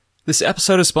This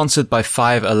episode is sponsored by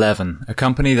 511, a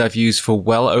company that I've used for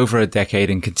well over a decade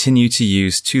and continue to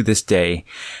use to this day.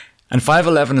 And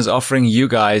 511 is offering you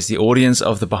guys, the audience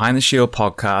of the Behind the Shield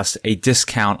podcast, a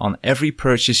discount on every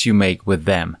purchase you make with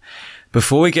them.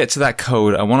 Before we get to that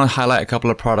code, I want to highlight a couple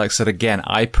of products that, again,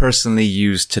 I personally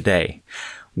use today.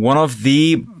 One of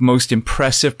the most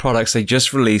impressive products they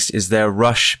just released is their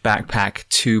Rush Backpack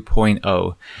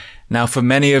 2.0. Now, for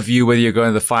many of you, whether you're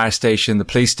going to the fire station, the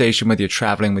police station, whether you're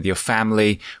traveling with your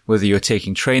family, whether you're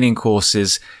taking training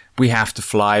courses, we have to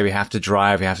fly, we have to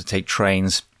drive, we have to take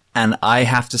trains. And I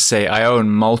have to say, I own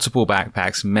multiple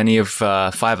backpacks, many of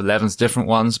 511's different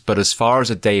ones, but as far as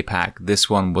a day pack, this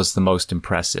one was the most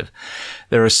impressive.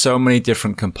 There are so many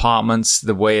different compartments.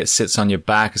 The way it sits on your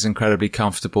back is incredibly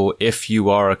comfortable. If you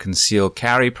are a concealed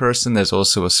carry person, there's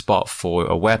also a spot for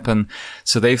a weapon.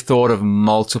 So they've thought of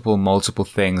multiple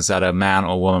things that a man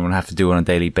or woman would have to do on a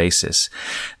daily basis.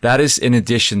 That is in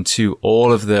addition to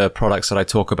all of the products that I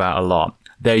talk about a lot.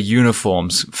 Their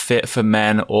uniforms, fit for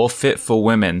men or fit for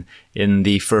women in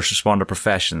the first responder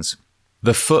professions.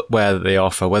 The footwear that they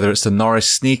offer, whether it's the Norris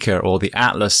sneaker or the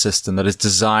Atlas system that is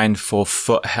designed for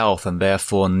foot health and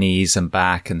therefore knees and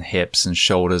back and hips and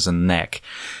shoulders and neck.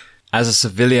 As a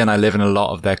civilian, I live in a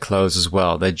lot of their clothes as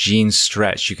well. Their jeans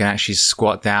stretch. You can actually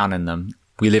squat down in them.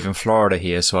 We live in Florida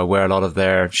here, so I wear a lot of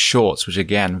their shorts, which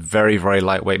again, very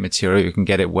lightweight material. You can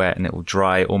get it wet and it will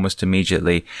dry almost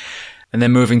immediately. And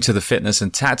then moving to the fitness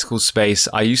and tactical space,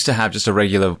 I used to have just a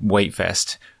regular weight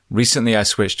vest. Recently, I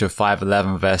switched to a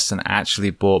 511 vest and actually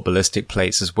bought ballistic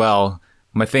plates as well.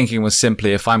 My thinking was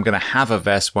simply, if I'm going to have a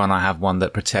vest, why not have one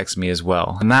that protects me as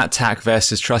well? And that TAC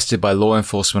vest is trusted by law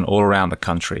enforcement all around the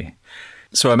country.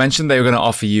 So I mentioned they were going to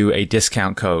offer you a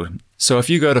discount code. So if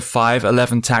you go to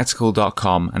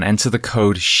 511tactical.com and enter the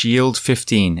code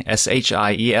SHIELD15,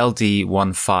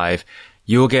 SHIELD15,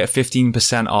 you will get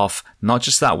 15% off, not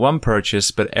just that one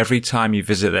purchase, but every time you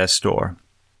visit their store.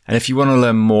 And if you want to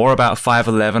learn more about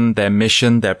 511, their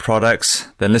mission, their products,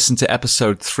 then listen to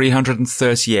episode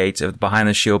 338 of the Behind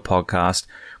the Shield podcast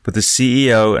with the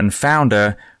CEO and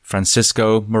founder,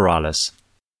 Francisco Morales.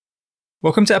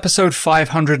 Welcome to episode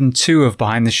 502 of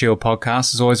Behind the Shield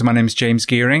podcast. As always, my name is James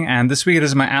Gearing, and this week it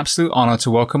is my absolute honor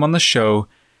to welcome on the show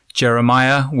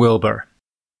Jeremiah Wilber.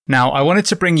 Now, I wanted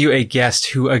to bring you a guest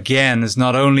who, again, has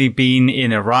not only been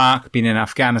in Iraq, been in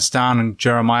Afghanistan, and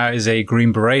Jeremiah is a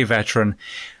Green Beret veteran,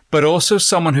 but also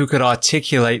someone who could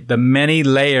articulate the many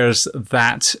layers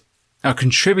that are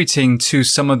contributing to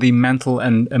some of the mental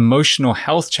and emotional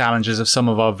health challenges of some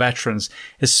of our veterans,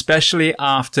 especially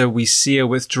after we see a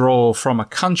withdrawal from a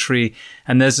country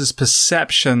and there's this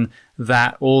perception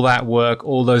that all that work,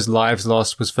 all those lives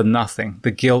lost was for nothing, the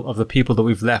guilt of the people that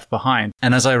we've left behind.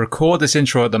 And as I record this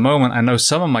intro at the moment, I know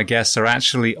some of my guests are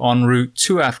actually en route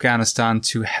to Afghanistan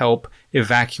to help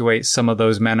evacuate some of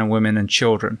those men and women and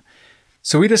children.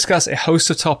 So we discuss a host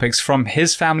of topics from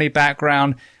his family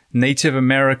background, Native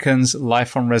Americans,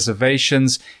 life on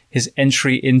reservations, his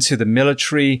entry into the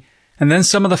military, and then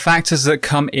some of the factors that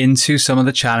come into some of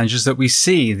the challenges that we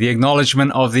see, the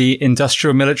acknowledgement of the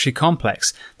industrial military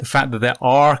complex, the fact that there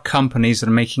are companies that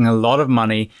are making a lot of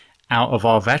money out of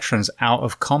our veterans, out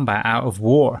of combat, out of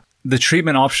war, the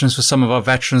treatment options for some of our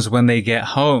veterans when they get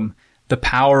home, the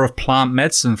power of plant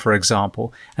medicine, for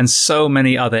example, and so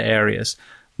many other areas.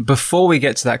 Before we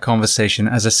get to that conversation,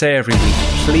 as I say every week,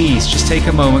 please just take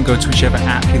a moment, go to whichever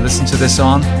app you listen to this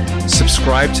on,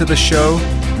 subscribe to the show,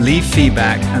 leave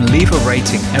feedback, and leave a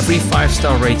rating. Every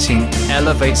 5-star rating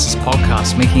elevates this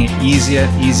podcast, making it easier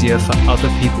for other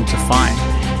people to find.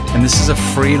 And this is a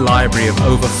free library of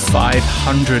over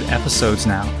 500 episodes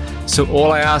now. So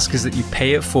all I ask is that you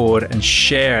pay it forward and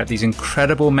share these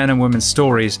incredible men and women's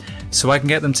stories so I can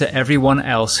get them to everyone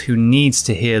else who needs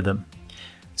to hear them.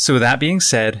 So with that being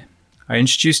said, I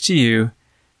introduce to you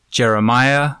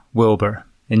Jeremiah Wilber.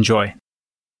 Enjoy.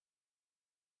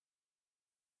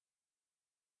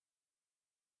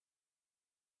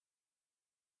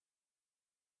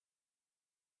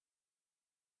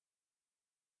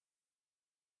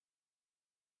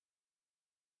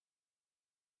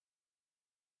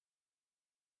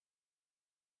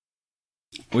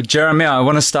 Well, Jeremiah, I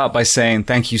want to start by saying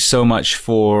thank you so much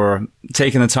for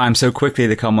taking the time so quickly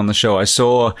to come on the show. I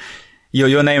saw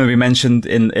your name had been mentioned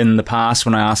in the past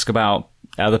when I asked about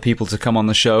other people to come on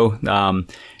the show.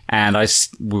 And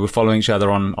we were following each other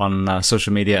on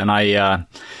social media, and I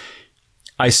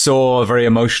saw a very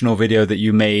emotional video that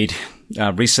you made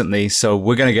recently. So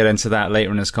we're going to get into that later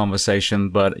in this conversation.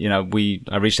 But,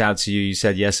 I reached out to you. You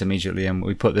said yes immediately, and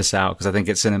we put this out because I think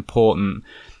it's an important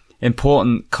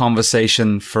important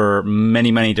conversation for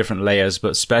many, many different layers,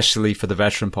 but especially for the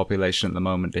veteran population at the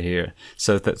moment to hear.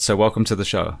 So welcome to the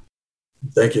show.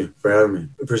 Thank you for having me.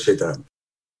 Appreciate that.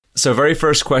 So very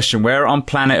first question, where on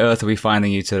planet Earth are we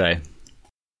finding you today?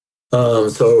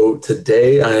 So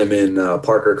today I am in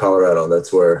Parker, Colorado.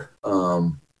 That's where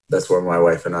my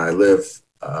wife and I live.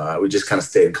 We just kind of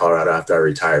stayed in Colorado after I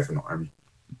retired from the Army.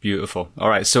 Beautiful. All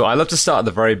right. So I love to start at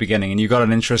the very beginning, and you got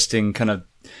an interesting kind of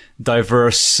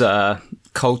diverse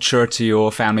culture to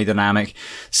your family dynamic.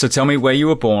 So tell me where you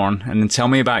were born, and then tell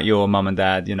me about your mom and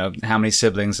dad, how many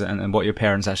siblings and what your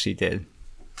parents actually did.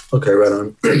 Okay, right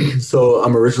on. So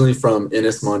I'm originally from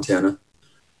Ennis, Montana.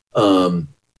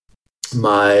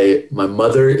 My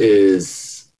mother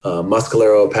is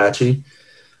Muscalero Apache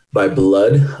by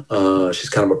blood. She's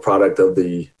kind of a product of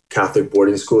the Catholic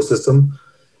boarding school system,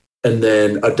 and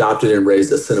then adopted and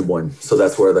raised Assiniboine. So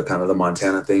that's where the kind of the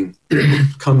Montana thing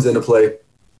comes into play.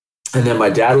 And then my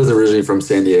dad was originally from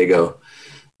San Diego,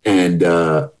 and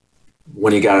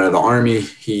when he got out of the Army,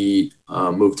 he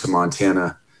moved to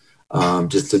Montana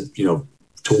just to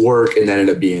work, and that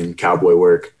ended up being cowboy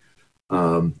work.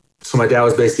 So my dad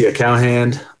was basically a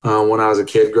cowhand when I was a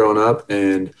kid growing up,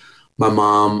 and my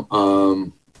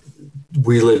mom,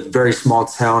 we lived very small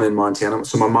town in Montana.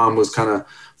 So my mom was kind of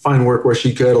finding work where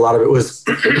she could. A lot of it was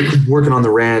working on the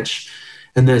ranch,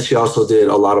 and then she also did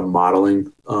a lot of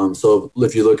modeling. So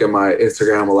if you look at my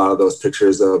Instagram, a lot of those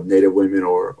pictures of Native women,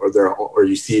 or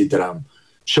you see that I'm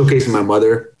showcasing my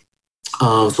mother.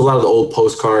 So a lot of the old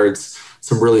postcards,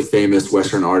 some really famous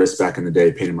Western artists back in the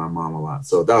day painted my mom a lot.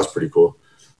 So that was pretty cool.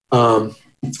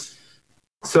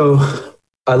 So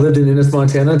I lived in Ennis,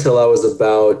 Montana until I was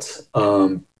about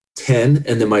 10.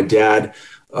 And then my dad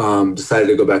decided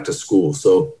to go back to school.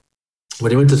 So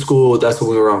when he went to school, that's when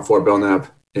we were on Fort Belknap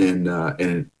in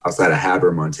outside of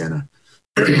Haber, Montana.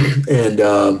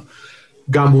 And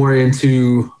got more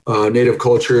into Native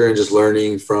culture and just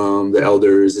learning from the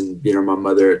elders and being around my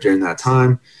mother during that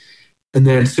time. And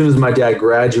then as soon as my dad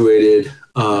graduated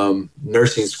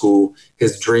nursing school,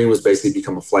 his dream was basically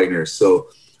become a flight nurse. So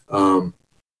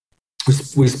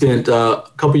we spent a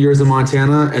couple years in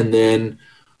Montana, and then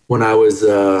when I was,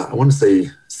 I want to say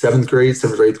seventh or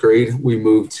eighth grade, we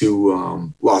moved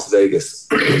to Las Vegas.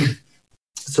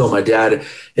 So my dad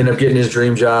ended up getting his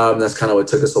dream job, and that's kind of what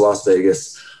took us to Las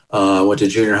Vegas. Went to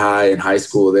junior high and high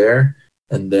school there.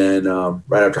 And then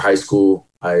right after high school,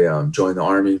 I joined the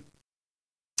Army.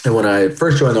 And when I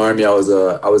first joined the Army, I was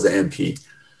an MP.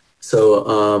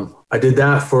 So I did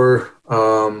that for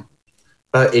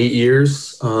about 8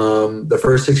 years. The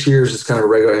first 6 years, just kind of a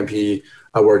regular MP.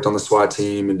 I worked on the SWAT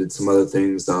team and did some other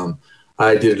things.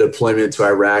 I did a deployment to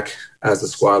Iraq as a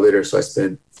squad leader. So I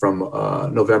spent from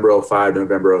November 05 to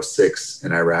November 06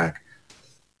 in Iraq.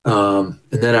 And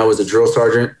then I was a drill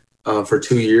sergeant for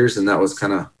 2 years. And that was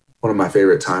kind of one of my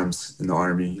favorite times in the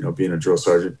Army, being a drill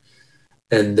sergeant.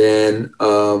 And then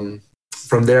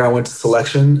from there, I went to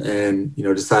selection and,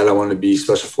 decided I wanted to be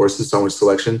Special Forces. So I went to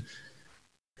selection.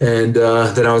 And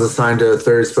then I was assigned to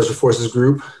 3rd Special Forces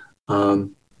Group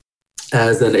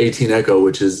as an 18 Echo,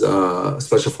 which is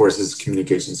Special Forces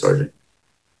Communications Sergeant.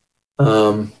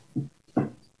 Kind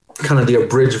of the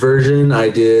abridged version, I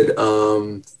did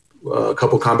a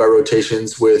couple combat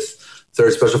rotations with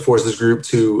 3rd Special Forces Group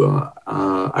to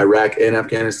Iraq and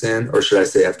Afghanistan, or should I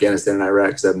say Afghanistan and Iraq,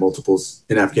 because I have multiples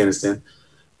in Afghanistan.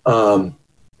 And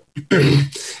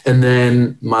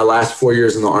then my last 4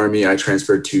 years in the Army, I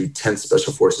transferred to 10th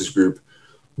Special Forces Group,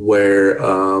 where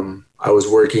I was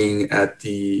working at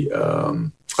the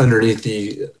underneath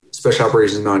the Special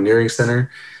Operations Mountaineering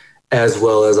Center, as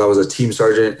well as I was a team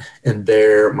sergeant. And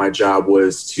there, my job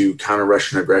was to counter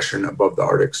Russian aggression above the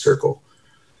Arctic Circle.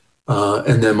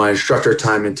 And then my instructor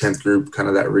time in 10th Group, kind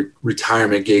of that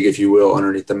retirement gig, if you will,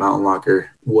 underneath the Mountain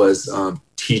Locker, was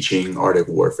teaching Arctic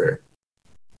warfare.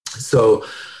 So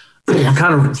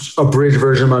kind of a bridge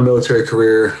version of my military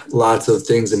career, lots of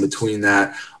things in between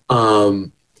that.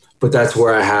 But that's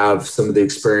where I have some of the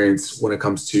experience when it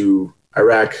comes to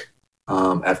Iraq,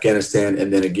 Afghanistan,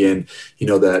 and then again,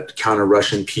 that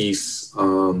counter-Russian piece,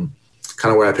 kind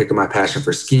of where I picked up my passion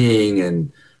for skiing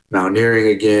and mountaineering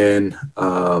again,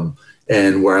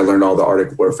 and where I learned all the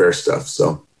Arctic warfare stuff.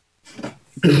 So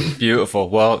beautiful.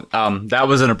 Well, that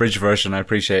was an abridged version. I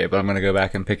appreciate it, but I'm going to go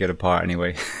back and pick it apart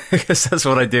anyway, because that's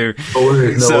what I do. No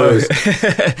worries.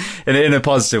 in a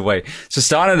positive way. So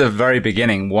starting at the very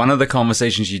beginning, one of the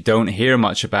conversations you don't hear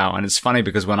much about, and it's funny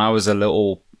because when I was a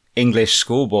little English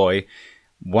schoolboy,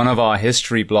 one of our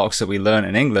history blocks that we learned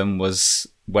in England was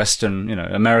Western,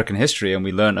 American history, and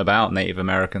we learned about Native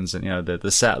Americans and,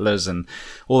 the settlers and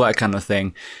all that kind of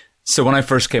thing. So when I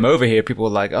first came over here, people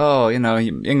were like, "Oh,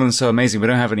 England's so amazing. We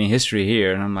don't have any history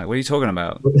here." And I'm like, "What are you talking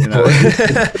about?"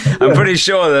 I'm pretty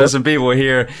sure there's some people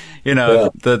here,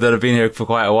 that have been here for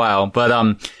quite a while. But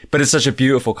it's such a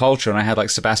beautiful culture. And I had like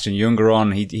Sebastian Junger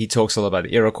on. He talks a lot about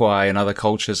the Iroquois and other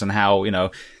cultures and how,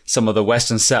 some of the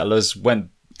Western settlers went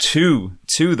to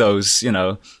those,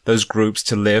 those groups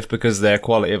to live because their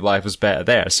quality of life was better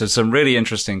there. So some really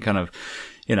interesting kind of,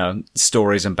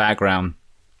 stories and background.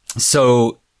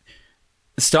 So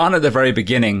starting at the very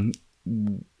beginning,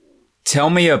 tell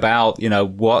me about,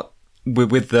 what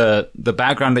with the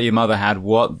background that your mother had,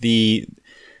 what the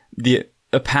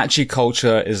Apache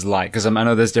culture is like. Cause I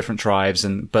know there's different tribes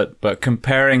but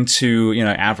comparing to,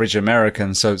 average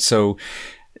American. So,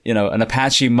 an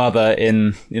Apache mother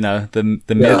in, the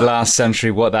mid last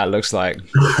century, what that looks like.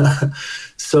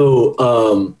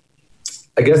 So,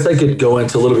 I guess I could go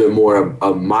into a little bit more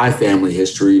of my family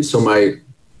history. So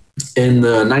in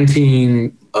the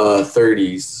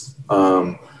 1930s,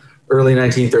 early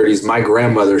 1930s, my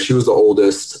grandmother, she was the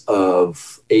oldest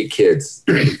of 8 kids,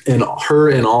 and her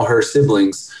and all her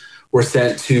siblings were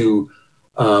sent to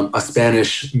a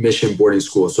Spanish mission boarding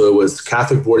school. So it was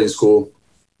Catholic boarding school.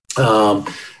 And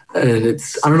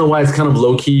I don't know why it's kind of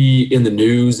low key in the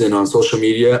news and on social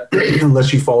media,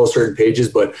 unless you follow certain pages,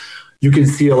 but you can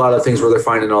see a lot of things where they're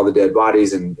finding all the dead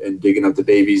bodies and digging up the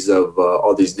babies of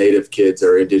all these native kids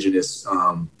or indigenous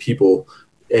people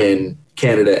in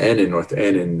Canada and in North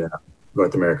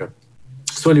America.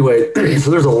 So anyway,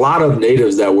 so there's a lot of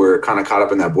natives that were kind of caught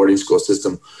up in that boarding school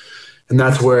system. And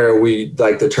that's where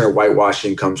the term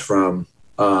whitewashing comes from,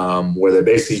 where they're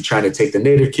basically trying to take the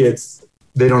native kids.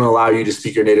 They don't allow you to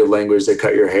speak your native language. They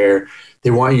cut your hair. They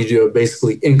want you to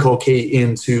basically inculcate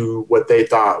into what they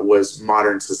thought was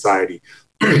modern society.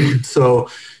 So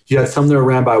you had some that were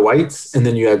ran by whites, and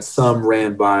then you had some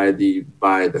ran by the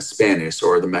Spanish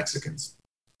or the Mexicans.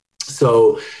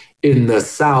 So in the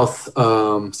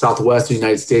southwest of the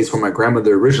United States, where my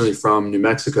grandmother originally from, New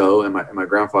Mexico, and my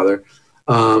grandfather,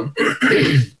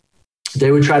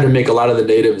 they would try to make a lot of the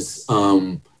natives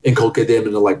inculcate them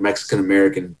into like Mexican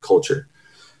American culture.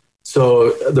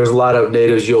 So there's a lot of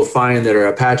natives you'll find that are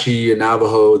Apache and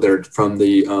Navajo. They're from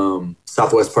the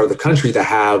southwest part of the country that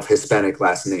have Hispanic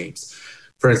last names.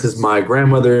 For instance, my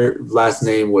grandmother's last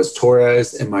name was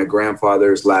Torres, and my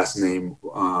grandfather's last name,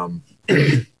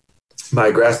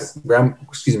 my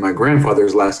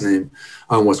grandfather's last name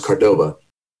was Cordova.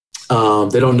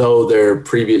 They don't know their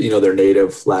previous, their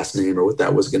native last name or what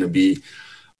that was going to be.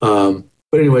 But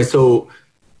anyway, so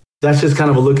that's just kind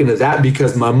of a look into that,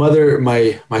 because my mother,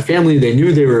 my family, they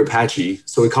knew they were Apache.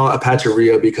 So we call it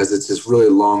Apacheria because it's this really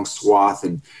long swath,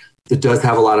 and it does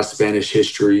have a lot of Spanish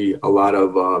history, a lot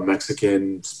of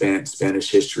Mexican, Spanish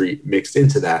history mixed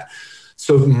into that.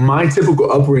 So my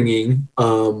typical upbringing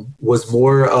was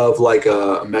more of like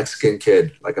a Mexican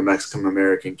kid, like a Mexican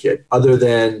American kid, other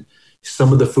than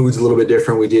some of the food's a little bit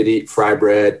different. We did eat fry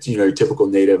bread, your typical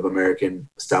Native American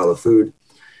style of food.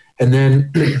 And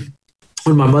then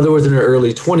when my mother was in her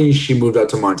early 20s, she moved out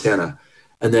to Montana.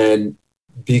 And then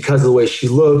because of the way she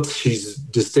looked, she's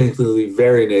distinctly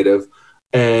very Native.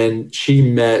 And she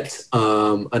met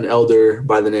an elder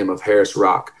by the name of Harris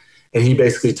Rock. And he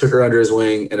basically took her under his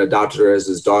wing and adopted her as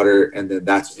his daughter. And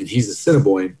he's a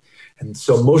Assiniboine. And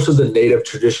so most of the Native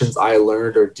traditions I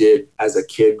learned or did as a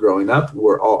kid growing up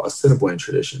were all Assiniboine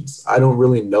traditions. I don't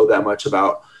really know that much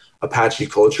about Apache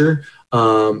culture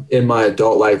in my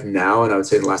adult life now. And I would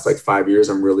say in the last 5 years,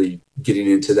 I'm really getting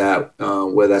into that,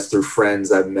 whether that's through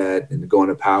friends I've met and going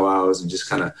to powwows and just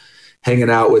kind of hanging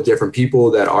out with different people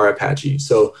that are Apache.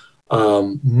 So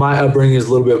my upbringing is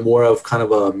a little bit more of kind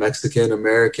of a Mexican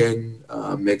American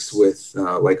mixed with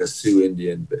like a Sioux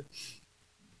Indian. But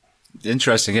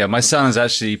interesting. Yeah, my son is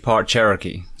actually part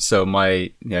Cherokee. So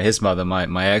his mother,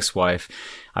 my ex-wife,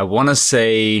 I want to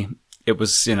say it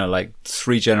was, like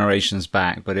 3 generations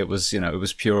back, but it was, it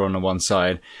was pure on the one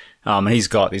side. And he's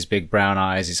got these big brown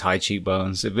eyes, these high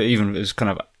cheekbones. It was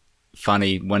kind of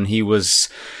funny when he was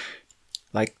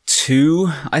like 2,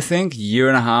 I think, year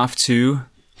and a half, 2.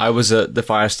 I was at the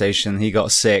fire station. He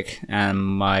got sick, and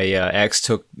my ex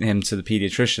took him to the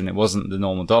pediatrician. It wasn't the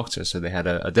normal doctor, so they had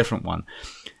a different one.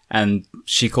 And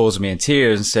she calls me in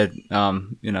tears and said,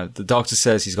 the doctor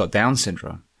says he's got Down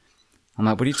syndrome. I'm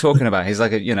like, what are you talking about? He's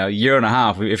like, a year and a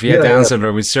half. If he had Down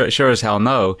syndrome, we sure as hell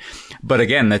know. But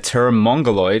again, the term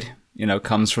Mongoloid,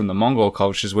 comes from the Mongol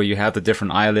cultures where you have the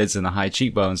different eyelids and the high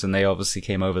cheekbones, and they obviously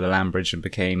came over the land bridge and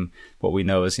became what we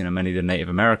know as, many of the Native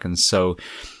Americans. So,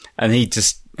 and he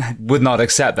just would not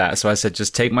accept that. So I said,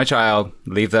 just take my child,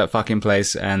 leave that fucking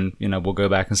place, and, we'll go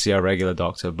back and see our regular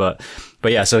doctor. But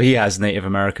yeah, so he has Native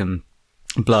American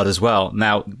blood as well.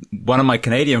 Now, one of my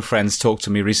Canadian friends talked to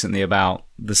me recently about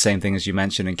the same thing as you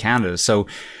mentioned in Canada. So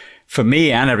for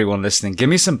me and everyone listening, give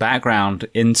me some background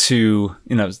into,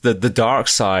 the dark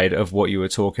side of what you were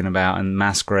talking about and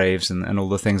mass graves and all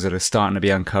the things that are starting to be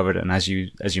uncovered. And as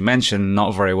you mentioned,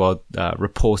 not very well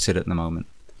reported at the moment.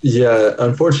 Yeah,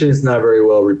 unfortunately, it's not very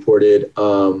well reported.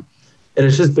 And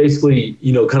it's just basically,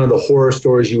 kind of the horror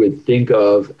stories you would think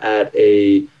of at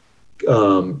a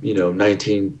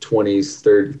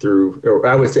 1920s through, or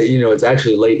I would say, it's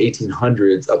actually late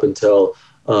 1800s up until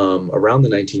around the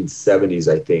 1970s,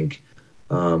 I think,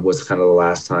 was kind of the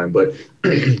last time. But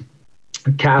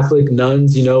Catholic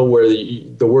nuns, where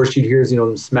the worst you'd hear is,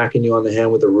 them smacking you on the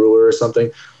hand with a ruler or something.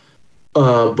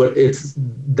 But it's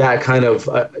that kind of,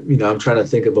 I'm trying to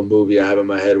think of a movie I have in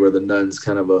my head where the nun's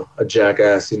kind of a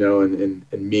jackass, and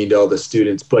mean to all the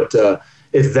students. But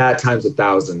it's that times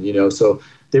 1,000, so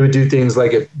they would do things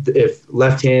like if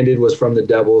left-handed was from the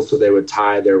devil, so they would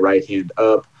tie their right hand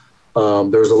up.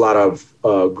 There was a lot of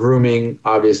grooming,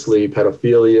 obviously,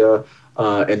 pedophilia,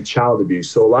 and child abuse.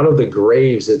 So a lot of the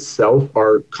graves itself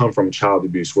come from child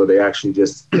abuse, where they actually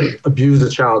just abused a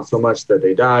child so much that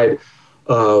they died,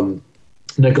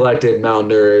 neglected,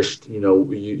 malnourished,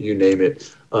 you name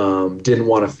it. Didn't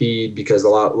want to feed because a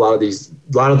lot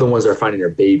of the ones are finding their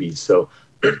babies. So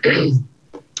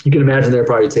you can imagine they're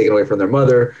probably taken away from their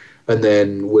mother and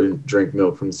then wouldn't drink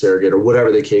milk from the surrogate or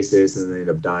whatever the case is, and they end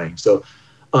up dying. So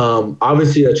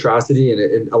obviously atrocity,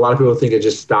 and a lot of people think it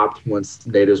just stopped once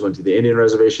natives went to the Indian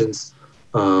reservations,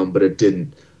 but it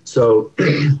didn't. So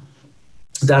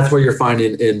that's what you're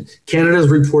finding. And Canada's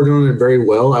reported on it very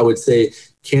well. I would say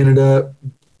Canada,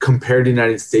 compared to the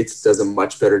United States, does a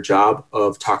much better job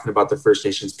of talking about the First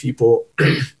Nations people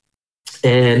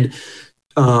and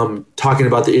talking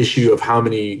about the issue of how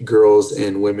many girls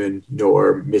and women,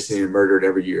 are missing and murdered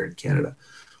every year in Canada.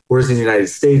 Whereas in the United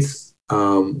States,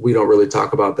 we don't really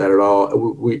talk about that at all.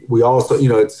 We also,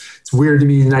 it's weird to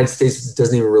me, the United States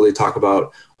doesn't even really talk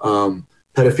about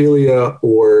pedophilia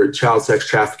or child sex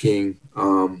trafficking,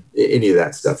 any of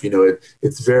that stuff.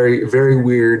 It's very, very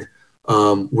weird.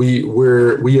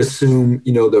 We assume,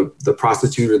 the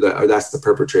prostitute or that's the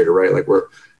perpetrator, right? Like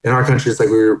in our country, it's like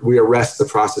we arrest the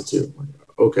prostitute.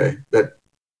 Okay, that's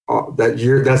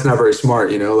not very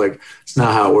smart, like it's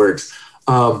not how it works.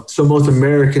 So most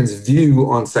Americans' view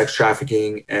on sex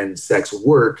trafficking and sex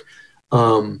work,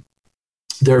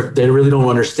 they really don't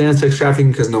understand sex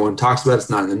trafficking because no one talks about it.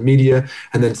 It's not in the media.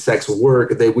 And then sex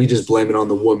work, we just blame it on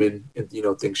the woman and,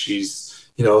 think she's,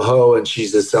 a hoe and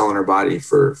she's just selling her body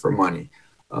for money.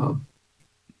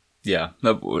 Yeah.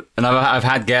 And I've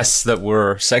had guests that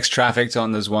were sex trafficked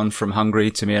on. There's one from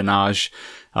Hungary, Tamir Naj.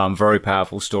 Very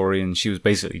powerful story. And she was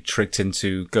basically tricked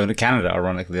into going to Canada.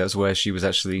 Ironically, that's where she was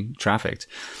actually trafficked.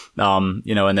 And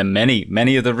then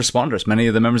many of the responders, many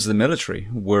of the members of the military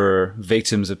were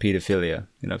victims of pedophilia.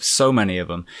 So many of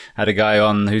them. I had a guy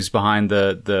on who's behind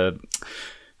the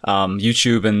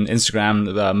YouTube and Instagram,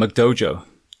 McDojo.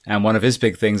 And one of his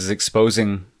big things is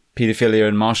exposing pedophilia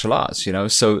in martial arts,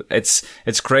 so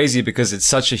it's crazy because it's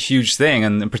such a huge thing,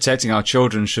 and protecting our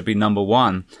children should be number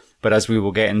one. But as we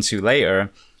will get into later,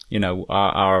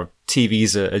 our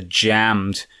TVs are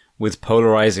jammed with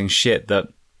polarizing shit that,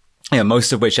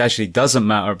 most of which actually doesn't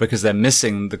matter because they're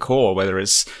missing the core, whether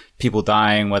it's people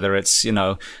dying, whether it's,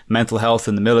 mental health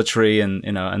in the military and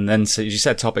then, so you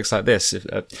said topics like this,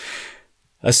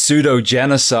 a pseudo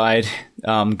genocide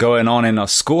going on in our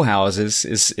schoolhouses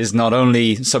is not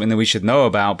only something that we should know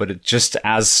about, but it just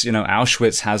as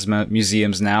Auschwitz has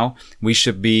museums now, we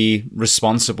should be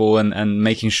responsible and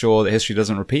making sure that history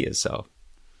doesn't repeat itself.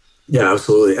 Yeah,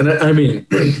 absolutely. And I mean,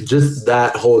 just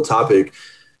that whole topic,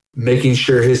 making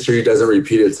sure history doesn't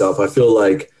repeat itself. I feel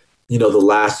like the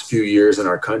last few years in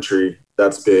our country,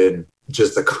 that's been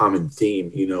just a common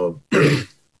theme.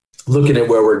 Looking at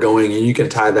where we're going, and you can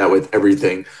tie that with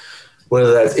everything,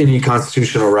 whether that's any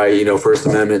constitutional right, First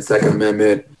Amendment, Second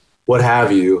Amendment, what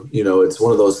have you. It's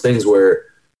one of those things where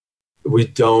we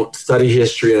don't study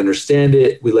history and understand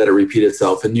it. We let it repeat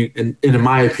itself. And in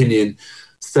my opinion,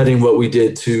 studying what we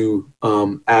did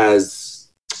as,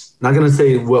 not going to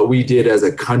say what we did as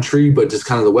a country, but just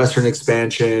kind of the Western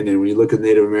expansion. And when you look at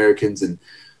Native Americans and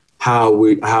how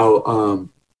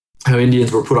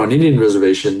Indians were put on Indian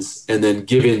reservations and then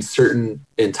given certain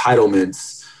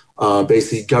entitlements,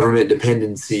 basically government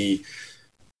dependency.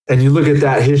 And you look at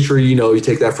that history, you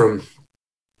take that from,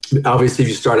 obviously if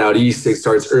you start out east, it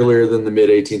starts earlier than the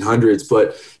mid 1800s,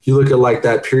 but you look at like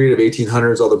that period of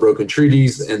 1800s, all the broken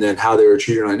treaties, and then how they were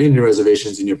treated on Indian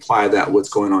reservations, and you apply that what's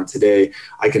going on today,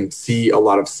 I can see a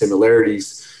lot of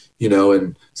similarities.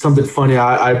 and something funny.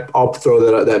 I'll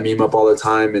throw that meme up all the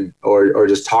time or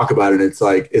just talk about it. It's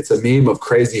like, it's a meme of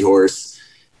Crazy Horse,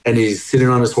 and he's sitting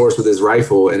on his horse with his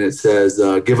rifle, and it says,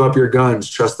 give up your guns,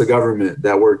 trust the government.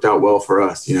 That worked out well for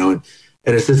us, and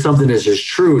it's just something that's just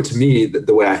true to me,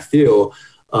 the way I feel.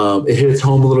 It hits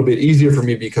home a little bit easier for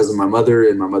me because of my mother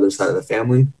and my mother's side of the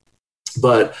family.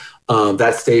 But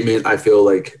that statement, I feel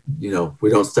like, we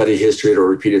don't study history, it'll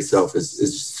repeat itself,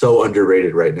 is so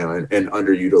underrated right now and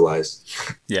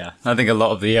underutilized. Yeah, I think a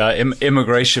lot of the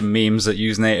immigration memes that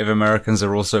use Native Americans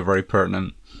are also very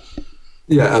pertinent.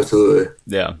 Yeah, absolutely.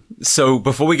 Yeah. So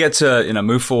before we get to,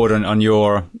 move forward on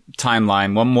your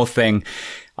timeline, one more thing.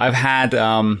 I've had,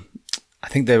 I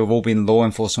think they've all been law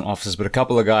enforcement officers, but a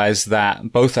couple of guys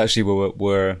that both actually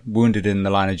were wounded in the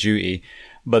line of duty,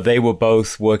 but they were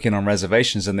both working on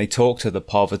reservations, and they talked to the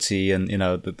poverty and,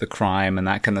 the crime and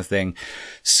that kind of thing.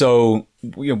 So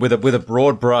with a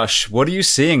broad brush, what are you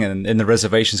seeing in the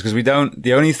reservations? Because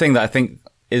the only thing that I think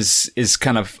is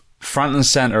kind of front and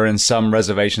center in some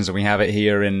reservations, and we have it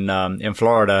here in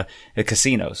Florida, are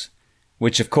casinos.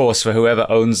 Which, of course, for whoever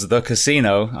owns the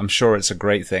casino, I'm sure it's a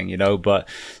great thing, but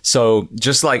so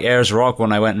just like Ayers Rock,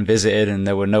 when I went and visited and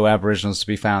there were no Aboriginals to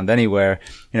be found anywhere,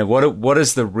 what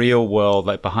is the real world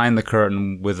like behind the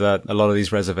curtain with a lot of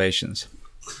these reservations?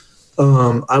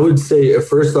 I would say,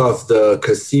 first off, the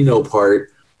casino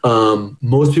part,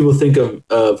 most people think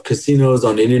of casinos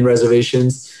on Indian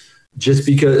reservations just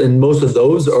because, and most of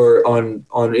those are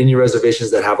on Indian reservations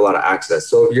that have a lot of access.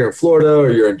 So if you're in Florida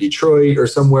or you're in Detroit or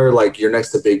somewhere like you're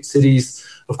next to big cities,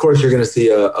 of course you're going to see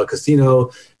a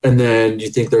casino, and then you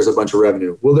think there's a bunch of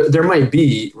revenue. Well, there might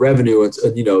be revenue. It's,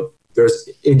 there's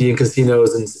Indian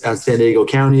casinos in San Diego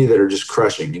County that are just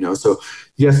crushing, So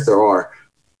yes, there are.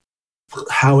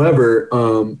 However,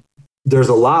 there's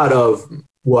a lot of,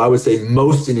 I would say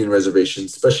most Indian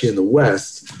reservations, especially in the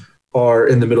West, are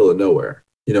in the middle of nowhere.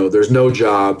 There's no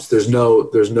jobs, there's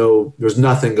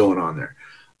nothing going on there.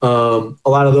 A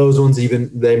lot of those ones,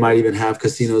 they might even have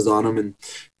casinos on them. And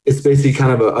it's basically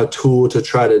kind of a tool to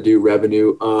try to do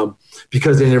revenue,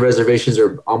 because Indian reservations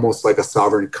are almost like a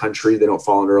sovereign country. They don't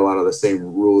fall under a lot of the same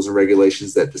rules and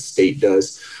regulations that the state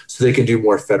does. So they can do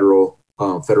more federal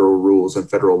rules and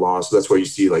federal laws. So that's where you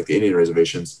see like the Indian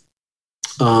reservations.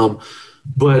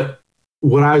 But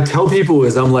what I tell people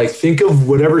is, I'm like, think of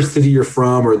whatever city you're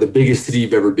from or the biggest city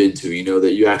you've ever been to,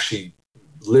 that you actually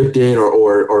lived in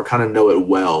or kind of know it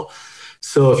well.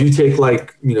 So if you take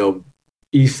like,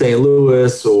 East St.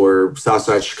 Louis or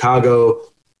Southside Chicago,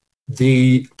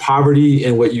 the poverty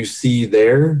and what you see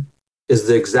there is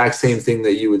the exact same thing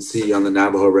that you would see on the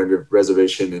Navajo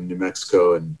reservation in New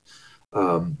Mexico and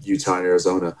Utah and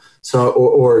Arizona. So,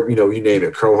 or you name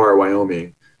it, Crowheart,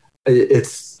 Wyoming.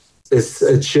 It's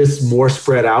just more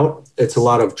spread out. It's a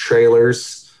lot of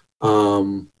trailers,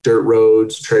 dirt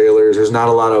roads, trailers. There's not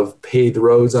a lot of paved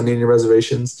roads on Indian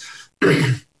reservations.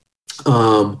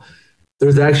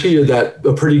 There's actually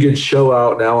a pretty good show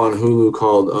out now on Hulu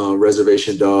called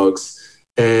Reservation Dogs.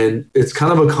 And it's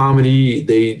kind of a comedy.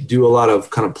 They do a lot of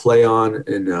kind of play on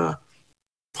and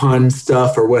pun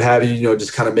stuff or what have you,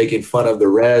 just kind of making fun of the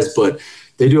res. But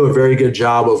they do a very good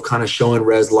job of kind of showing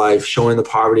res life, showing the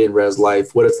poverty in res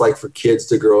life, what it's like for kids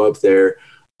to grow up there,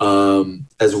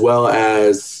 as well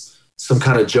as some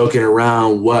kind of joking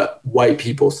around what white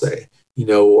people say,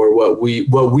 or what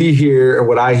we hear and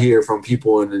what I hear from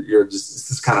people. And this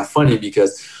is kind of funny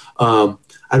because I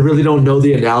really don't know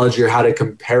the analogy or how to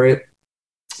compare it.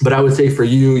 But I would say for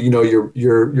you,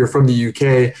 you're from the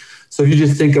UK. So if you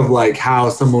just think of like how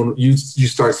someone, you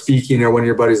start speaking or one of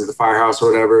your buddies at the firehouse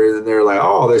or whatever, and they're like,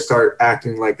 they start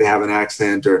acting like they have an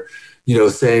accent or,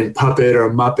 saying puppet or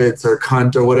muppets or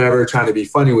cunt or whatever, trying to be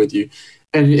funny with you.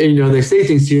 And they say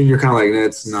things to you and you're kind of like,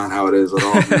 that's not how it is at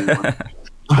all.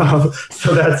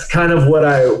 So that's kind of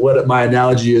what my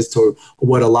analogy is to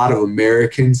what a lot of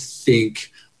Americans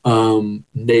think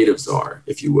natives are,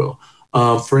 if you will.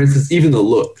 For instance, even the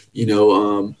look,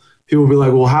 people will be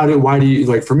like, well, why do you,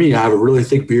 like, for me, I have a really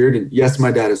thick beard, and yes, my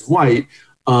dad is white,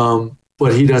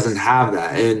 but he doesn't have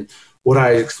that. And what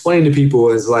I explain to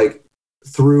people is like,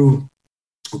 through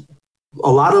a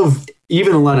lot of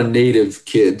native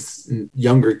kids,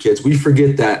 younger kids, we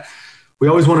forget that we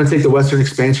always want to take the Western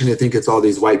expansion and think it's all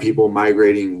these white people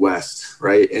migrating west,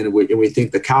 right? And we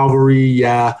think the cavalry,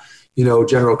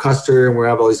 General Custer, and we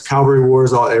have all these cavalry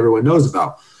wars, everyone knows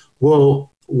about.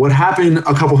 Well, what happened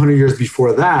a couple hundred years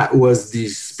before that was the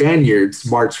Spaniards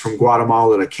marched from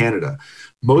Guatemala to Canada.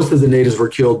 Most of the natives were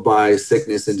killed by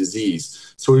sickness and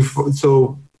disease. So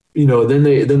then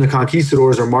the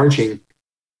conquistadors are marching,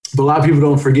 But a lot of people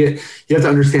don't forget, you have to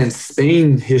understand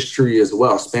Spain history as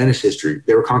well, Spanish history.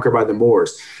 They were conquered by the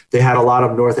Moors. They had a lot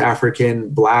of North African,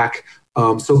 Black.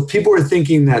 So people were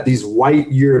thinking that these white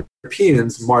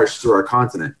Europeans marched through our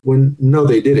continent, when no,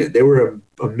 they didn't. They were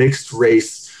a mixed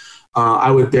race.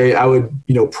 I would,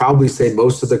 probably say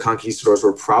most of the conquistadors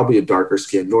were probably a darker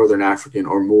skinned Northern African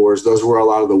or Moors. Those were a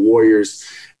lot of the warriors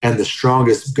and the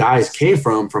strongest guys came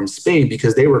from Spain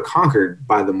because they were conquered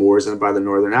by the Moors and by the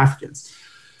Northern Africans.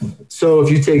 So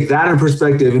if you take that in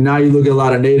perspective, and now you look at a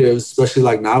lot of natives, especially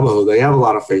like Navajo, they have a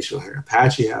lot of facial hair.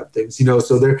 Apache have things,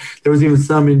 so there was even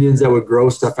some Indians that would grow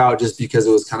stuff out just because it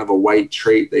was kind of a white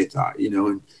trait, they thought,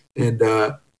 and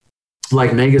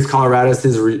like Mangus Coloradus,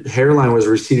 his hairline was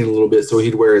receding a little bit, so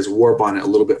he'd wear his war bonnet a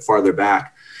little bit farther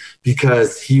back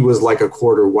because he was like a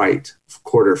quarter white,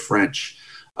 quarter French.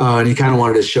 And he kind of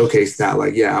wanted to showcase that,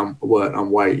 like, yeah, I'm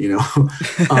white,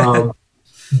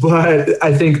 But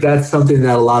I think that's something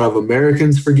that a lot of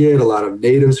Americans forget, a lot of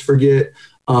natives forget,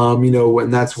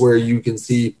 and that's where you can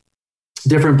see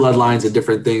different bloodlines and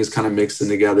different things kind of mixing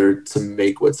together to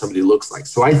make what somebody looks like.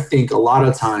 So I think a lot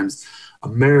of times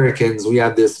Americans, we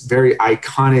have this very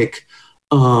iconic,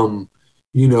 Northern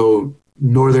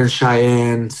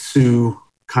Cheyenne, Sioux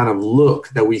kind of look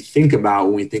that we think about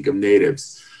when we think of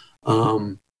natives.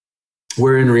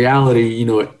 Where in reality,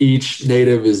 each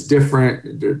native is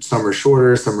different. Some are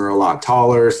shorter, some are a lot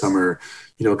taller, some are,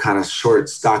 kind of short,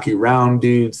 stocky, round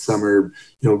dudes. Some are,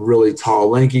 really tall,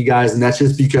 lanky guys. And that's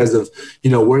just because of,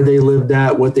 where they lived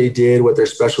at, what they did, what their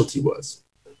specialty was.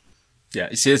 Yeah.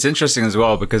 You see, it's interesting as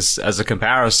well, because as a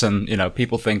comparison,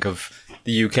 people think of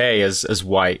the UK as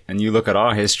white, and you look at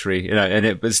our history, and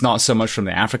it's not so much from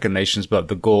the African nations, but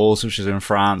the Gauls, which is in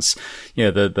France,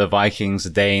 the Vikings, the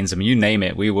Danes, I mean, you name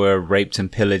it, we were raped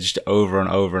and pillaged over and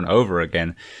over and over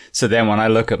again. So then when I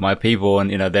look at my people and,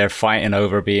 they're fighting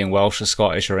over being Welsh or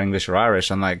Scottish or English or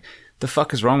Irish, I'm like, the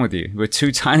fuck is wrong with you? We're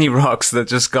two tiny rocks that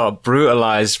just got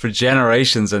brutalized for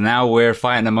generations, and now we're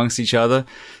fighting amongst each other.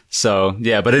 So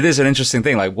yeah, but it is an interesting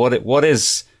thing. Like what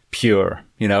is pure,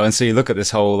 and so you look at this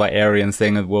whole like Aryan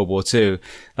thing of World War II,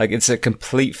 like it's a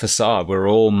complete facade. We're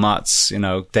all mutts,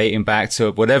 dating back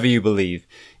to whatever you believe,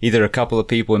 either a couple of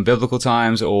people in biblical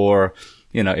times or,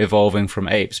 evolving from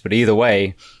apes. But either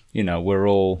way, we're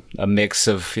all a mix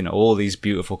of, all these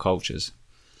beautiful cultures.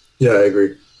 Yeah, I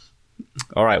agree.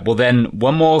 All right. Well, then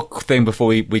one more thing before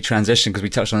we transition, because we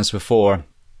touched on this before,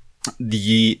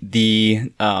 the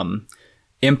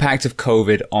impact of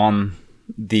COVID on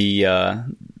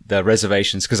the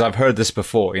reservations, because I've heard this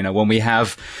before, when we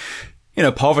have,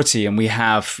 poverty and we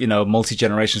have,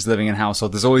 multi-generations living in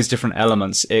household, there's always different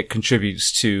elements. It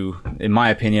contributes to, in my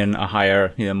opinion, a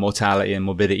higher, mortality and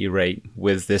morbidity rate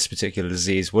with this particular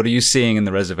disease. What are you seeing in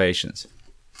the reservations?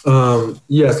 So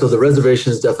the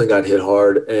reservations definitely got hit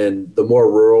hard, and the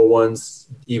more rural ones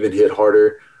even hit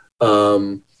harder.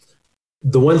 The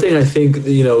one thing I think,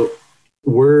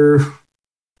 we're,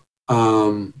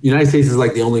 United States is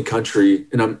like the only country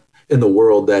in the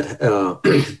world that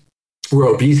where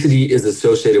obesity is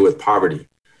associated with poverty.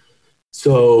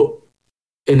 So,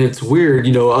 and it's weird,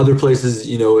 other places,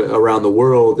 around the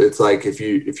world, it's like if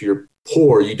you're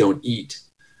poor, you don't eat.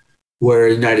 Where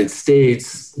in the United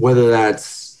States, whether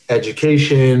that's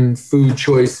education, food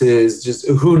choices, just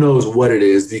who knows what it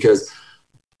is, because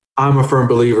I'm a firm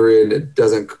believer in it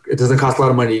doesn't cost a lot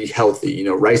of money to eat healthy.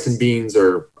 Rice and beans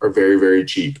are very, very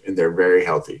cheap and they're very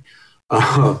healthy.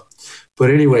 But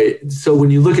anyway, so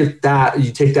when you look at that,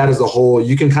 you take that as a whole,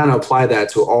 you can kind of apply that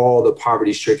to all the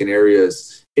poverty-stricken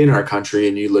areas in our country,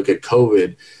 and you look at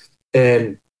COVID.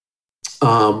 And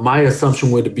my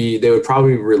assumption would be they would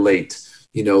probably relate.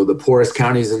 The poorest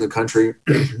counties in the country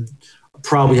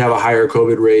probably have a higher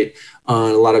COVID rate. A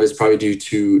lot of it's probably due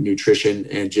to nutrition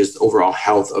and just overall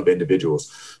health of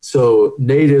individuals. So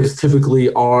natives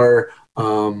typically are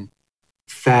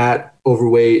fat,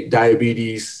 overweight,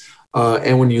 diabetes.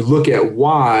 And when you look at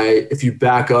why, if you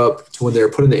back up to when they're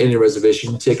put in the Indian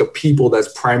reservation, you take a people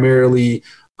that's primarily,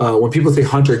 when people say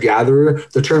hunter-gatherer,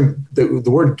 the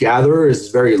word gatherer is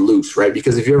very loose, right?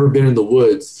 Because if you've ever been in the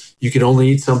woods, you can only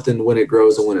eat something when it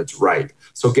grows and when it's ripe.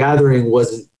 So gathering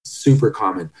wasn't super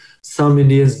common. Some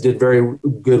Indians did very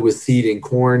good with seed and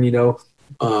corn,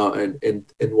 and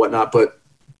whatnot. But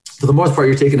for the most part,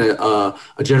 you're taking a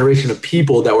generation of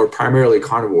people that were primarily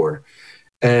carnivore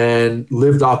and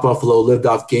lived off buffalo, lived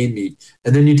off game meat.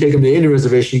 And then you take them to the Indian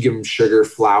reservation, you give them sugar,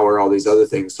 flour, all these other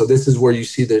things. So this is where you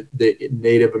see the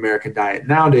Native American diet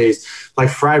nowadays, like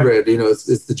fry bread,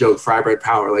 it's the joke, fry bread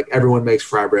power. Like everyone makes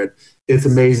fry bread. It's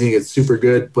amazing. It's super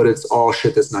good, but it's all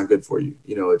shit that's not good for you.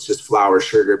 It's just flour,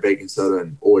 sugar, baking soda,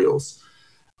 and oils,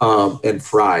 and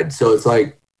fried. So it's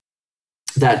like,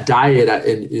 that diet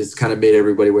is kind of made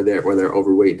everybody where they're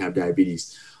overweight and have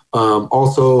diabetes.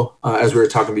 Also, as we were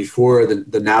talking before,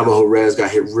 the Navajo res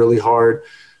got hit really hard.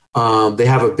 They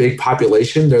have a big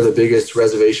population. They're the biggest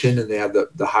reservation, and they have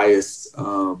the highest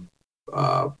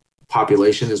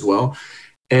population as well.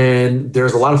 And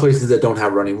there's a lot of places that don't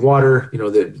have running water.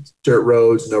 The dirt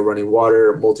roads, no running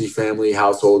water. Multifamily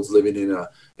households living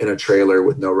in a trailer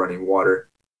with no running water.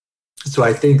 So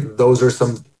I think those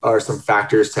are some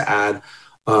factors to add.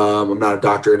 I'm not a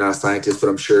doctor, not a scientist, but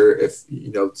I'm sure if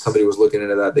somebody was looking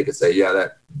into that, they could say, yeah,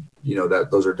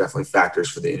 that those are definitely factors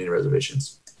for the Indian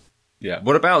reservations. Yeah.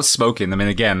 What about smoking? I mean,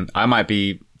 again, I might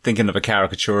be thinking of a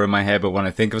caricature in my head, but when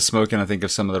I think of smoking, I think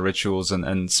of some of the rituals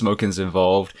and smoking's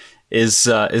involved. Is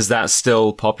that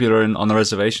still popular on the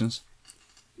reservations?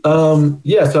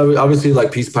 Yeah. So obviously,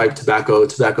 like peace pipe, tobacco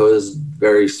is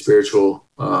very spiritual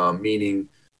meaning.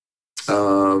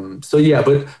 So yeah,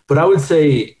 but I would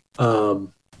say I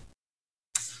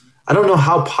don't know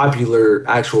how popular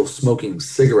actual smoking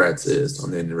cigarettes is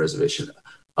on the Indian reservation.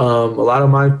 A lot of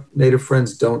my Native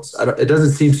friends don't. It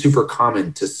doesn't seem super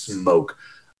common to smoke,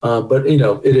 but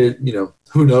it is.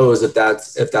 Who knows if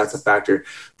that's a factor?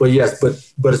 But yes,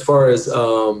 but as far as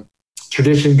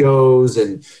tradition goes,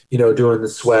 and doing the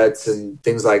sweats and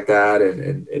things like that,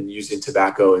 and using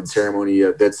tobacco in ceremony,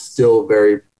 that's still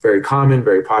very, very common,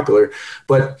 very popular.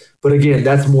 But again,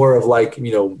 that's more of like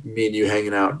me and you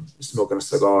hanging out, smoking a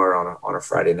cigar on a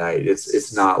Friday night.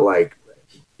 It's not like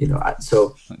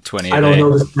so 20 I don't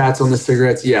know the stats on the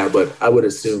cigarettes, yeah, but I would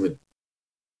assume it.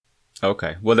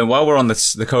 Okay. Well, then while we're on the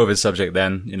COVID subject,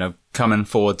 then, coming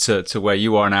forward to where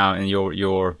you are now in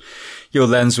your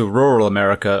lens with rural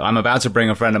America, I'm about to bring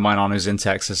a friend of mine on who's in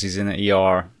Texas. He's in the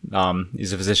ER.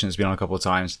 He's a physician who's been on a couple of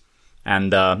times.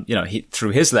 And,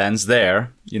 through his lens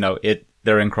there,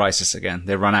 they're in crisis again.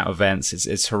 They run out of vents.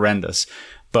 It's horrendous.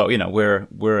 But,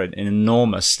 we're an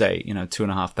enormous state,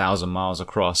 2,500 miles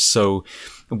across. So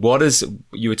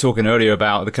you were talking earlier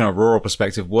about the kind of rural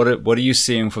perspective. What are you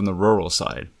seeing from the rural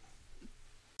side?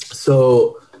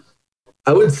 So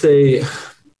I would say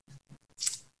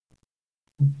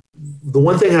the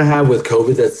one thing I have with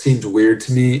COVID that seems weird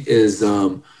to me is,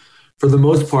 for the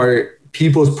most part,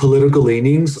 people's political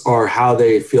leanings are how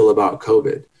they feel about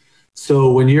COVID.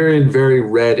 So when you're in very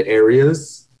red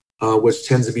areas, which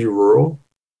tends to be rural,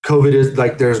 COVID is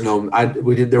like there was no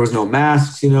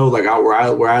masks, like out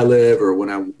where I live, or when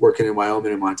I'm working in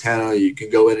Wyoming and Montana, you can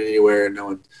go in anywhere and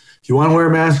if you want to wear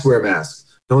a mask, wear a mask.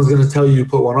 No one's going to tell you to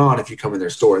put one on if you come in their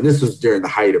store. And this was during the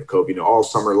height of COVID, all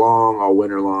summer long, all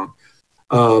winter long.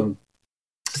 So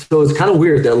it's kind of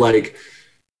weird that like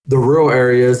the rural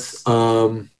areas,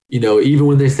 even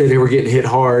when they say they were getting hit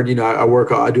hard,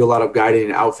 I do a lot of guiding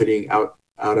and outfitting out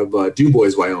of Du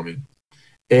Bois, Wyoming.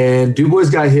 And Du Bois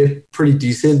got hit pretty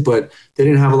decent, but they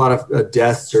didn't have a lot of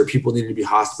deaths or people needing to be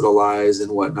hospitalized and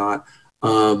whatnot.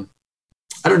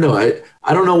 I don't know.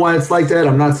 I don't know why it's like that.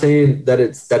 I'm not saying that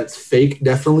it's fake,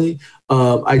 definitely.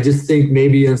 I just think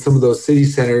maybe in some of those city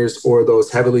centers or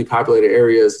those heavily populated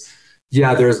areas,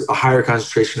 yeah, there's a higher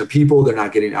concentration of people. They're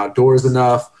not getting outdoors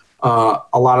enough. A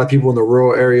lot of people in the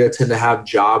rural area tend to have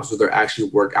jobs where they actually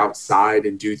work outside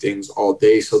and do things all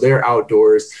day. So they're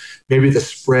outdoors. Maybe the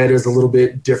spread is a little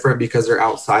bit different because they're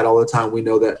outside all the time. We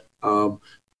know that,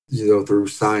 through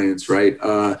science, right?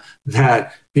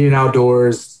 That being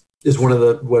outdoors is one of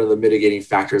the mitigating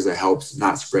factors that helps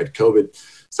not spread COVID.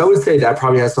 So I would say that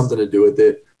probably has something to do with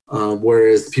it.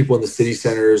 Whereas people in the city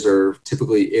centers are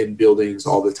typically in buildings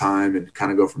all the time and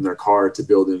kind of go from their car to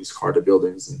buildings,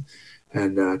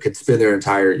 and could spend their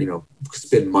entire,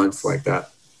 spend months like that.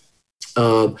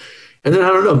 And then I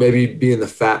don't know, maybe being the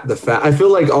fat. I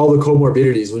feel like all the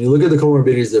comorbidities, when you look at the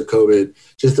comorbidities of COVID,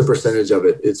 just the percentage of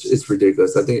it, it's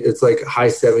ridiculous. I think it's like high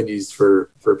 70s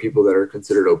for people that are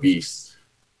considered obese.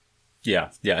 Yeah.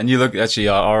 And you look, actually,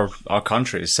 our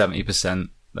country is 70%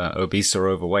 obese or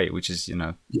overweight, which is,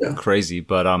 crazy.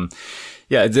 But,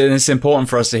 it's important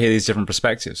for us to hear these different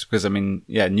perspectives because, New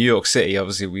York City,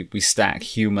 obviously, we stack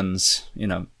humans,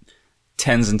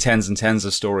 tens and tens and tens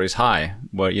of stories high.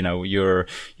 Where, you're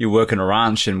working a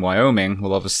ranch in Wyoming.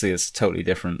 Well, obviously, it's a totally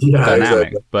different dynamic.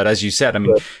 Exactly. But as you said,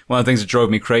 one of the things that drove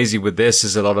me crazy with this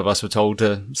is a lot of us were told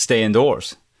to stay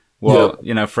indoors. Well,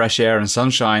 fresh air and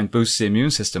sunshine boosts the immune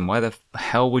system. Why the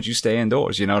hell would you stay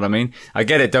indoors? You know what I mean? I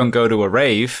get it. Don't go to a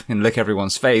rave and lick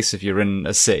everyone's face if you're in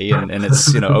a city and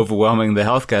it's, overwhelming the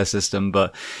healthcare system.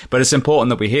 But it's important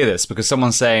that we hear this because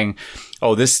someone's saying,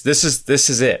 oh, this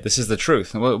is it. This is the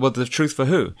truth. Well, the truth for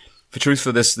who? The truth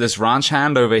for this ranch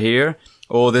hand over here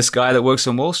or this guy that works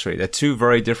on Wall Street? They're two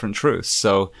very different truths.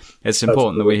 So it's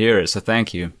important that we hear it. So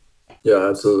thank you. Yeah,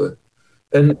 absolutely.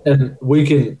 And we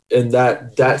can, and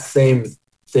that same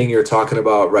thing you're talking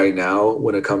about right now,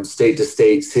 when it comes state to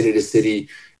state, city to city,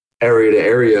 area to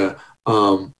area,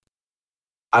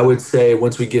 I would say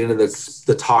once we get into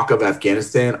the talk of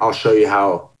Afghanistan, I'll show you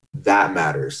how that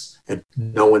matters, and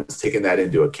no one's taking that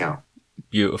into account.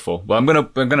 Beautiful. Well, I'm gonna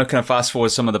kind of fast forward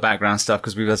some of the background stuff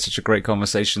because we've had such a great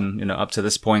conversation, up to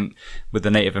this point with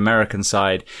the Native American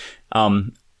side.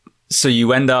 So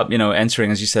you end up,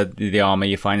 entering, as you said, the army.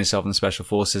 You find yourself in the special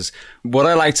forces. What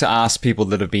I like to ask people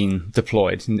that have been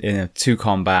deployed to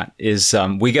combat is,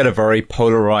 we get a very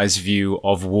polarized view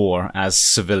of war as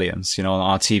civilians, on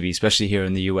our TV, especially here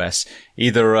in the US.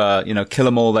 Either, kill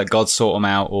them all, let God sort them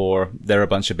out, or they're a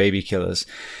bunch of baby killers.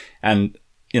 And,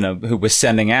 who we're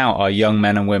sending out are young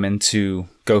men and women to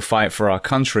go fight for our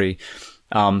country.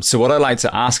 So what I like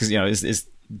to ask is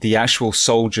the actual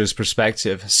soldier's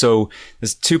perspective. So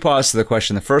there's two parts to the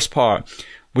question. The first part,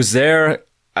 was there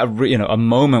a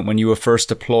moment when you were first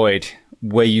deployed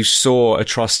where you saw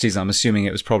atrocities? I'm assuming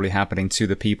it was probably happening to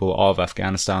the people of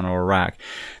Afghanistan or Iraq,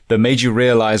 that made you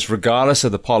realize, regardless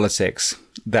of the politics,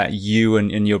 that you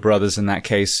and your brothers in that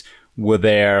case were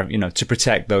there, to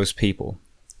protect those people.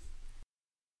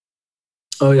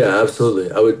 Oh yeah,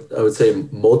 absolutely. I would say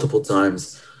multiple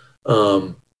times.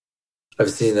 I've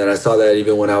seen that. I saw that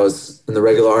even when I was in the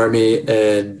regular army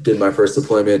and did my first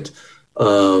deployment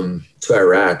to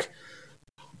Iraq.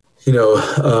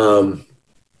 The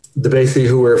basically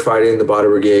who we were fighting, the Body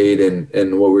Brigade,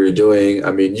 and what we were doing.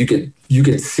 I mean, you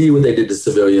could see what they did to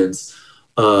civilians.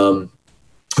 Who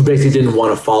basically didn't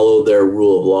want to follow their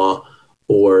rule of law,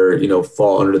 or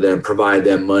fall under them, provide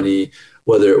them money,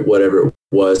 whatever it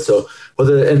was. So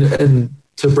and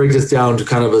to break this down to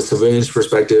kind of a civilian's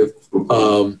perspective.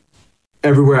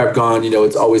 Everywhere I've gone,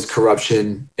 it's always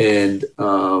corruption and,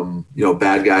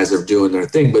 bad guys are doing their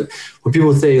thing. But when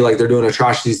people say like they're doing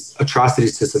atrocities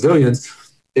to civilians,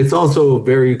 it's also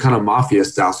very kind of mafia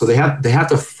style. So they have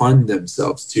to fund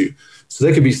themselves too. So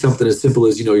that could be something as simple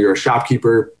as, you're a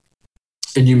shopkeeper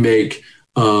and you make,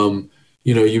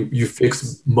 you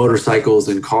fix motorcycles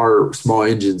and small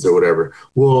engines or whatever.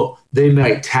 Well, they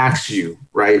might tax you,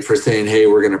 right, for saying, hey,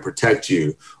 we're going to protect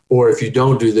you. Or if you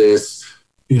don't do this,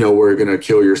 we're going to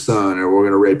kill your son, or we're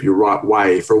going to rape your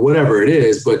wife, or whatever it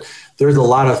is. But there's a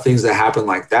lot of things that happen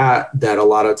like that a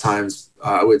lot of times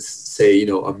I would say,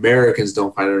 Americans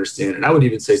don't quite understand. And I would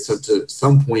even say to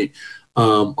some point, a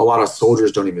lot of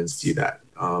soldiers don't even see that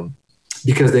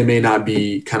because they may not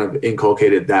be kind of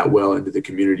inculcated that well into the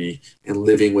community and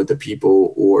living with the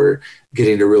people or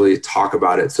getting to really talk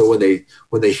about it. So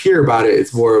when they hear about it,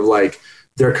 it's more of like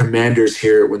their commanders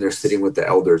hear it when they're sitting with the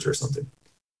elders or something.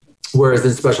 Whereas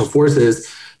in special forces,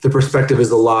 the perspective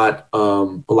is a lot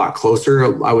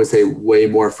closer. I would say way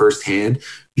more firsthand,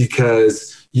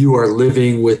 because you are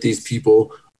living with these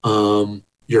people.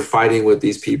 You're fighting with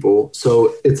these people.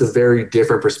 So it's a very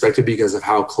different perspective because of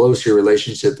how close your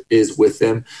relationship is with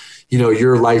them.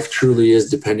 Your life truly is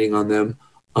depending on them.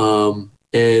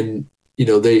 And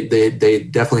they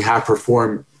definitely have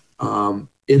performed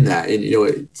in that,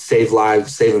 and, save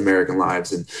lives, save American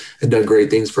lives, and done great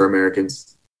things for Americans.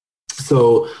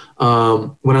 So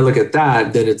when I look at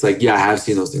that, then it's like, yeah, I have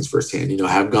seen those things firsthand.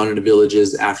 I have gone into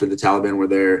villages after the Taliban were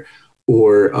there,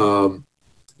 or and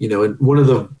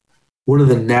one of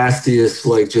the nastiest,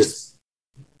 like, just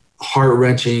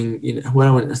heart-wrenching. Well,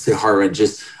 I wouldn't say heart-wrenching.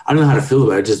 Just I don't know how to feel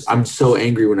about it. I'm so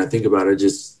angry when I think about it.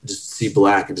 Just see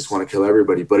black and just want to kill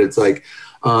everybody. But it's like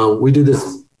we do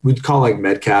this. We'd call like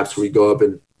med caps. We go up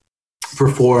and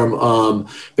perform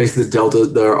basically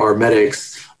our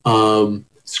medics.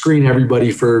 Screen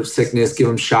everybody for sickness, give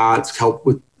them shots, help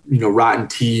with, rotten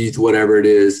teeth, whatever it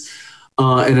is.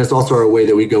 And it's also a way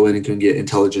that we go in and can get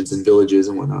intelligence in villages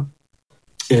and whatnot.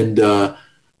 And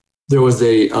there was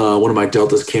one of my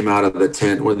Deltas came out of the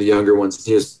tent, one of the younger ones.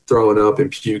 He was throwing up and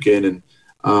puking. And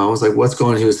I was like, what's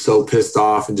going on? He was so pissed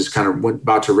off and just kind of went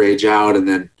about to rage out. And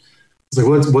then I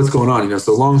was like, what's going on?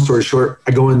 So long story short,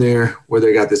 I go in there where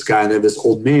they got this guy, and they have this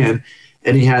old man,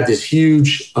 and he had this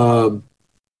huge,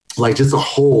 like just a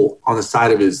hole on the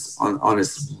side of on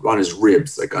his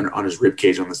ribs, like on his rib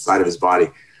cage on the side of his body.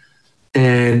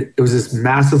 And it was this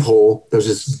massive hole. There was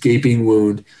this gaping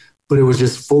wound, but it was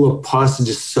just full of pus and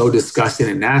just so disgusting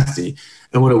and nasty.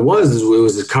 And what it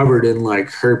was covered in like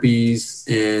herpes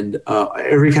and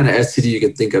every kind of STD you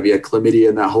could think of. You had chlamydia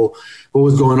in that hole. What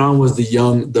was going on was the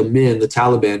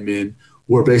Taliban men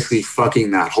were basically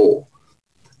fucking that hole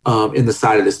in the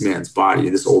side of this man's body,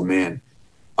 this old man.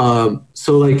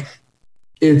 So like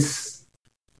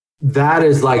that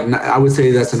is like, I would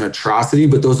say that's an atrocity,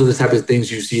 but those are the type of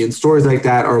things you see in stories like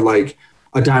that are like,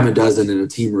 a dime a dozen in a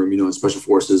team room, in special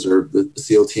forces or the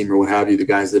SEAL team or what have you, the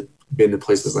guys that been to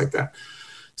places like that.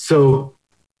 So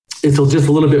it's just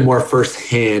a little bit more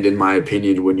firsthand, in my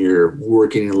opinion, when you're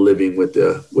working and living with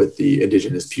the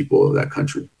indigenous people of that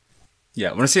country. Yeah,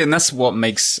 I want to see, and that's what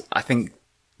makes, I think,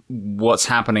 what's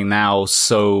happening now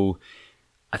so,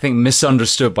 I think,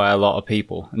 misunderstood by a lot of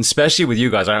people, and especially with you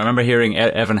guys. I remember hearing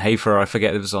Evan Hafer, I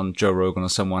forget, it was on Joe Rogan or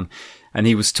someone, and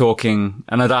he was talking,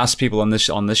 and I'd asked people on this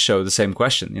show the same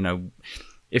question,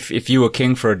 if you were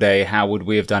king for a day, how would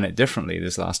we have done it differently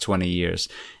this last 20 years?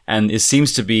 And it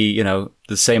seems to be,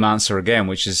 the same answer again,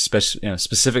 which is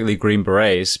specifically Green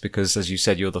Berets, because as you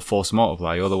said, you're the force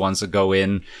multiplier. You're the ones that go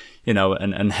in,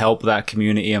 and help that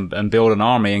community and build an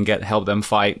army and help them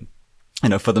fight,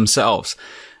 for themselves.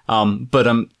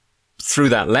 But through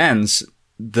that lens,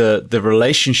 the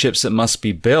relationships that must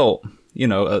be built,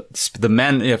 the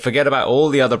men, forget about all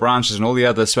the other branches and all the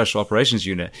other special operations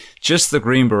unit, just the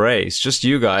Green Berets, just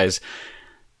you guys,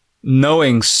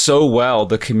 knowing so well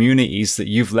the communities that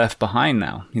you've left behind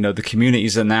now, the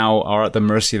communities that now are at the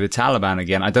mercy of the Taliban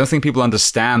again. I don't think people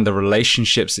understand the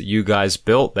relationships that you guys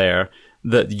built there,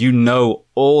 that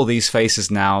all these faces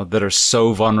now that are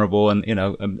so vulnerable and,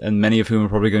 and many of whom are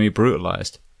probably going to be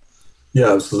brutalized.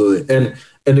 Yeah, absolutely. And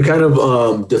to kind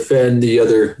of defend the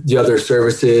other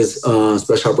services,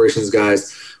 special operations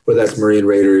guys, whether that's Marine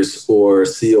Raiders or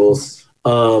SEALs,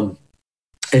 and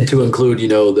to include,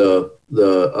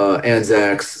 the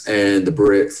Anzacs and the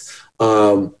Brits.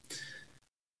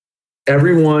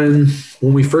 Everyone,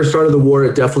 when we first started the war,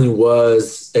 it definitely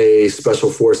was a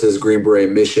special forces Green Beret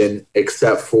mission,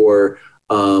 except for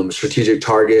strategic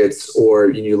targets, or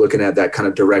you're looking at that kind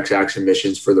of direct action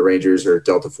missions for the Rangers or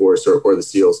Delta Force or the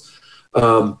SEALs.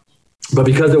 But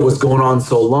because it was going on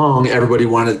so long, everybody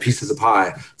wanted pieces of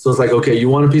pie. So it's like, okay, you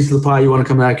want a piece of the pie, you want to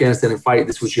come to Afghanistan and fight,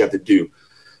 this is what you have to do.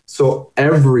 So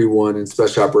everyone in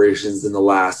special operations in the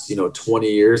last, 20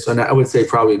 years, and I would say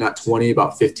probably not 20,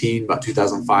 about 15, about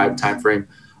 2005 timeframe,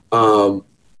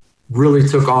 really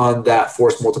took on that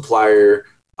force multiplier,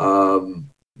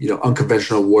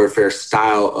 unconventional warfare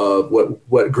style of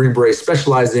what Green Berets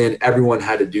specialize in. Everyone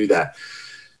had to do that.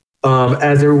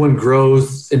 As everyone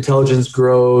grows, intelligence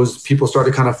grows, people start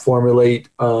to kind of formulate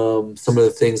some of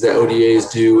the things that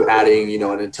ODAs do, adding,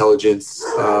 an intelligence,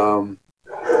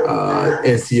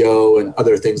 NCO and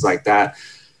other things like that.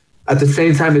 At the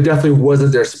same time, it definitely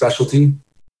wasn't their specialty.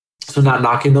 So not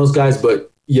knocking those guys,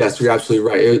 but yes, you're absolutely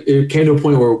right. It came to a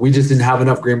point where we just didn't have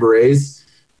enough Green Berets.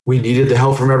 We needed the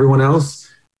help from everyone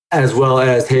else, as well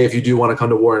as, hey, if you do want to come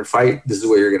to war and fight, this is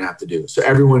what you're going to have to do. So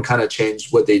everyone kind of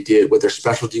changed what they did, what their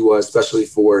specialty was, especially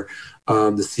for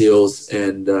the SEALs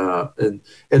and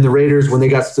the Raiders. When they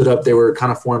got stood up, they were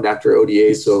kind of formed after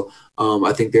ODA. So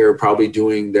I think they're probably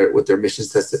doing what their mission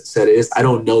set is. I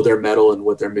don't know their medal and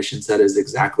what their mission set is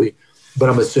exactly, but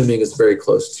I'm assuming it's very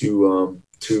close to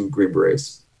Green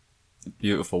Berets.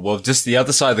 Beautiful. Well, just the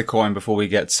other side of the coin before we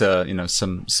get to,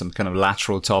 some kind of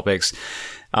lateral topics.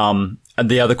 And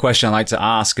the other question I like to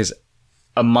ask is,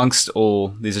 amongst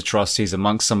all these atrocities,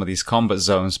 amongst some of these combat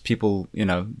zones, people,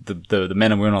 the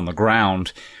men and women on the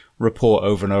ground report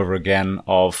over and over again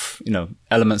of,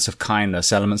 elements of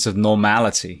kindness, elements of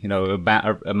normality,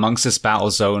 amongst this battle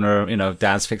zone, or,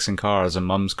 dad's fixing cars and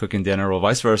mum's cooking dinner or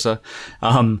vice versa.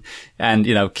 And,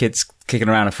 kids kicking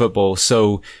around a football.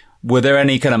 So were there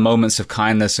any kind of moments of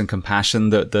kindness and compassion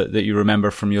that you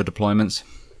remember from your deployments?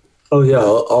 Oh yeah,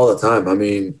 all the time. I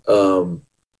mean,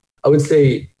 I would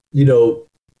say,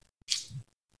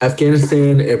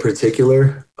 Afghanistan in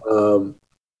particular,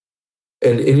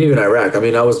 and even Iraq. I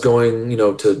mean, I was going,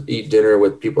 to eat dinner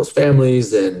with people's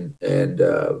families and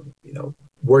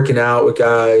working out with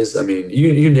guys. I mean,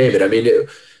 you name it. I mean,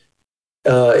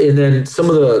 and then some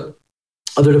of the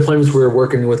other deployments, we were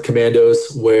working with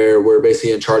commandos where we're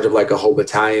basically in charge of like a whole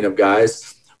battalion of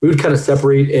guys. We would kind of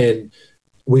separate, and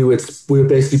we would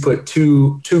basically put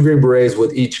two Green Berets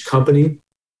with each company,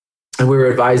 and we were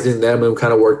advising them and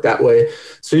kind of work that way.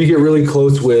 So you get really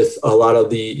close with a lot of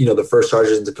the, the first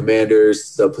sergeants and the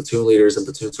commanders, the platoon leaders and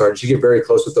platoon sergeants. You get very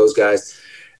close with those guys.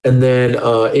 And then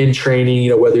in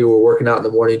training, whether you were working out in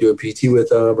the morning doing PT with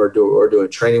them or doing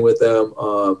training with them,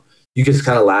 you just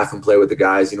kind of laugh and play with the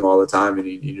guys, all the time, and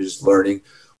you're just learning.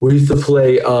 We used to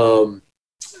play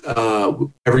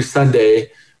every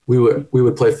Sunday. We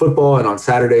would play football, and on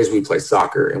Saturdays we play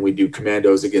soccer, and we do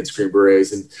commandos against Green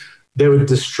Berets, and they would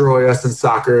destroy us in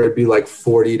soccer. It'd be like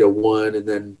 40-1, and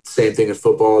then same thing in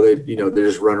football. They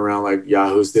just run around like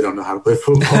yahoos. They don't know how to play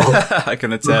football. I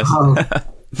can attest. But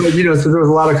so there was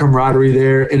a lot of camaraderie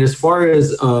there. And as far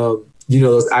as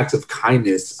those acts of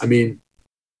kindness, I mean,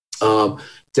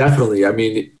 definitely. I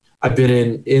mean, I've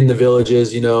been in the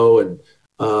villages, and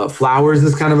flowers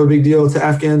is kind of a big deal to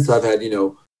Afghans. So I've had,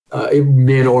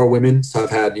 men or women. So I've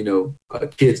had,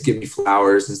 kids give me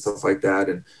flowers and stuff like that.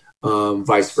 And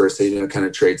vice versa, kind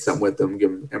of trade something with them,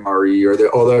 give them MRE, or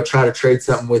they'll try to trade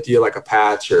something with you, like a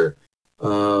patch, or,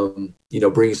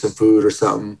 bring you some food or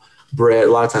something. Bread,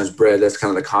 a lot of times bread, that's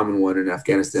kind of the common one in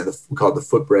Afghanistan. We call it the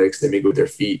foot bread because they make it with their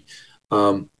feet.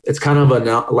 It's kind of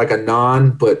like a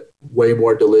naan, but way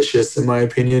more delicious in my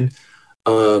opinion.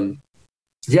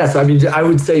 Yes, I mean, I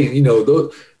would say,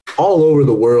 all over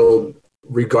the world,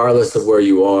 regardless of where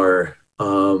you are,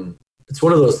 it's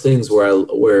one of those things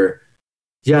where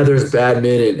there's bad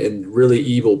men and really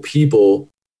evil people,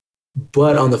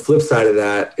 but on the flip side of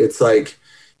that, it's like,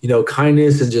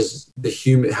 kindness and just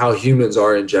how humans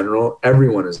are in general.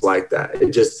 Everyone is like that.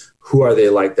 It just, who are they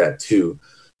like that to?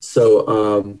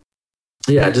 So,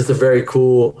 just a very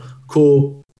cool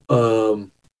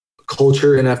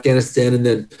culture in Afghanistan. And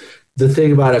then the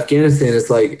thing about Afghanistan is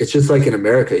like, it's just like in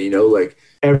America, like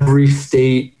every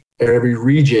state, every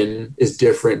region is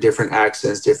different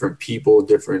accents, different people,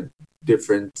 different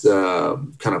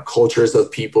kind of cultures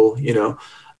of people,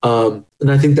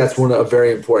 and I think that's a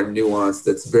very important nuance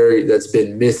that's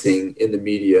been missing in the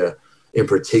media in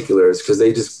particular, is because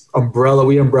they just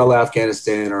umbrella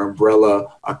Afghanistan or umbrella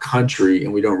a country,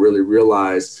 and we don't really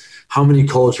realize how many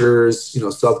cultures,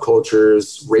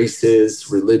 subcultures, races,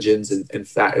 religions,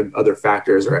 and other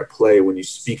factors are at play when you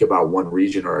speak about one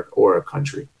region or a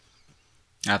country.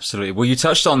 Absolutely. Well, you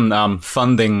touched on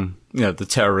funding, the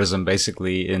terrorism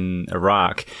basically in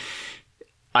Iraq.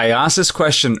 I asked this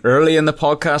question early in the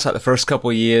podcast, like the first couple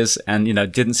of years, and,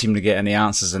 didn't seem to get any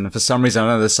answers. And for some reason, I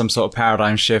know there's some sort of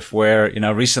paradigm shift where,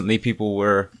 recently people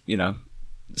were,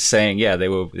 saying, they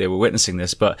were witnessing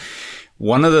this. But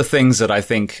one of the things that I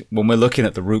think when we're looking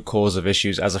at the root cause of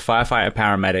issues as a firefighter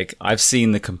paramedic, I've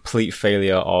seen the complete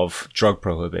failure of drug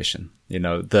prohibition.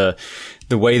 The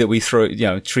way that we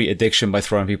treat addiction by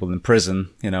throwing people in prison,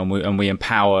 and we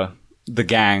empower the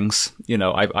gangs.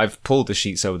 I've pulled the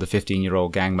sheets over the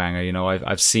 15-year-old gangbanger.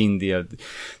 I've seen the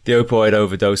opioid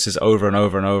overdoses over and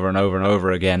over and over and over and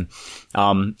over again.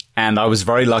 And I was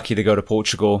very lucky to go to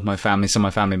Portugal. Some of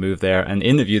my family moved there, and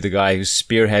interview the guy who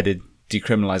spearheaded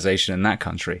decriminalization in that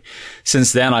country.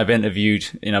 Since then, I've interviewed,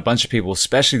 a bunch of people,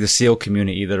 especially the SEAL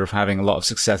community, that are having a lot of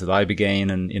success with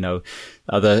Ibogaine and,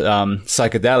 other,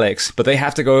 psychedelics, but they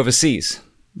have to go overseas.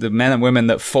 The men and women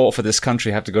that fought for this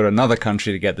country have to go to another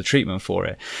country to get the treatment for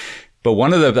it. But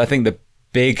one of the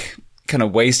big kind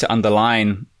of ways to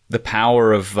underline the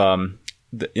power of,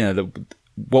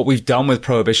 what we've done with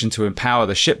prohibition to empower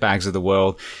the shitbags of the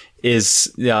world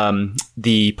is,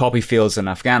 the poppy fields in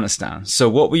Afghanistan. So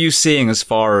what were you seeing as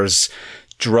far as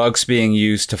drugs being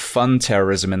used to fund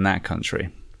terrorism in that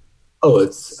country? Oh,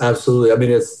 it's absolutely. I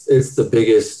mean, it's the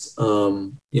biggest,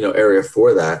 area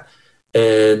for that.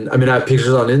 And I mean, I have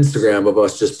pictures on Instagram of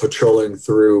us just patrolling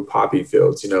through poppy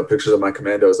fields, pictures of my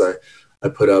commandos I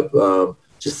put up,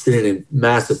 just sitting in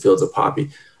massive fields of poppy.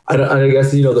 I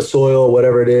guess, the soil,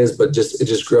 whatever it is, but it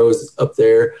just grows up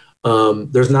there.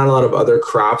 There's not a lot of other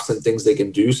crops and things they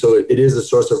can do. So it is a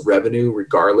source of revenue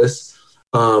regardless,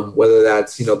 whether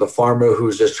that's, the farmer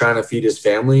who's just trying to feed his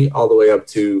family, all the way up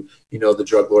to, the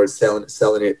drug lords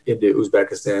selling it into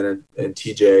Uzbekistan and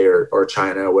TJ or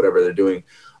China, or whatever they're doing.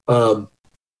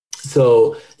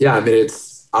 So yeah, I mean,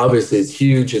 it's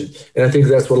huge. And I think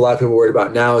that's what a lot of people are worried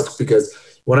about now, is because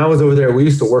when I was over there, we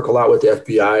used to work a lot with the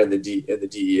FBI and the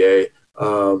DEA,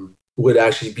 would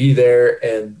actually be there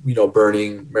and,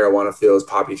 burning marijuana fields,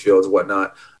 poppy fields,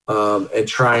 whatnot, and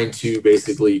trying to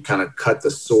basically kind of cut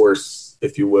the source,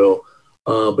 if you will.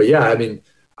 But yeah, I mean,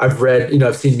 I've read,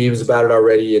 I've seen memes about it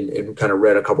already and kind of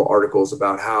read a couple articles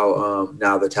about how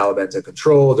now the Taliban's in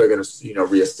control. They're going to,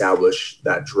 reestablish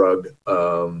that drug,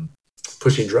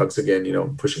 pushing drugs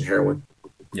again, pushing heroin.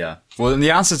 Yeah. Well, and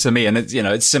the answer to me, and it's,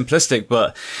 it's simplistic,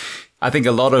 but I think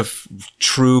a lot of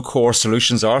true core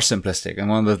solutions are simplistic. And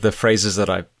one of the phrases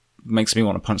that makes me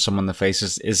want to punch someone in the face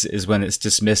is when it's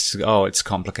dismissed. Oh, it's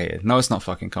complicated. No, it's not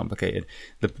fucking complicated.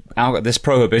 This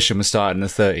prohibition was started in the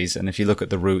 30s. And if you look at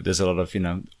the root, there's a lot of,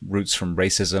 roots from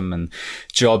racism and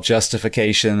job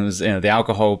justification. The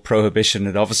alcohol prohibition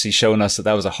had obviously shown us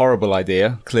that was a horrible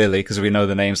idea, clearly, because we know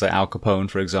the names like Al Capone,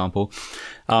 for example.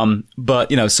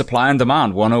 But, supply and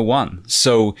demand 101.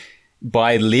 So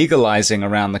by legalizing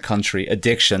around the country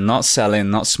addiction, not selling,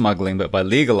 not smuggling, but by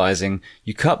legalizing,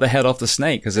 you cut the head off the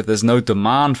snake. Because if there's no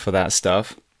demand for that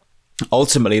stuff,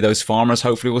 ultimately those farmers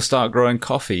hopefully will start growing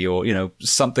coffee or,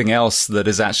 something else that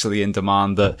is actually in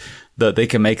demand that they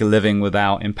can make a living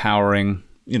without empowering,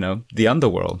 the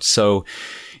underworld. So,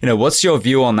 what's your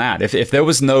view on that? If there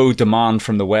was no demand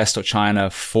from the West or China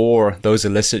for those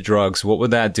illicit drugs, what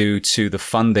would that do to the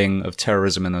funding of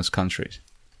terrorism in those countries?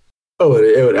 Oh,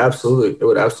 it would absolutely,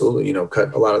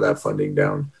 cut a lot of that funding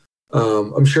down.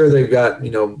 I'm sure they've got,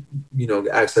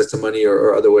 access to money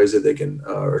or other ways that they can,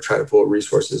 or try to pull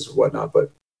resources or whatnot.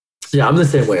 But yeah, I'm the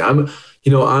same way.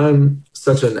 I'm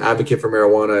such an advocate for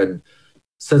marijuana, and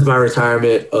since my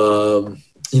retirement,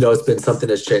 it's been something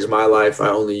that's changed my life. I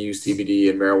only use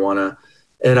CBD and marijuana,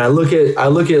 and I look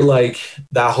at like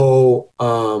that whole,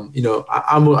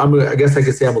 I guess I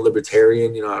could say I'm a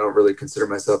libertarian. I don't really consider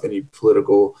myself any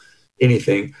political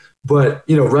anything, but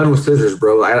run with scissors,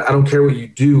 bro. I don't care what you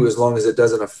do as long as it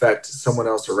doesn't affect someone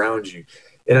else around you.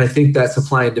 And I think that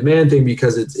supply and demand thing,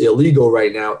 because it's illegal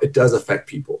right now, it does affect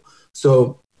people.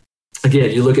 So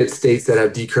again, you look at states that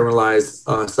have decriminalized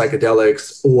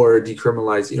psychedelics or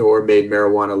decriminalized, or made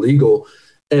marijuana legal,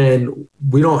 and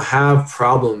we don't have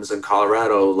problems in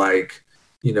Colorado like,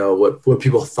 what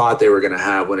people thought they were going to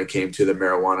have when it came to the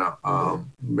marijuana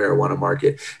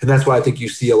market. And that's why I think you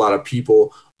see a lot of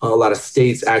people, a lot of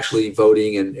states actually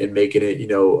voting and making it,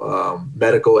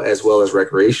 medical as well as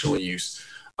recreational use.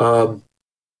 So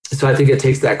I think it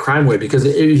takes that crime away, because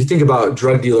if you think about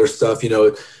drug dealer stuff,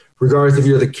 regardless if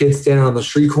you're the kid standing on the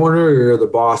street corner or you're the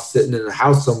boss sitting in a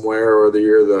house somewhere, or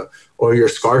you're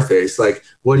Scarface, like,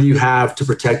 what do you have to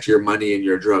protect your money and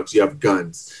your drugs? You have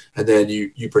guns, and then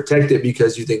you protect it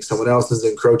because you think someone else is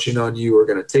encroaching on you or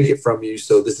going to take it from you.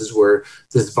 So this is where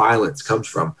this violence comes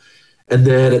from. And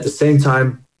then at the same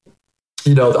time,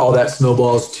 all that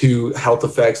snowballs to health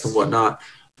effects and whatnot.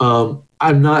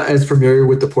 I'm not as familiar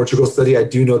with the Portugal study. I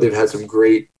do know they've had some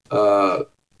great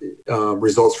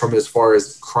results from it as far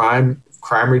as crime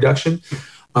reduction.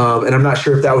 And I'm not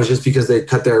sure if that was just because they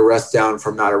cut their arrests down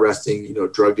from not arresting,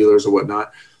 drug dealers or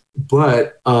whatnot.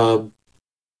 But I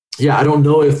don't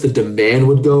know if the demand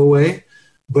would go away,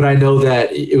 but I know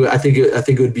that I think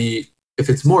it would be, if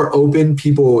it's more open,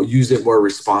 people use it more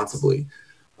responsibly.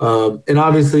 And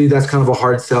obviously that's kind of a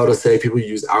hard sell to say people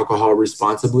use alcohol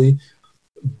responsibly,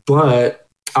 but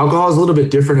alcohol is a little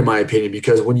bit different in my opinion,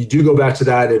 because when you do go back to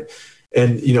that,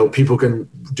 and people can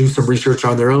do some research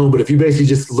on their own, but if you basically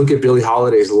just look at Billie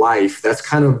Holiday's life, that's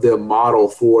kind of the model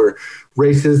for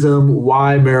racism,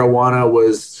 why marijuana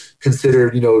was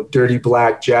considered, dirty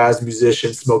black jazz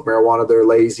musicians smoke marijuana, they're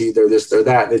lazy, they're this, they're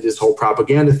that. And they did this whole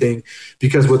propaganda thing,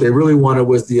 because what they really wanted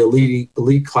was the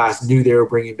elite class knew they were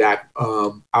bringing back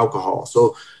alcohol.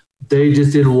 So they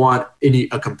just didn't want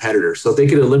a competitor. So if they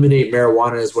could eliminate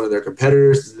marijuana as one of their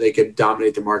competitors, they could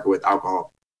dominate the market with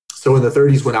alcohol. So in the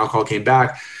 30s, when alcohol came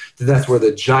back, then that's where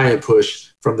the giant push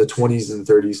from the 20s and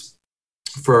 30s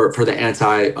for the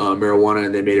anti-marijuana,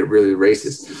 and they made it really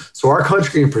racist. So our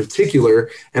country in particular,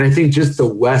 and I think just the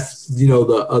West, the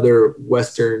other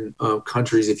Western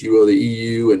countries, if you will, the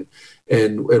EU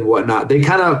and whatnot, they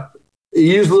kind of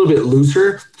use a little bit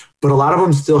looser, but a lot of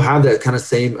them still have that kind of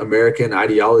same American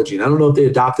ideology. And I don't know if they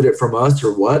adopted it from us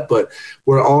or what, but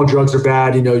where all drugs are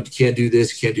bad, you can't do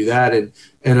this, you can't do that. And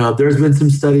there's been some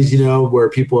studies, where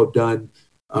people have done,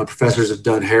 professors have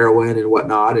done heroin and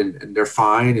whatnot, and they're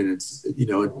fine. And it's,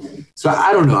 so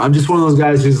I don't know. I'm just one of those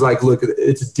guys who's like, look,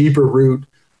 it's a deeper root.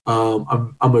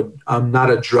 I'm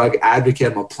not a drug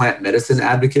advocate. I'm a plant medicine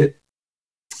advocate.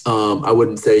 I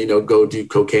wouldn't say, go do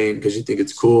cocaine because you think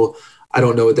it's cool. I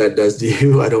don't know what that does to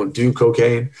you. I don't do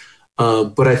cocaine.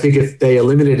 But I think if they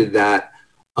eliminated that,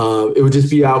 it would just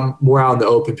be more out in the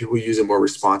open. People use it more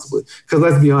responsibly. Because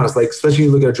let's be honest, like, especially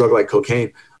when you look at a drug like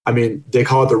cocaine, I mean, they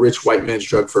call it the rich white man's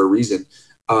drug for a reason.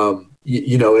 Until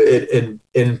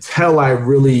I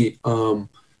really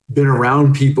been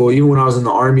around people, even when I was in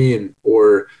the Army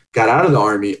or got out of the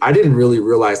Army, I didn't really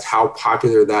realize how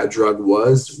popular that drug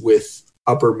was with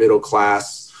upper middle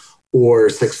class or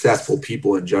successful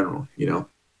people in general,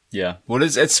 Yeah. Well,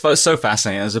 it's so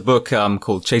fascinating. There's a book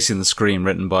called Chasing the Scream,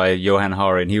 written by Johan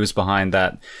Hari, and he was behind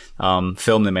that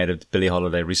film they made of Billie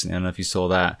Holiday recently. I don't know if you saw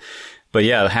that. But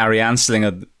yeah, Harry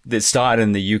Anslinger, it started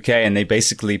in the UK, and they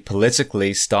basically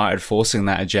politically started forcing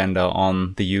that agenda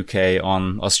on the UK,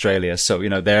 on Australia. So,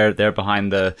 they're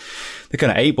behind the kind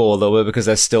of eight ball a little bit, because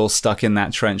they're still stuck in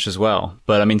that trench as well.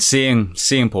 But I mean, seeing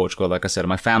Portugal, like I said,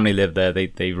 my family lived there.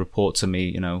 They report to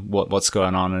me, what's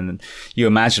going on. And you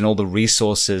imagine all the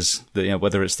resources that,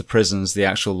 whether it's the prisons, the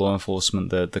actual law enforcement,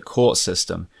 the court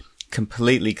system,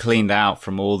 completely cleaned out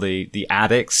from all the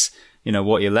addicts,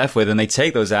 what you're left with. And they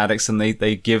take those addicts and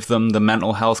they give them the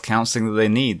mental health counseling that they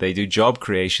need. They do job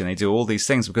creation. They do all these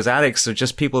things, because addicts are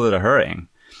just people that are hurting,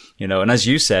 and as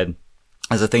you said,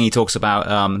 as a thing he talks about,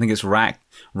 I think it's Rat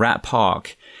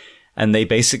Park. And they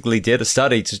basically did a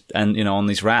study on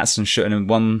these rats and shooting in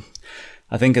one,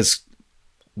 I think as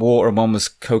water, and one was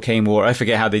cocaine water. I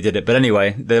forget how they did it, but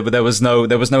anyway, there was no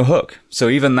hook. So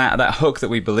even that hook that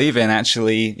we believe in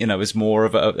actually, is more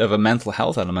of a mental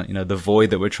health element, the void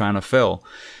that we're trying to fill.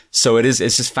 So it's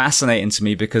just fascinating to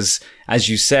me because, as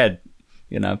you said,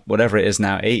 whatever it is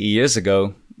now, 80 years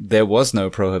ago, there was no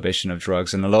prohibition of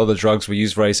drugs, and a lot of the drugs were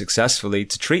used very successfully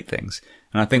to treat things.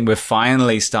 And I think we're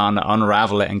finally starting to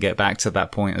unravel it and get back to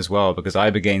that point as well, because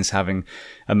Ibogaine is having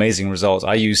amazing results.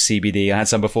 I use CBD. I had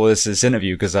some before this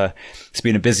interview because it's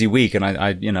been a busy week, and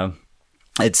I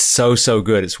it's so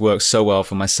good. It's worked so well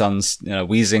for my son's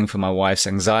wheezing, for my wife's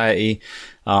anxiety,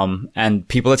 and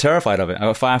people are terrified of it.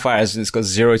 Firefighters, it's got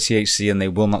 0 THC and they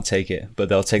will not take it, but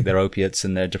they'll take their opiates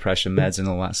and their depression meds and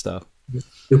all that stuff.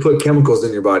 You put chemicals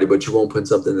in your body, but you won't put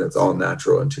something that's all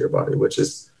natural into your body, which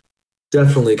is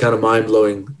definitely kind of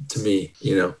mind-blowing to me,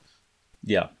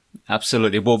 Yeah,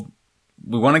 absolutely. Well,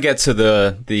 we want to get to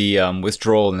the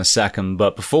withdrawal in a second,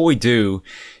 but before we do,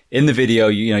 in the video,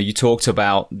 you talked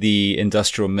about the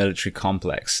industrial military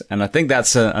complex, and I think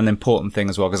that's an important thing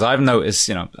as well, because I've noticed,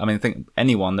 I think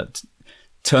anyone that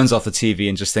turns off the TV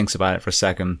and just thinks about it for a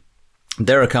second,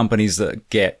 there are companies that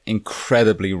get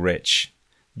incredibly rich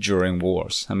during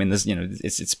wars. I mean, there's,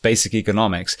 it's basic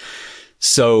economics.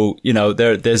 So,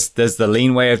 there's the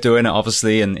lean way of doing it,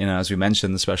 obviously. And, as we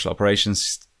mentioned, the special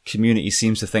operations community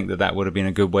seems to think that would have been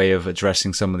a good way of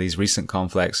addressing some of these recent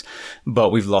conflicts.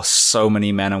 But we've lost so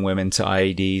many men and women to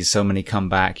IEDs, so many come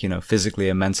back, physically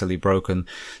and mentally broken.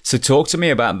 So talk to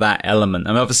me about that element.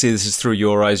 I mean, obviously this is through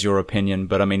your eyes, your opinion,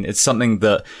 but I mean, it's something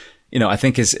that, I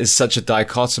think is such a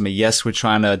dichotomy. Yes, we're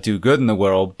trying to do good in the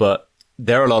world, but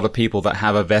there are a lot of people that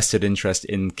have a vested interest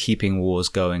in keeping wars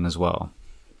going as well.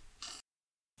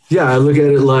 Yeah, I look at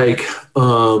it like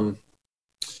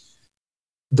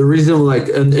the reason, like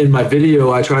in my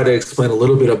video, I try to explain a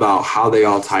little bit about how they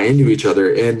all tie into each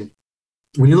other. And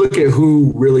when you look at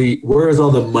where is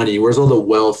all the money, where's all the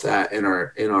wealth at in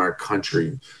our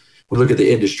country? We look at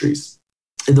the industries,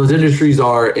 and those industries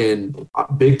are in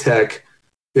big tech,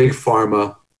 big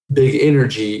pharma, big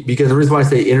energy. Because the reason why I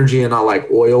say energy and not like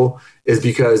oil is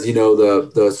because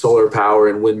the solar power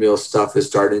and windmill stuff is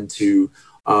starting to.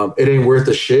 It ain't worth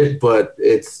a shit, but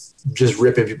it's just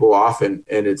ripping people off, and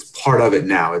it's part of it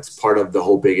now. It's part of the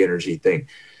whole big energy thing.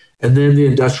 And then the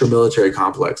industrial military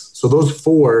complex. So those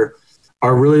four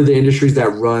are really the industries that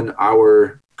run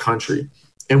our country.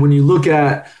 And when you look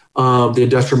at the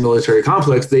industrial military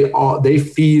complex, they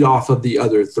feed off of the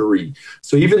other three.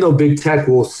 So even though big tech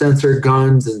will censor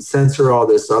guns and censor all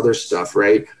this other stuff,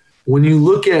 right? When you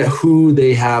look at who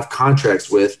they have contracts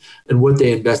with and what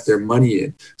they invest their money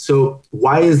in. So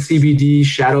why is CBD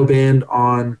shadow banned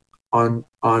on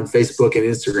Facebook and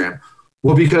Instagram?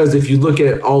 Well, because if you look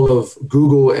at all of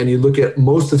Google and you look at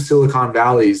most of Silicon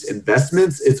Valley's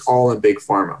investments, it's all in big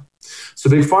pharma. So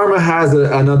big pharma has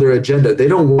another agenda. They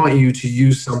don't want you to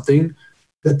use something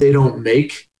that they don't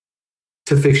make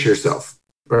to fix yourself,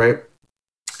 right?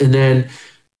 And then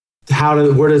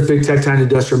where does big tech tie into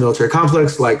industrial military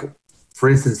complex? Like, for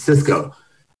instance, Cisco.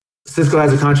 Cisco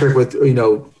has a contract with,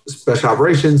 special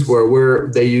operations where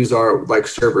they use our like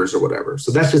servers or whatever.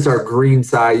 So that's just our green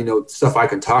side, stuff I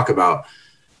can talk about.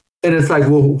 And it's like,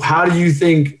 well, how do you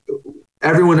think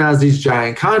everyone has these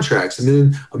giant contracts? And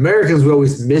then Americans, we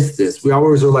always miss this. We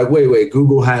always are like, wait,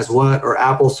 Google has what? Or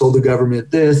Apple sold the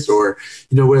government this, or,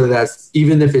 whether that's,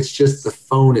 even if it's just the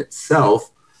phone itself,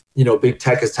 big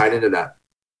tech is tied into that.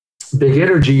 Big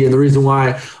energy. And the reason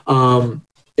why,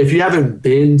 if you haven't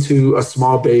been to a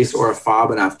small base or a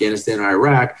FOB in Afghanistan or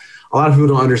Iraq, a lot of people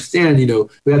don't understand,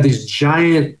 we have these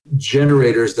giant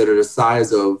generators that are the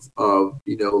size of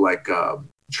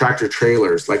tractor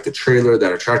trailers, like the trailer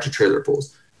that a tractor trailer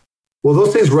pulls. Well,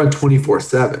 those things run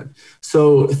 24/7.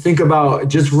 So think about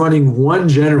just running one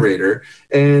generator,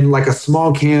 and like a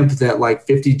small camp that like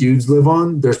 50 dudes live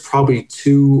on, there's probably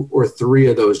 2 or 3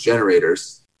 of those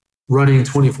generators running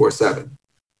 24/7,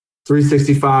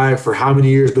 365 for how many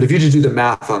years? But if you just do the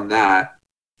math on that,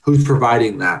 who's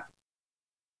providing that?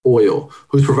 Oil.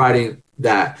 Who's providing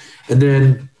that? And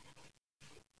then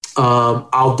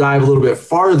I'll dive a little bit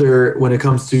farther when it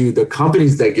comes to the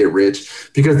companies that get rich,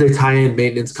 because they tie in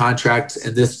maintenance contracts,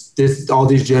 and all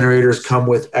these generators come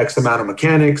with X amount of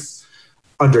mechanics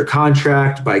under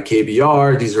contract by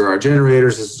KBR. These are our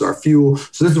generators. This is our fuel.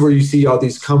 So this is where you see all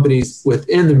these companies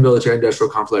within the military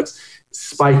industrial complex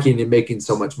spiking and making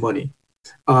so much money.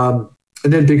 And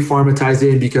then big pharma ties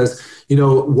in because,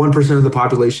 1% of the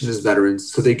population is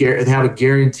veterans. So they have a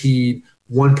guaranteed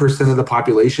 1% of the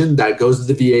population that goes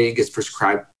to the VA and gets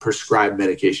prescribed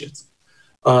medications.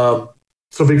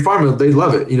 So big pharma, they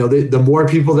love it. The more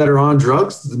people that are on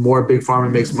drugs, the more big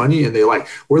pharma makes money, and I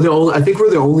think we're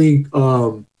the only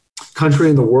country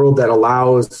in the world that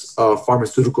allows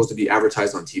pharmaceuticals to be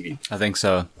advertised on TV. I think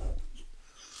so.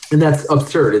 And that's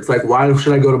absurd. It's like, why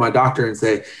should I go to my doctor and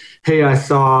say, hey, I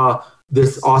saw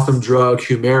this awesome drug,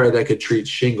 Humira, that could treat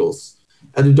shingles?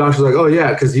 And the doctor's like, oh,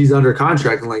 yeah, because he's under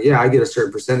contract. I'm like, yeah, I get a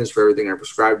certain percentage for everything I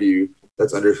prescribe to you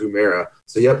that's under Humira.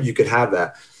 So, yep, you could have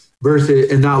that.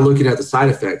 Versus, and not looking at the side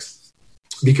effects.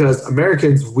 Because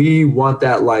Americans, we want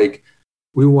that, like,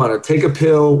 we want to take a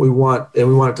pill, we want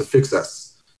it to fix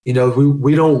us. We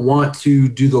don't want to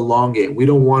do the long game. We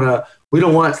don't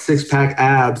want six-pack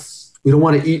abs. We don't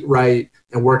want to eat right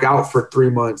and work out for 3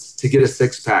 months to get a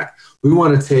six-pack. We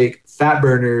want to take fat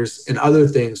burners and other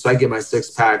things so I get my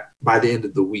six-pack by the end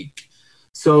of the week.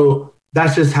 So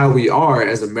that's just how we are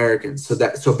as Americans. So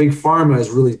big pharma is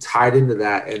really tied into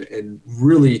that and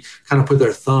really kind of put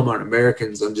their thumb on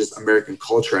Americans, on just American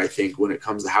culture, I think, when it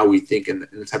comes to how we think and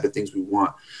the type of things we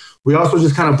want. We also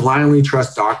just kind of blindly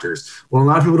trust doctors. Well, a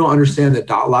lot of people don't understand that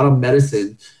a lot of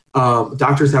medicine,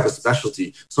 doctors have a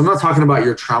specialty. So I'm not talking about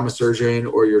your trauma surgeon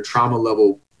or your trauma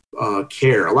level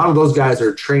care. A lot of those guys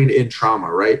are trained in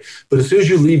trauma, right? But as soon as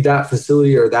you leave that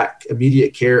facility or that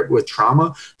immediate care with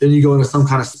trauma, then you go into some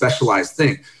kind of specialized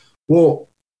thing. Well,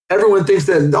 everyone thinks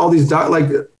that all these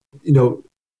doctors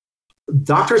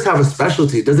have a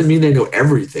specialty. It doesn't mean they know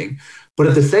everything. But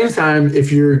at the same time,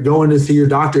 if you're going to see your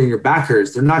doctor and your back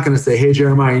hurts, they're not going to say, hey,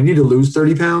 Jeremiah, you need to lose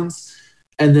 30 pounds.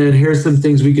 And then here's some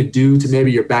things we could do to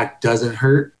maybe your back doesn't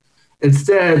hurt.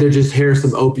 Instead, they're just, here's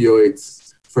some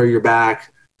opioids for your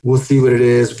back. We'll see what it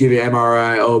is. We'll give you an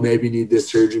MRI. Oh, maybe you need this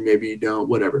surgery. Maybe you don't,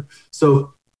 whatever.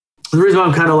 So the reason why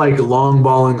I'm kind of like long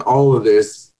balling all of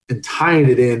this and tying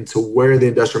it into where the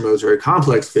industrial military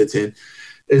complex fits in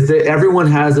is that everyone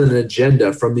has an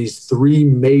agenda from these three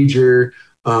major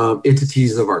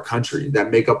entities of our country that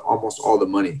make up almost all the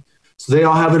money. So they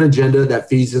all have an agenda that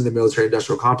feeds in the military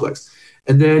industrial complex.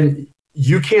 And then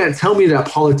you can't tell me that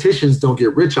politicians don't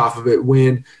get rich off of it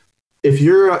when if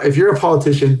you're a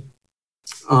politician,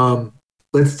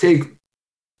 let's take,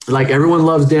 like, everyone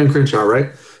loves Dan Crenshaw,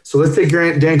 right? So let's take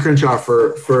Dan Crenshaw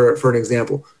for an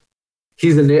example.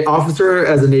 He's an officer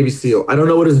as a Navy SEAL. I don't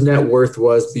know what his net worth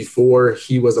was before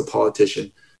he was a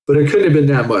politician, but it couldn't have been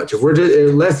that much.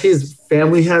 Unless his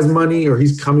family has money or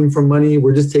he's coming from money,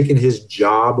 we're just taking his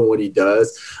job and what he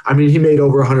does. I mean, he made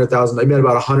over $100,000. He made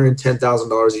about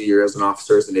 $110,000 a year as an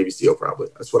officer as a Navy SEAL, probably.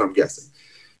 That's what I'm guessing.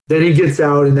 Then he gets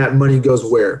out and that money goes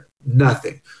where?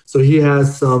 Nothing. So he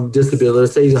has some disability.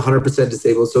 Let's say he's 100%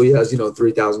 disabled. So he has,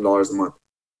 $3,000 a month.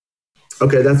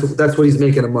 Okay, that's what he's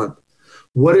making a month.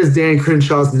 What is Dan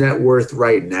Crenshaw's net worth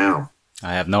right now?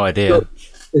 I have no idea. So,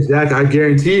 exactly. I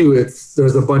guarantee you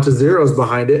there's a bunch of zeros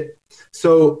behind it.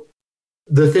 So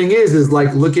the thing is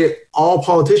like, look at all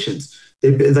politicians.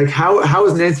 Like, how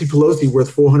is Nancy Pelosi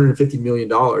worth $450 million?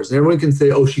 And everyone can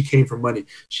say, oh, she came from money.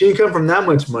 She didn't come from that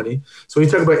much money. So we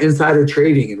talk about insider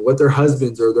trading and what their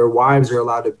husbands or their wives are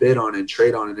allowed to bid on and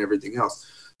trade on and everything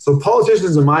else. So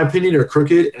politicians, in my opinion, are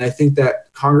crooked. And I think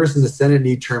that Congress and the Senate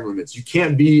need term limits. You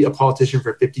can't be a politician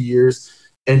for 50 years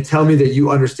and tell me that you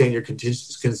understand your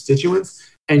constituents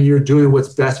and you're doing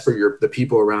what's best for the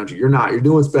people around you. You're not. You're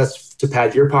doing what's best to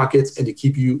pad your pockets and to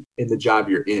keep you in the job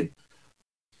you're in.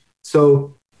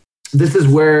 So this is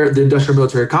where the industrial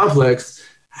military complex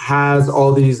has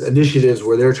all these initiatives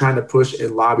where they're trying to push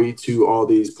and lobby to all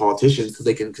these politicians so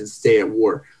they can stay at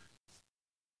war.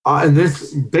 And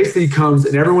this basically comes,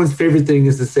 and everyone's favorite thing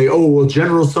is to say, oh, well,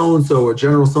 General so-and-so or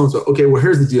General so-and-so. Okay, well,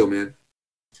 here's the deal, man.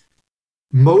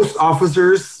 Most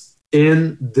officers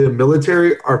in the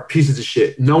military are pieces of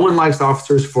shit. No one likes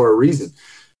officers for a reason,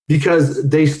 because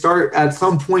they start at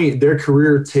some point, their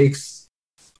career takes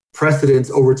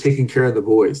precedence over taking care of the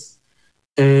boys.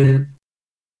 And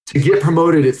to get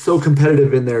promoted, it's so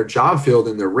competitive in their job field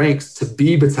and their ranks to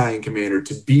be battalion commander,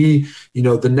 to be,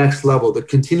 the next level, to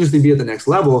continuously be at the next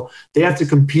level. They have to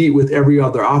compete with every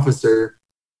other officer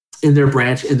in their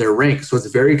branch, in their rank. So it's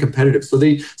very competitive. So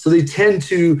they tend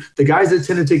to, the guys that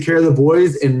tend to take care of the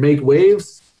boys and make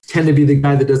waves tend to be the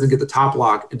guy that doesn't get the top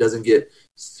lock and doesn't get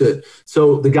stood.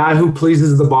 So the guy who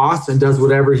pleases the boss and does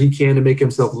whatever he can to make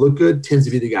himself look good tends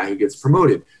to be the guy who gets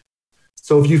promoted.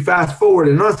 So if you fast forward,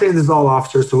 and I'm not saying this is all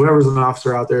officers, so whoever's an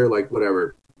officer out there, like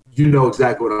whatever, you know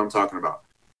exactly what I'm talking about.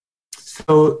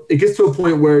 So it gets to a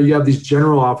point where you have these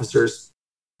general officers.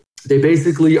 They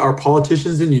basically are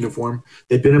politicians in uniform.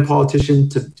 They've been a politician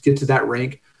to get to that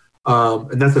rank,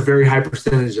 and that's a very high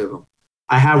percentage of them.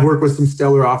 I have worked with some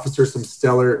stellar officers, some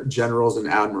stellar generals and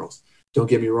admirals. Don't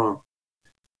get me wrong.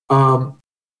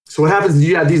 So what happens is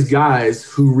you have these guys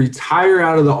who retire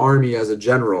out of the Army as a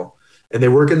general, and they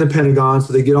work in the Pentagon.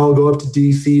 So they go up to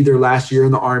DC their last year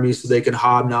in the Army so they can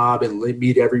hobnob and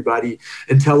meet everybody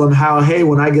and tell them how, hey,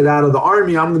 when I get out of the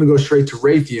Army, I'm going to go straight to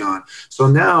Raytheon. So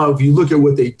now if you look at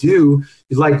what they do,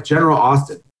 it's like General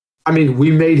Austin. I mean, we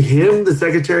made him the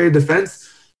Secretary of Defense.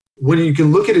 When you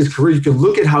can look at his career, you can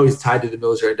look at how he's tied to the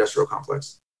military industrial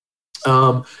complex.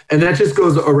 And that just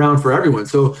goes around for everyone.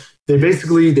 So they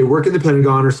work in the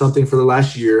Pentagon or something for the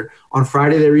last year. On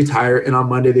Friday, they retire. And on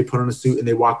Monday, they put on a suit and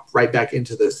they walk right back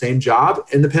into the same job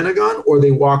in the Pentagon, or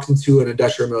they walk into an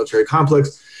industrial military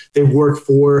complex. They work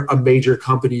for a major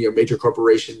company or major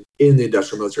corporation in the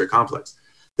industrial military complex.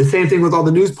 The same thing with all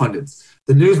the news pundits.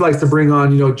 The news likes to bring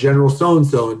on, General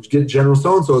so-and-so and get General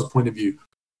so-and-so's point of view.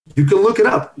 You can look it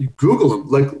up. You Google him.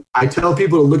 Like I tell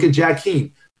people to look at Jack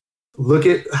Keane. Look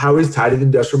at how he's tied to the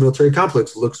industrial military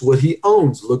complex. Look what he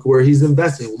owns. Look where he's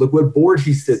investing. Look what board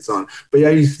he sits on. But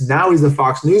yeah, he's a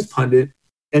Fox News pundit,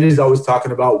 and he's always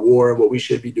talking about war and what we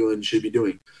should be doing.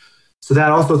 So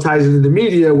that also ties into the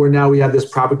media, where now we have this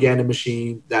propaganda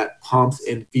machine that pumps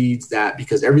and feeds that,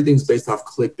 because everything's based off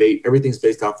clickbait. Everything's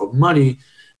based off of money.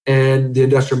 And the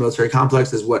industrial military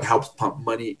complex is what helps pump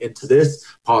money into this.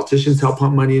 Politicians help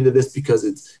pump money into this because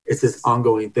it's this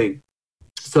ongoing thing.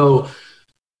 So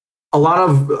a lot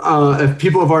of if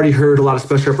people have already heard a lot of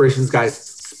special operations guys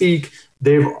speak.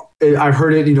 I've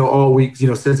heard it, all week,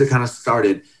 since it kind of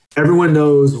started. Everyone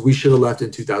knows we should have left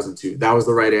in 2002. That was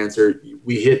the right answer.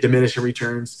 We hit diminishing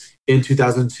returns in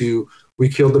 2002. We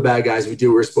killed the bad guys. We did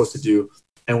what we were supposed to do,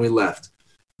 and we left.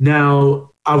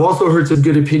 Now, I've also heard some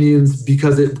good opinions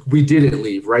because we didn't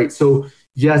leave, right? So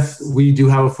yes, we do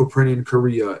have a footprint in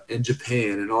Korea and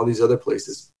Japan and all these other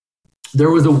places. There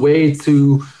was a way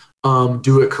to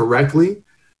do it correctly.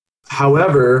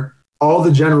 However, all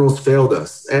the generals failed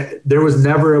us. There was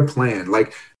never a plan.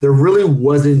 Like there really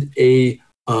wasn't a,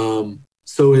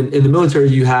 so in the military,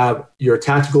 you have your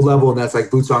tactical level, and that's like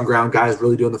boots on ground guys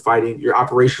really doing the fighting. Your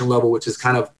operational level, which is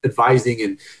kind of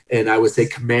advising and I would say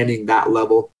commanding that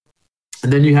level.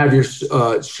 And then you have your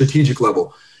strategic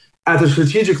level. At the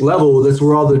strategic level, that's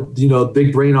where all the,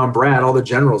 big brain on Brad, all the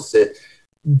generals sit.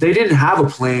 They didn't have a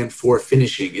plan for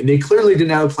finishing, and they clearly didn't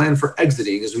have a plan for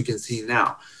exiting, as we can see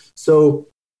now. So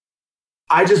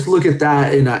I just look at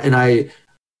that, and I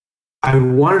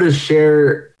wanted to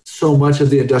share so much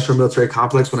of the industrial military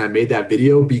complex when I made that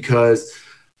video, because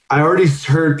I already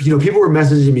heard, people were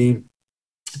messaging me,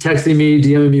 texting me,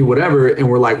 DMing me, whatever, and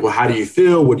were like, well, how do you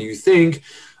feel? What do you think?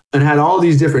 And had all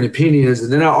these different opinions.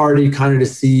 And then I already kind of to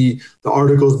see the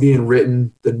articles being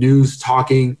written, the news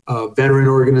talking, veteran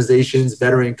organizations,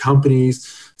 veteran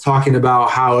companies talking about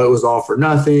how it was all for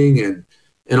nothing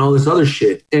and all this other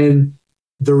shit. And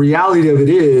the reality of it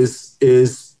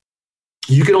is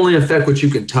you can only affect what you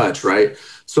can touch, right?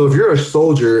 So if you're a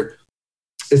soldier,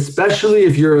 especially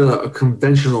if you're a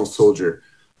conventional soldier,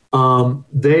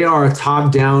 they are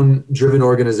top-down driven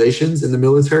organizations in the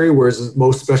military, whereas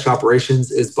most special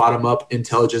operations is bottom-up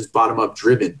intelligence, bottom-up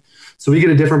driven. So we get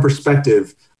a different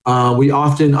perspective. We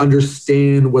often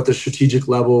understand what the strategic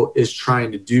level is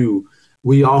trying to do.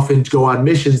 We often go on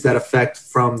missions that affect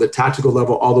from the tactical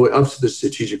level all the way up to the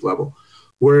strategic level,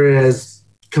 whereas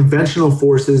conventional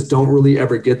forces don't really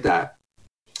ever get that.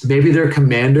 Maybe their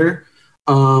commander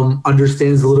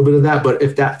understands a little bit of that, but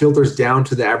if that filters down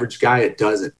to the average guy, it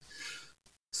doesn't.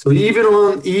 So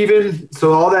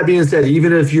so all that being said,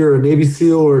 even if you're a Navy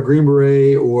SEAL or a Green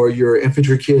Beret or you're an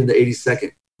infantry kid in the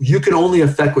 82nd, you can only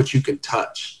affect what you can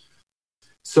touch.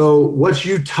 So what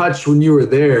you touched when you were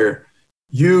there,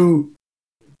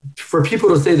 for people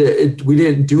to say that we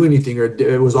didn't do anything or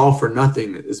it was all for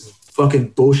nothing is fucking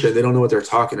bullshit. They don't know what they're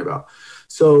talking about.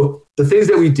 So the things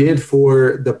that we did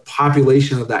for the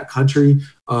population of that country,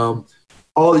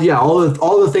 all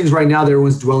the things right now that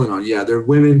everyone's dwelling on. Yeah, their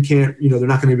women can't, they're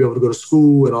not going to be able to go to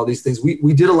school and all these things.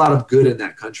 We did a lot of good in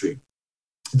that country.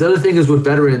 The other thing is with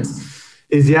veterans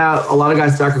is, a lot of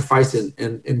guys sacrificed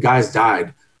and guys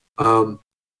died.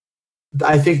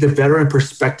 I think the veteran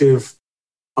perspective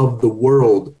of the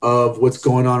world, of what's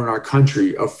going on in our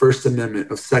country, of First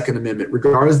Amendment, of Second Amendment,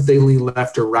 regardless if they lean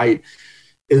left or right,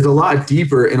 is a lot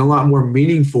deeper and a lot more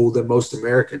meaningful than most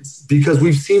Americans, because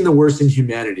we've seen the worst in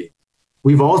humanity.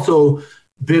 We've also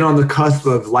been on the cusp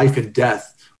of life and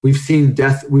death. We've seen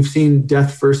death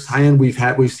firsthand.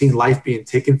 We've seen life being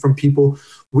taken from people.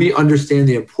 We understand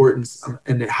the importance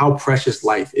and how precious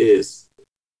life is.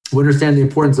 We understand the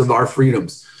importance of our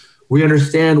freedoms. We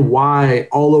understand why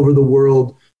all over the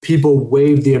world people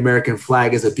wave the American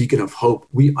flag as a beacon of hope.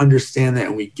 We understand that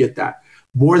and we get that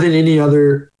more than any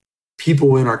other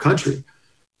people in our country.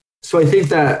 So I think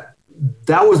that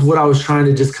that was what I was trying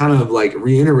to just kind of like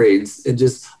reiterate, and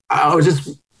just, I was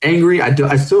just angry.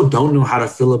 I still don't know how to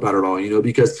feel about it all,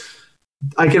 because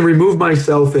I can remove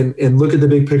myself and look at the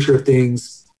big picture of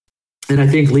things. And I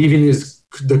think leaving is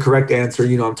the correct answer.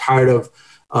 I'm tired of,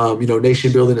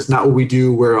 nation building. It's not what we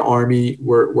do. We're an army.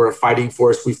 We're a fighting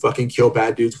force. We fucking kill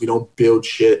bad dudes. We don't build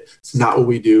shit. It's not what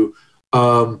we do.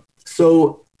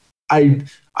 So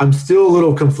I'm still a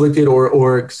little conflicted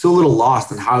or still a little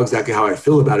lost on exactly how I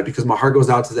feel about it, because my heart goes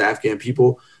out to the Afghan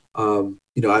people.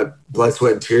 I blood,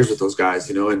 sweat, and tears with those guys,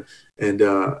 and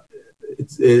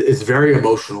it's very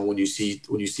emotional when you see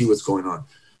what's going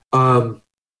on.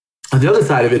 On the other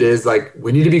side of it is like,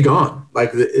 we need to be gone.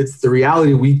 Like, it's the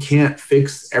reality. We can't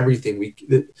fix everything.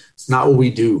 It's not what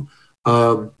we do.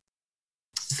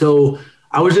 So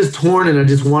I was just torn, and I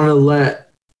just want to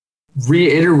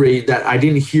reiterate that I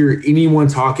didn't hear anyone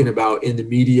talking about in the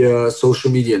media,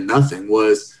 social media, nothing,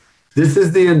 was this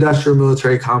is the industrial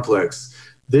military complex.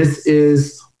 This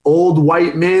is old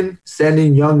white men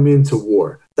sending young men to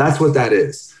war. That's what that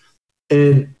is.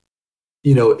 And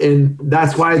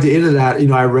that's why at the end of that,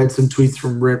 I read some tweets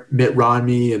from Mitt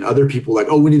Romney and other people like,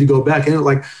 oh, we need to go back. And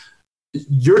like,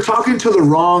 you're talking to the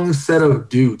wrong set of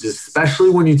dudes, especially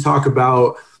when you talk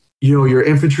about, your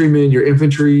infantryman, your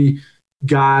infantry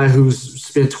guy who's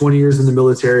spent 20 years in the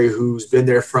military, who's been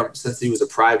there since he was a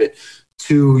private,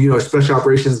 to, special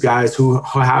operations guys who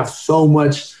have so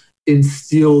much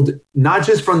instilled, not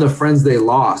just from the friends they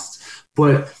lost,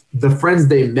 but the friends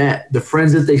they met, the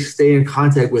friends that they stay in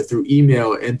contact with through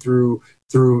email and through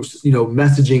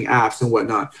messaging apps and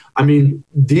whatnot. I mean,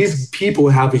 these people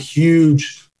have a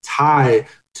huge tie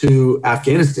to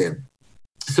Afghanistan.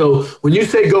 So when you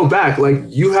say go back, like,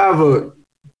 you have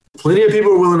plenty of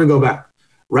people are willing to go back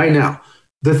right now.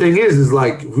 The thing is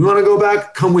like, if we want to go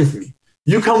back, come with me.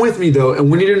 You come with me though,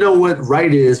 and we need to know what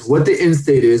right is, what the end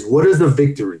state is, what is the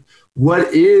victory,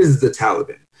 what is the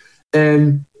Taliban,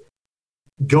 and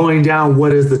going down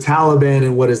what is the Taliban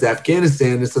and what is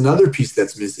Afghanistan. It's another piece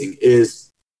that's missing.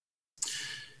 Is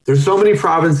there's so many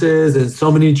provinces and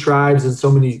so many tribes and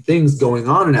so many things going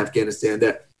on in Afghanistan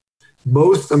that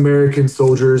most American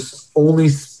soldiers only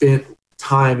spent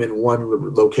time in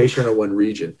one location or one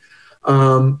region.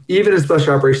 Even in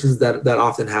special operations, that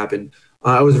often happen.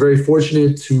 I was very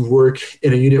fortunate to work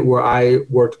in a unit where I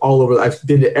worked all over. I've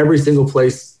been to every single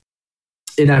place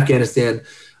in Afghanistan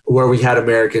where we had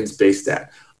Americans based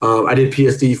at. I did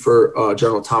PSD for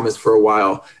General Thomas for a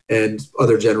while and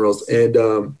other generals.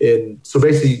 And so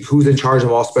basically, who's in charge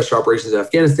of all special operations in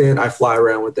Afghanistan, I fly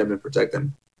around with them and protect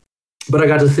them. But I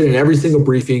got to sit in every single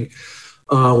briefing,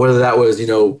 whether that was,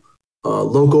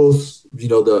 locals,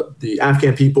 the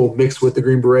Afghan people mixed with the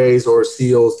Green Berets or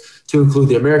SEALs, to include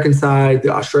the American side,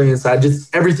 the Australian side,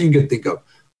 just everything you could think of.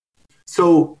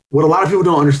 So what a lot of people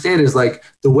don't understand is like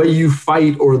the way you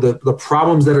fight or the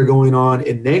problems that are going on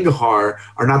in Nangarhar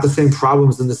are not the same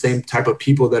problems and the same type of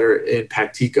people that are in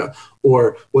Paktika,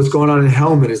 or what's going on in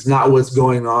Helmand is not what's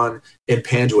going on in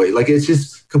Panjwai. Like, it's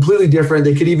just completely different.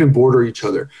 They could even border each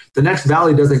other. The next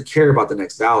valley doesn't care about the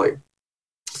next valley.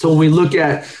 So when we look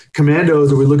at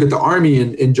commandos or we look at the army,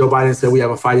 and Joe Biden said we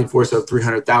have a fighting force of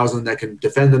 300,000 that can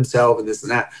defend themselves and this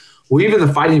and that. Well, even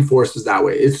the fighting force is that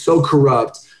way. It's so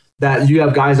corrupt that you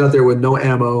have guys out there with no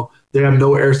ammo, they have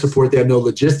no air support, they have no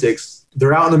logistics.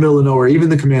 They're out in the middle of nowhere. Even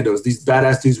the commandos, these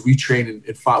badass dudes we trained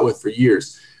and fought with for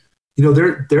years,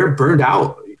 they're burned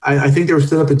out. I think they were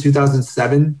stood up in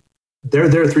 2007. They're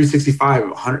there 365,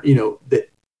 100,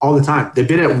 all the time. They've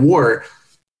been at war,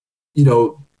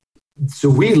 so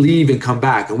we leave and come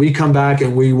back, and we come back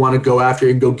and we want to go after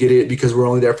it and go get it because we're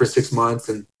only there for 6 months.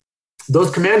 And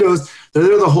those commandos, they're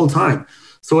there the whole time.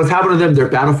 So what's happened to them? They're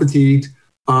battle fatigued.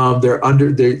 They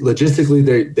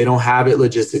logistically, they don't have it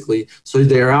logistically. So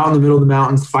they're out in the middle of the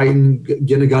mountains fighting,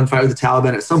 getting a gunfight with the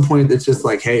Taliban. At some point, it's just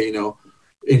like, hey,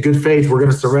 in good faith, we're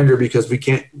going to surrender because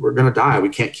we're going to die. We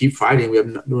can't keep fighting.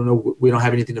 We don't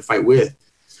have anything to fight with.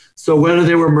 So whether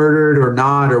they were murdered or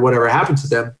not, or whatever happened to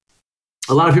them,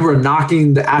 a lot of people are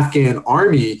knocking the Afghan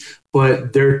army,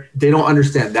 but they don't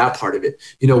understand that part of it.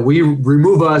 We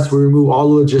remove all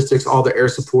the logistics, all the air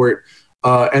support.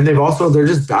 And they're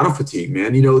just battle fatigue,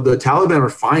 man. The Taliban are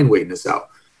fine waiting this out.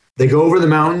 They go over the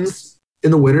mountains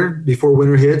in the winter before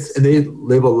winter hits, and they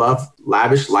live a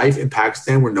lavish life in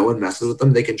Pakistan where no one messes with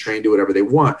them. They can train, do whatever they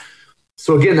want.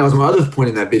 So again, that was my other point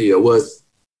in that video was,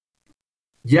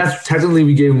 yes, technically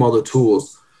we gave them all the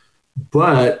tools,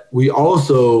 but we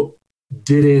also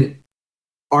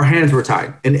our hands were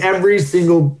tied. And every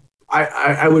single,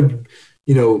 I would,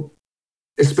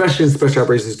 especially in the special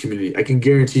operations community, I can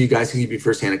guarantee you guys can give you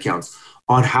firsthand accounts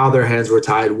on how their hands were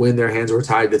tied, when their hands were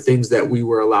tied, the things that we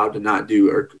were allowed to not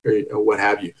do, or what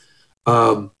have you.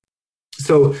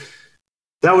 So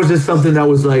that was just something that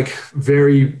was like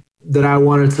that I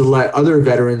wanted to let other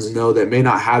veterans know that may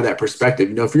not have that perspective.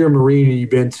 You know, if you're a Marine and you've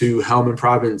been to Helmand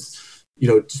Province, you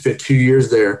know, spent 2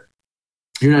 years there,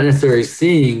 you're not necessarily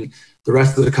seeing the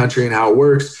rest of the country and how it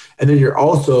works. And then you're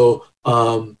also,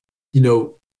 you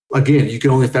know, again, you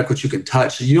can only affect what you can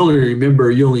touch. So you only remember,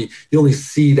 you only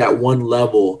see that one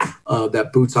level of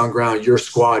that boots on ground, your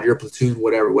squad, your platoon,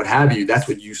 whatever, what have you. That's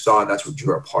what you saw, and that's what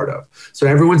you're a part of. So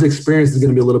everyone's experience is going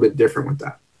to be a little bit different with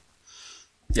that.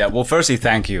 Yeah, well, firstly,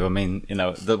 thank you. I mean, you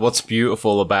know, what's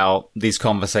beautiful about these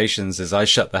conversations is I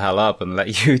shut the hell up and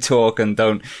let you talk and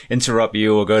don't interrupt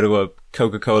you or go to a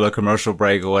Coca-Cola commercial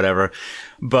break or whatever.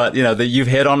 But, you know, that you've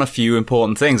hit on a few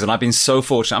important things, and I've been so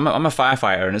fortunate. I'm a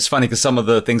firefighter, and it's funny because some of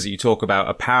the things that you talk about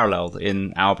are paralleled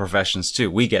in our professions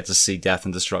too. We get to see death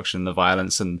and destruction, the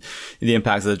violence and the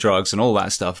impact of the drugs and all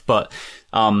that stuff. But,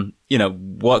 you know,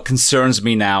 what concerns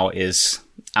me now is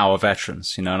our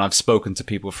veterans, you know, and I've spoken to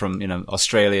people from, you know,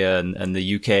 Australia and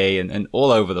the UK and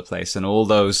all over the place. And all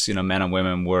those, you know, men and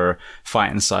women were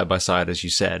fighting side by side, as you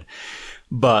said.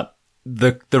 But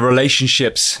the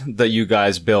relationships that you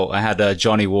guys built, I had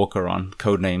Johnny Walker on,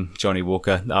 codename Johnny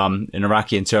Walker, an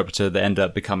Iraqi interpreter that ended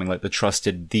up becoming like the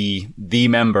trusted, the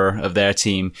member of their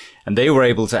team. And they were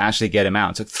able to actually get him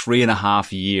out. It took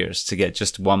 3.5 years to get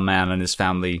just one man and his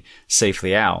family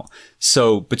safely out.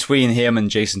 So between him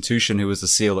and Jason Tushin, who was the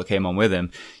SEAL that came on with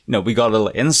him, you know, we got a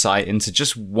little insight into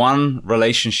just one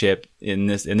relationship in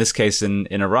this case in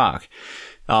Iraq.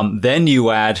 Then you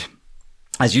add,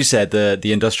 as you said,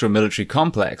 the industrial military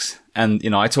complex. And, you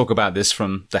know, I talk about this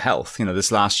from the health. You know,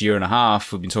 this last 1.5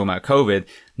 years, we've been talking about COVID,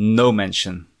 no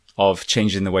mention of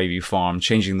changing the way we farm,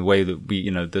 changing the way that we, you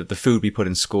know, the food we put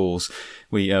in schools,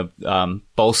 we,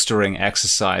 bolstering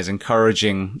exercise,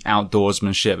 encouraging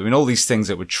outdoorsmanship. I mean, all these things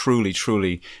that would truly,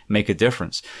 truly make a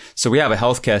difference. So we have a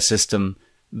healthcare system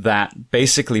that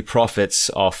basically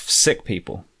profits off sick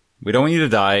people. We don't want you to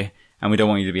die and we don't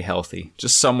want you to be healthy,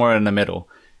 just somewhere in the middle.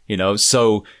 You know,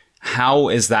 so how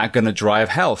is that going to drive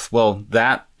health? Well,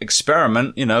 that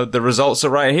experiment, you know, the results are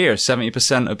right here.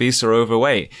 70% obese or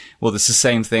overweight. Well, it's the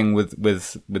same thing with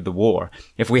the war.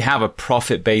 If we have a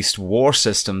profit-based war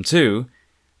system too,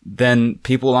 then those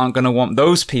people aren't going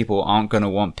to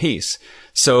want peace.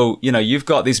 So, you know, you've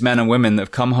got these men and women that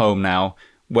have come home now,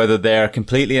 whether they're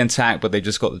completely intact, but they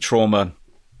just got the trauma,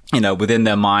 you know, within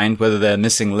their mind, whether they're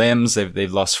missing limbs,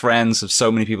 they've lost friends. Of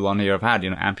so many people on here have had, you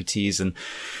know, amputees, and,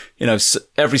 you know,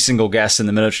 every single guest in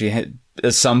the military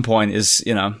at some point is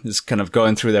kind of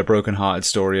going through their broken-hearted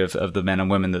story of the men and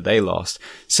women that they lost.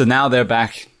 So now they're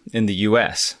back in the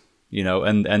US, you know,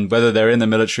 and whether they're in the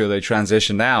military or they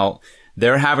transitioned out,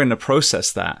 they're having to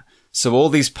process that. So all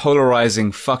these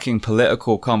polarizing fucking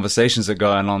political conversations that are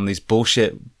going on, these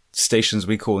bullshit stations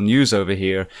we call news over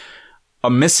here, are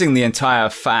missing the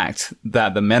entire fact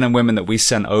that the men and women that we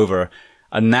sent over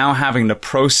are now having to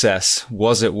process,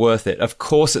 was it worth it? Of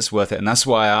course it's worth it. And that's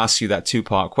why I asked you that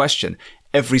 2-part question.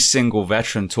 Every single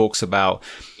veteran talks about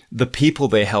the people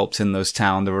they helped in those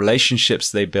towns, the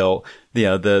relationships they built, you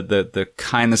know, the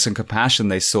kindness and compassion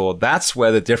they saw. That's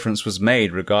where the difference was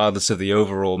made, regardless of the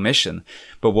overall mission.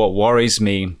 But what worries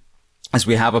me is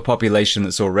we have a population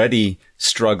that's already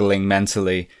struggling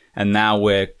mentally, and now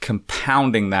we're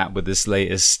compounding that with this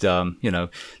latest, you know,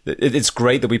 it's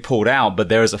great that we pulled out, but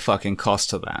there is a fucking cost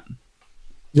to that.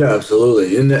 Yeah,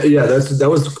 absolutely. And that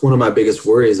was one of my biggest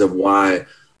worries of why,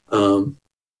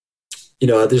 you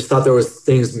know, I just thought there was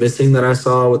things missing that I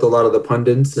saw with a lot of the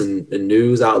pundits and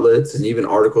news outlets and even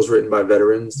articles written by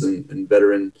veterans and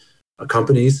veteran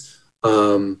companies.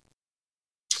 You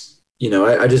know,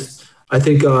 I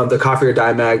think the Coffee or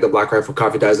Die Mag, the Black Rifle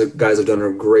Coffee guys have done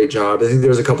a great job. I think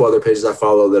there's a couple other pages I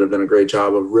follow that have done a great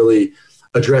job of really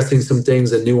addressing some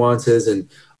things and nuances. And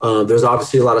there's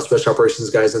obviously a lot of special operations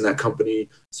guys in that company.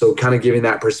 So kind of giving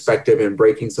that perspective and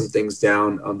breaking some things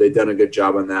down. They've done a good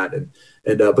job on that.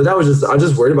 But that was I was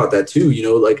just worried about that too. You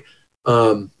know, like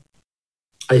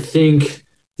I think,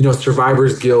 you know,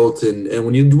 survivor's guilt and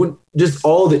when just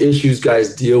all the issues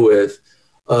guys deal with,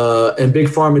 and Big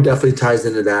Pharma definitely ties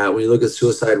into that. When you look at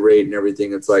suicide rate and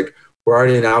everything, it's like we're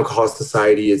already in an alcohol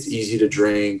society. It's easy to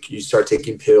drink. You start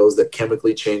taking pills that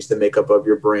chemically change the makeup of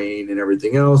your brain and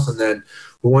everything else. And then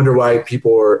we wonder why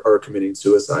people are committing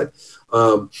suicide.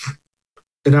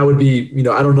 And I would be, you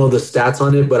know, I don't know the stats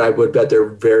on it, but I would bet they're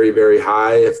very, very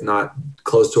high, if not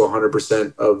close to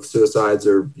 100% of suicides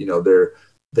are, you know,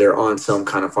 they're on some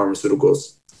kind of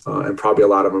pharmaceuticals. And probably a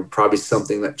lot of them, probably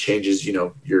something that changes, you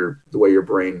know, the way your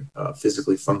brain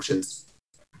physically functions.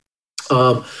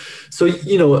 Um, so,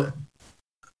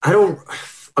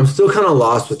 I'm still kind of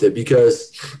lost with it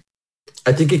because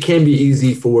I think it can be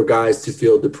easy for guys to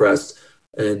feel depressed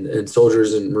and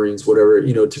soldiers and Marines, whatever,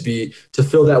 to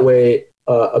feel that way,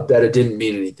 that it didn't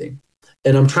mean anything.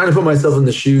 And I'm trying to put myself in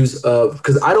the shoes of,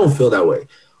 because I don't feel that way.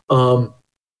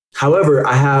 However,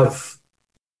 I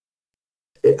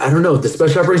don't know, the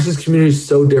special operations community is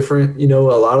so different. A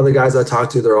lot of the guys I talk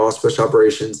to, they're all special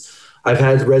operations.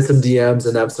 I've read some DMs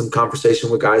and have some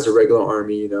conversation with guys of regular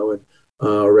Army, and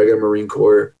regular Marine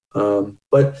Corps.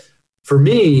 But for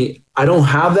me, I don't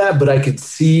have that, but I could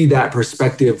see that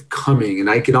perspective coming, and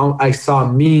I saw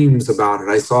memes about it.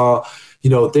 I saw,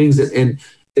 things and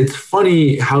it's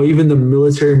funny how even the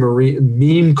military Marine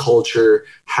meme culture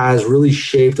has really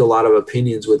shaped a lot of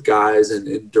opinions with guys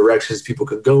and directions people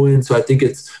could go in. So I think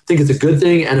it's a good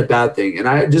thing and a bad thing. And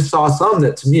I just saw some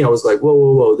that to me, I was like,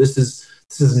 whoa, this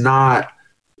is not,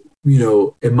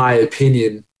 in my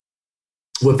opinion,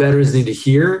 what veterans need to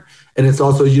hear. And it's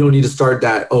also, you don't need to start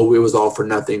that, it was all for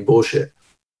nothing bullshit.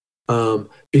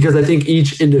 Because I think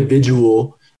each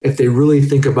individual, if they really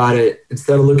think about it,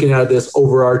 instead of looking at this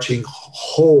overarching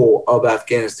whole of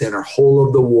Afghanistan or whole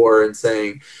of the war and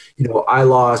saying, I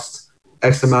lost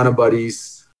X amount of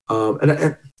buddies. And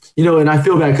I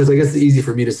feel bad because I guess it's easy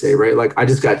for me to say, right? Like I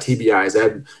just got TBIs. I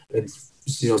had,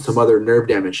 some other nerve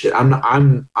damage shit.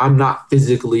 I'm not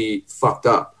physically fucked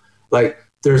up. Like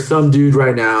there's some dude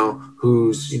right now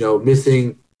who's,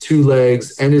 missing 2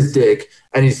 legs and his dick,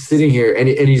 and he's sitting here and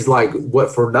he's like,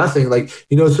 what, for nothing? Like,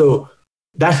 so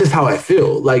that's just how I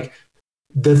feel. Like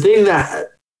the thing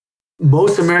that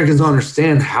most Americans don't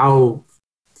understand how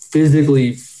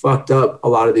physically fucked up a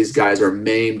lot of these guys are,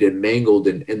 maimed and mangled,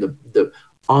 and the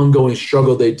ongoing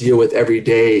struggle they deal with every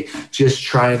day, just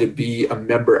trying to be a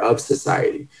member of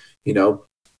society,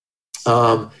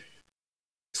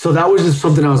 So that was just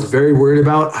something I was very worried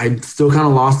about. I'm still kind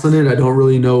of lost in it. I don't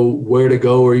really know where to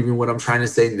go or even what I'm trying to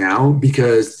say now,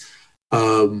 because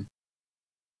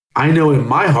I know in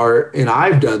my heart, and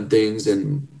I've done things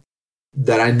and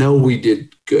that I know we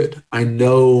did good. I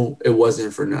know it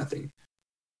wasn't for nothing.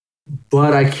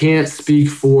 But I can't speak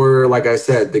for, like I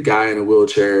said, the guy in a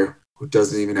wheelchair who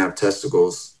doesn't even have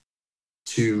testicles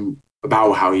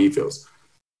about how he feels.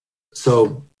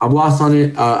 So I'm lost on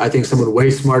it. I think someone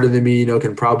way smarter than me,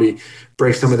 can probably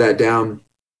break some of that down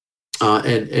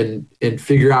and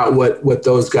figure out what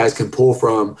those guys can pull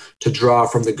from to draw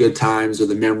from the good times or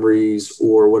the memories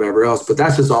or whatever else. But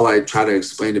that's just all I try to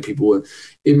explain to people.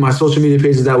 In my social media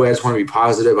pages that way, I just want to be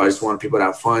positive. I just want people to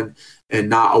have fun and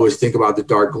not always think about the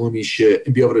dark, gloomy shit,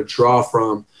 and be able to draw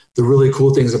from the really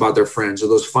cool things about their friends or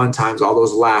those fun times, all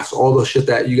those laughs, all the shit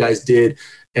that you guys did,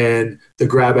 and the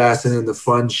grab assing and the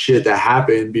fun shit that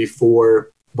happened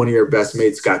before one of your best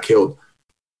mates got killed.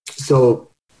 So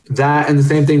that, and the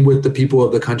same thing with the people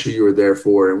of the country you were there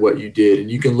for and what you did.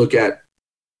 And you can look at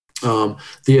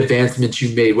the advancements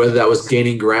you made, whether that was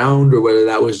gaining ground or whether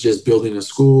that was just building a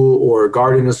school or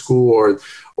guarding a school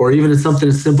or even something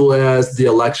as simple as the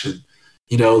election.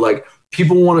 Like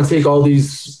people want to take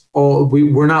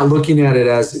we're not looking at it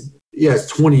as, it's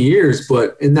 20 years,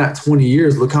 but in that 20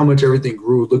 years, look how much everything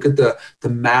grew. Look at the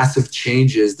massive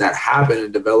changes that happened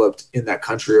and developed in that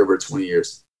country over 20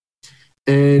 years.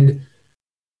 And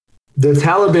the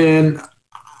Taliban,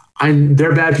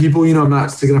 they're bad people. I'm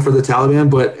not sticking up for the Taliban,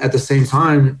 but at the same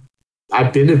time,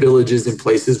 I've been to villages and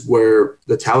places where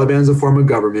the Taliban's a form of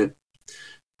government.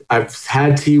 I've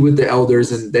had tea with the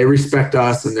elders and they respect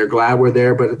us and they're glad we're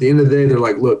there. But at the end of the day, they're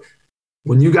like, look,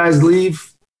 when you guys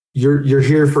leave, you're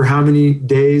here for how many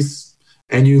days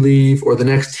and you leave, or the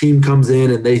next team comes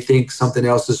in and they think something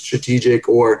else is strategic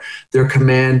or their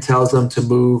command tells them to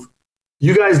move.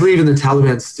 You guys leave and the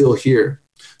Taliban's still here.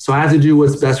 So I have to do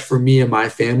what's best for me and my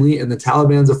family. And the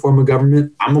Taliban's a form of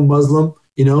government. I'm a Muslim.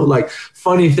 Like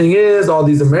funny thing is, all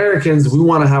these Americans, we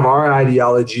want to have our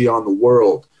ideology on the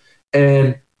world.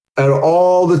 And at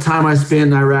all the time I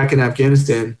spent in Iraq and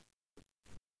Afghanistan,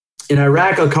 in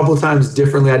Iraq a couple of times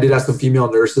differently, I did have some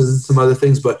female nurses and some other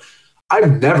things, but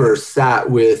I've never sat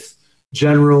with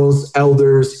generals,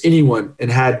 elders, anyone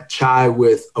and had chai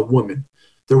with a woman.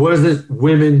 There wasn't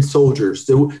women soldiers.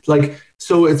 So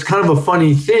it's kind of a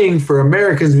funny thing for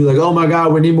Americans to be like, oh my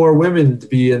God, we need more women to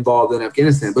be involved in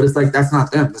Afghanistan. But it's like, that's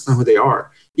not them. That's not who they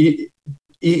are.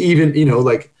 Even,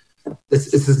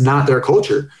 this is not their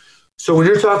culture. So when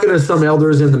you're talking to some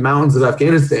elders in the mountains of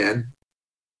Afghanistan,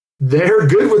 they're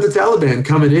good with the Taliban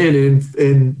coming in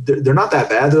and they're not that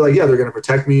bad. They're like, yeah, they're going to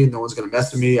protect me. No one's going to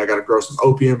mess with me. I got to grow some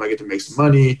opium. I get to make some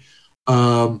money.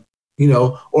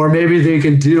 Or maybe they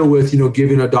can deal with,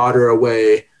 giving a daughter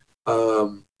away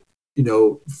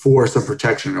for some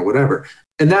protection or whatever.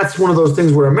 And that's one of those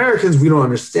things where Americans, we don't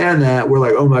understand that. We're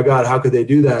like, oh my God, how could they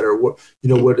do that? Or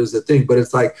what is the thing? But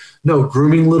it's like, no,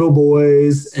 grooming little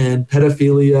boys and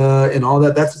pedophilia and all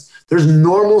that. There's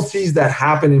normalcies that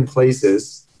happen in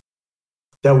places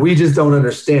that we just don't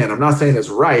understand. I'm not saying it's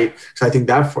right, because I think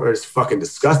that part is fucking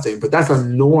disgusting, but that's a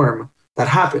norm that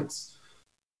happens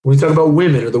when we talk about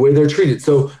women or the way they're treated.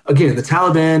 So again, the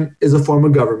Taliban is a form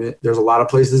of government. There's a lot of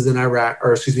places in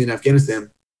in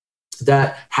Afghanistan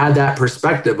that had that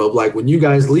perspective of like, when you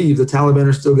guys leave, the Taliban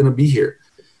are still going to be here.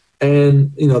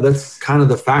 And, that's kind of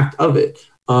the fact of it.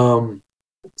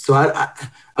 So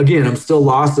I'm still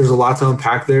lost. There's a lot to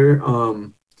unpack there.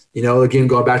 Again,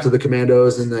 going back to the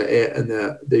commandos and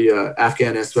the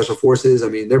Afghan special forces. I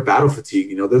mean, they're battle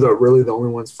fatigue. They're really the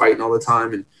only ones fighting all the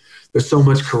time. And there's so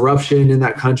much corruption in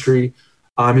that country.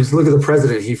 Just look at the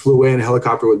president. He flew away in a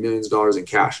helicopter with millions of dollars in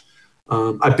cash.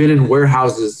 I've been in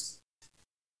warehouses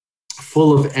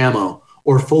full of ammo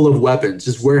or full of weapons,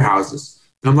 just warehouses.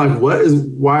 And I'm like,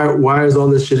 why is all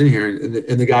this shit in here?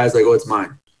 And the guy's like, oh, it's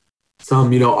mine.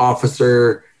 Some,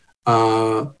 officer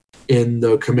in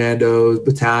the commandos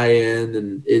battalion.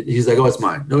 And he's like, oh, it's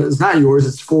mine. No, it's not yours.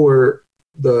 It's for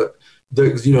the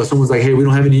someone's like, hey, we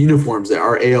don't have any uniforms there.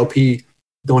 Our ALP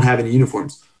don't have any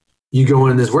uniforms. You go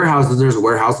in this warehouse and there's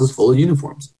warehouses full of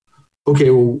uniforms.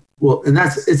 Okay, well, and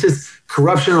it's just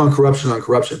corruption on corruption on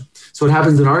corruption. So it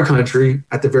happens in our country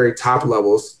at the very top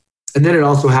levels, and then it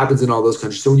also happens in all those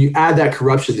countries. So when you add that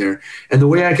corruption there, and the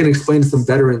way I can explain to some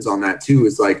veterans on that too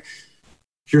is like,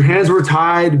 your hands were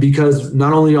tied because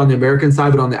not only on the American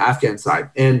side, but on the Afghan side.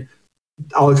 And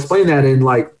I'll explain that in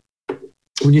like,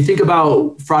 when you think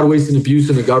about fraud, waste, and abuse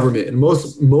in the government, and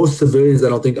most civilians I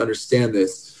don't think understand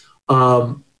this,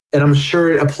 and I'm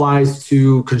sure it applies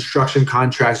to construction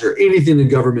contracts or anything the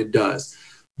government does.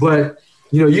 But,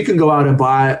 you can go out and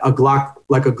buy a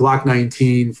Glock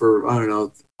 19 for, I don't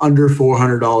know, under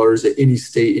 $400 at any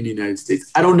state in the United States.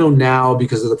 I don't know now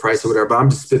because of the price or whatever, but I'm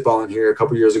just spitballing here a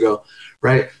couple years ago,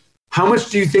 right? How much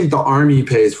do you think the Army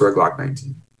pays for a Glock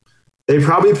 19? They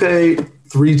probably pay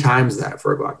 3 times that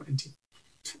for a Glock 19.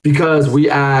 Because we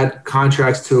add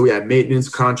contracts to it, we have maintenance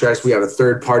contracts, we have a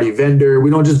third-party vendor.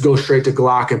 We don't just go straight to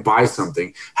Glock and buy something.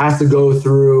 It has to go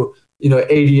through,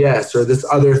 ADS or this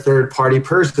other third-party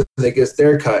person that gets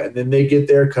their cut, and then they get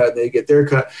their cut, and they get their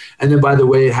cut. And then, by the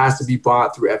way, it has to be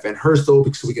bought through FN Herstal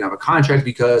because we can have a contract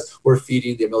because we're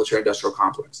feeding the military-industrial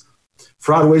complex.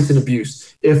 Fraud, waste, and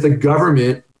abuse. If the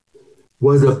government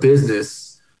was a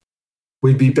business,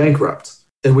 we'd be bankrupt,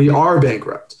 and we are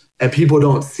bankrupt. And people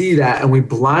don't see that, and we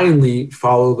blindly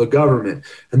follow the government.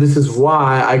 And this is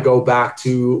why I go back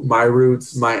to my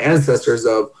roots, my ancestors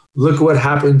of, look what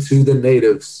happened to the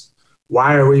natives.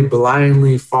 Why are we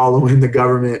blindly following the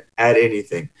government at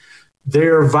anything?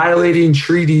 They're violating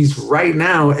treaties right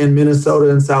now in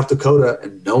Minnesota and South Dakota,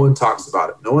 and no one talks about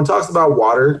it. No one talks about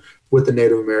water with the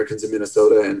Native Americans in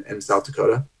Minnesota and South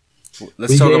Dakota.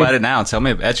 Let's talk about it now. Tell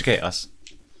me, educate us.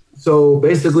 So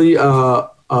basically, an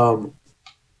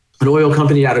oil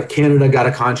company out of Canada got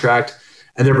a contract,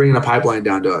 and they're bringing a pipeline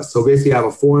down to us. So basically, I have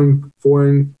a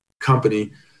foreign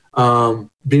company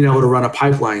being able to run a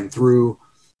pipeline through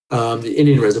the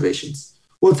Indian reservations.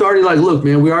 Well, it's already like, look,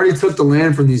 man, we already took the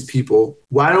land from these people.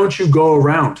 Why don't you go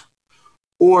around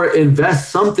or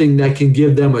invest something that can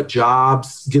give them job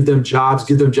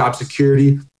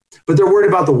security? But they're worried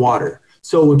about the water.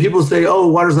 So when people say, oh,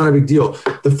 water's not a big deal,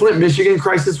 the Flint, Michigan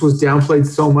crisis was downplayed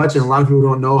so much, and a lot of people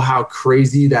don't know how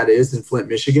crazy that is in Flint,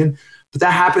 Michigan. But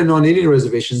that happened on Indian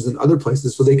reservations and other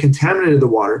places. So they contaminated the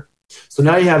water. So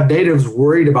now you have natives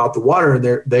worried about the water, and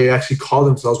they actually call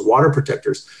themselves water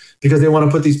protectors because they want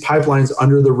to put these pipelines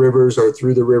under the rivers or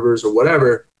through the rivers or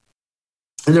whatever.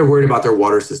 And they're worried about their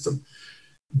water system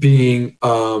being,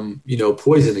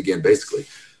 poisoned again, basically.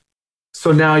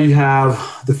 So now you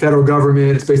have the federal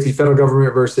government. It's basically federal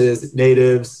government versus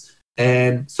natives.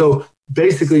 And so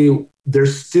basically they're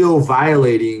still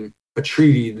violating a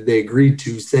treaty that they agreed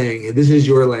to, saying, hey, this is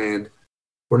your land.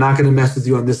 We're not going to mess with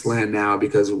you on this land now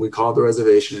because we call it the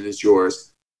reservation and it's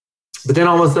yours. But then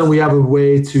all of a sudden we have a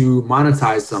way to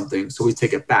monetize something, so we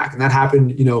take it back. And that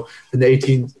happened, in the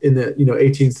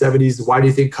 1870s. Why do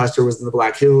you think Custer was in the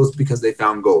Black Hills? Because they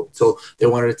found gold. So they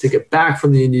wanted to take it back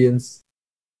from the Indians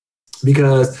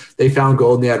because they found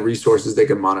gold and they had resources they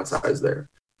could monetize there.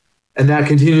 And that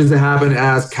continues to happen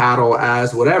as cattle,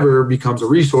 as whatever becomes a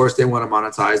resource they want to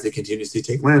monetize, they continuously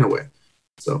take land away.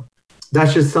 So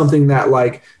that's just something that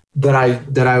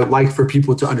I would like for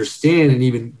people to understand and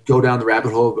even go down the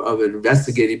rabbit hole of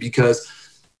investigating, because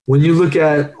when you look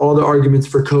at all the arguments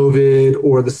for COVID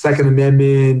or the Second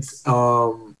Amendment,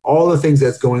 all the things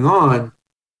that's going on,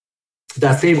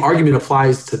 that same argument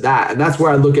applies to that. And that's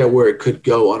where I look at where it could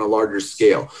go on a larger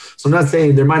scale. So I'm not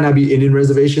saying there might not be Indian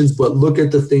reservations, but look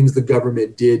at the things the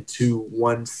government did to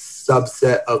one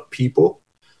subset of people.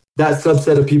 That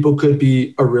subset of people could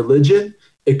be a religion.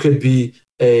 It could be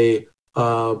a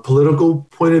political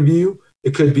point of view.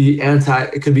 It could be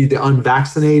it could be the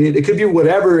unvaccinated. It could be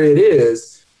whatever it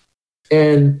is.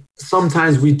 And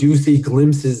sometimes we do see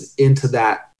glimpses into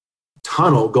that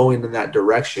tunnel going in that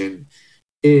direction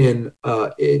in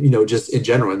just in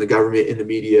general, in the government, in the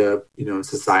media, in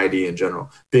society in general.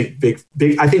 Big.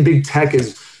 I think big tech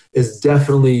is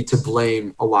definitely to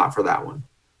blame a lot for that one.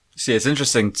 See, it's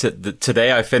interesting.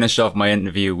 Today I finished off my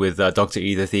interview with Dr.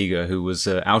 Edith Eger, who was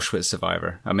an Auschwitz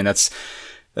survivor. I mean, that's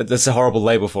a horrible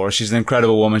label for her. She's an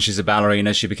incredible woman. She's a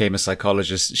ballerina. She became a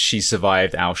psychologist. She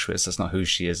survived Auschwitz. That's not who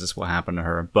she is. That's what happened to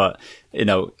her. But,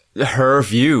 her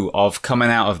view of coming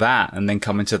out of that and then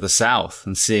coming to the South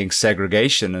and seeing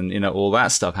segregation and, all that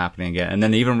stuff happening again. And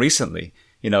then even recently,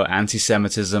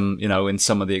 anti-Semitism, in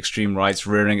some of the extreme rights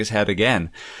rearing its head again.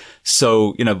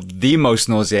 So, the most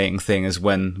nauseating thing is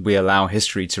when we allow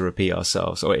history to repeat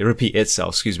itself,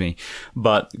 excuse me.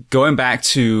 But going back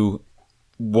to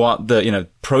what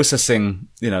processing,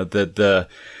 the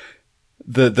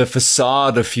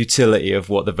facade of futility of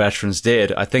what the veterans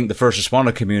did, I think the first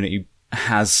responder community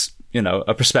has,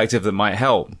 a perspective that might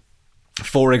help.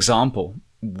 For example,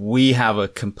 we have a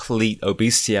complete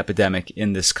obesity epidemic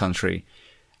in this country,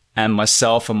 and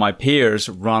myself and my peers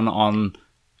run on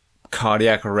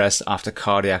cardiac arrest after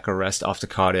cardiac arrest after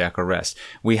cardiac arrest.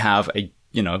 We have a,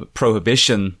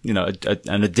 prohibition,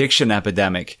 an addiction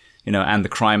epidemic, and the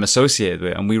crime associated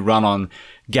with it. And we run on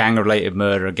gang-related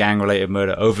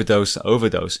murder,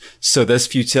 overdose. So there's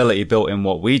futility built in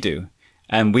what we do.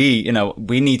 And we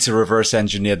need to reverse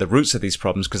engineer the roots of these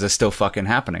problems because they're still fucking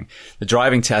happening. The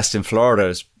driving test in Florida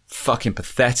is fucking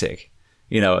pathetic.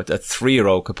 A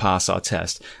 3-year-old could pass our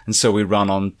test. And so we run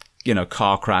on,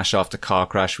 car crash after car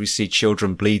crash. We see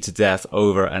children bleed to death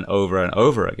over and over and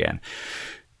over again.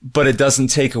 But it doesn't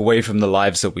take away from the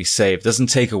lives that we save. It doesn't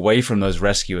take away from those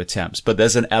rescue attempts. But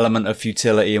there's an element of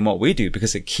futility in what we do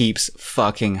because it keeps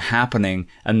fucking happening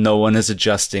and no one is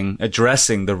addressing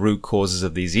the root causes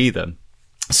of these either.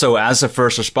 So as a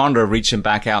first responder reaching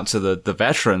back out to the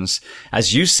veterans,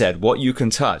 as you said, what you can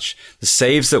touch, the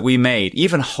saves that we made,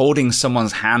 even holding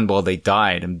someone's hand while they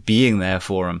died and being there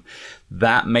for them,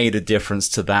 that made a difference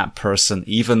to that person,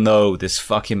 even though this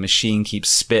fucking machine keeps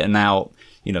spitting out,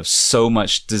 so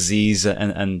much disease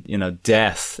and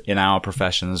death in our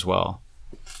profession as well.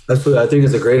 That's what I think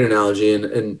is a great analogy.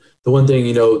 And the one thing,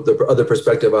 the other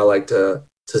perspective I like to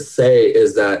say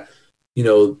is that,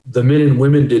 the men and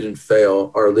women didn't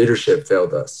fail. Our leadership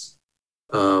failed us.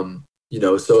 And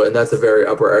that's a very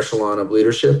upper echelon of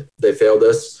leadership. They failed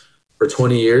us for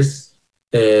 20 years.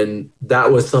 And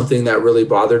that was something that really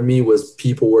bothered me was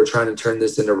people were trying to turn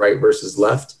this into right versus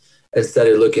left instead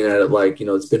of looking at it like,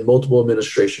 it's been multiple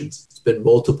administrations. It's been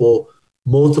multiple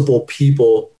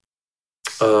people.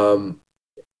 So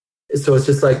it's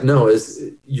just like, no,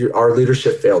 our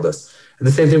leadership failed us. And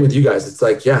the same thing with you guys. It's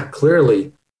like, yeah,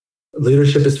 clearly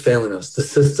leadership is failing us. The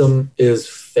system is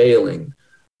failing.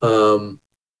 And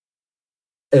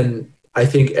I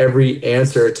think every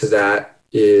answer to that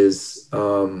is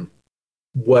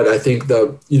what I think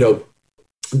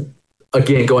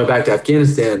again, going back to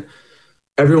Afghanistan,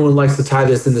 everyone likes to tie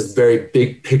this in this very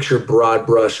big picture, broad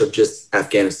brush of just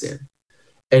Afghanistan.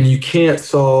 And you can't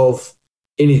solve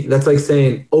anything. That's like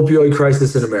saying opioid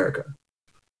crisis in America.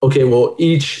 Okay, well,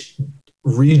 each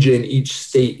region, each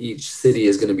state, each city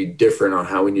is going to be different on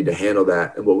how we need to handle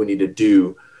that and what we need to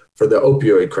do for the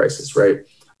opioid crisis, right?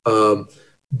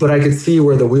 But I could see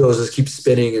where the wheels just keep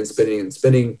spinning and spinning and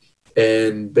spinning,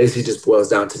 and basically just boils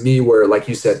down to me where, like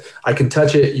you said, I can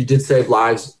touch it. You did save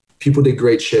lives. People did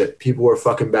great shit. People were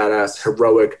fucking badass,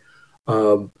 heroic.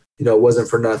 It wasn't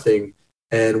for nothing.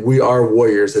 And we are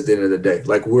warriors at the end of the day.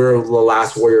 Like, we're the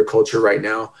last warrior culture right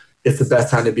now. It's the best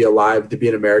time to be alive, to be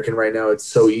an American right now. It's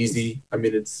so easy. I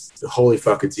mean, it's holy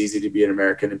fuck, it's easy to be an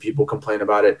American, and people complain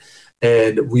about it.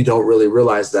 And we don't really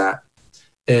realize that.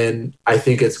 And I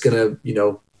think it's going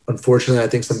to, unfortunately, I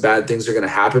think some bad things are going to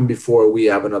happen before we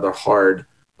have another hard,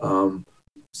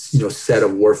 set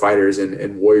of warfighters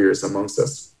and warriors amongst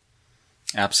us.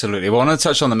 Absolutely. Well, I want to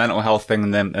touch on the mental health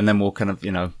thing and then we'll kind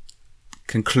of,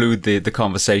 conclude the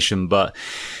conversation. But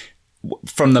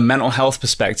from the mental health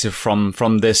perspective,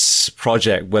 from this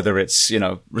project, whether it's,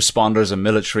 responders and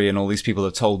military and all these people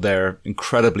have told their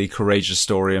incredibly courageous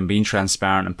story and been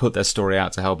transparent and put their story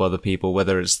out to help other people,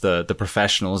 whether it's the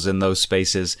professionals in those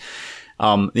spaces,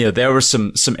 There were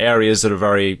some areas that are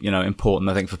very,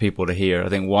 important, I think, for people to hear. I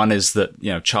think one is that,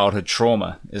 childhood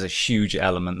trauma is a huge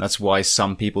element. That's why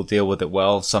some people deal with it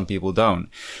well, some people don't.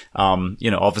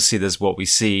 Obviously there's what we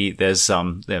see. There's,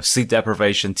 sleep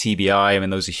deprivation, TBI. I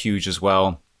mean, those are huge as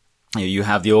well. You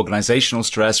have the organizational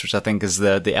stress, which I think is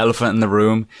the elephant in the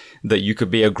room, that you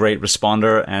could be a great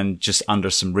responder and just under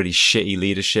some really shitty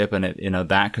leadership, and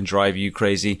that can drive you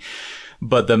crazy.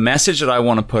 But the message that I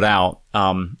want to put out,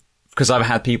 because I've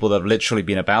had people that have literally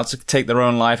been about to take their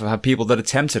own life. I've had people that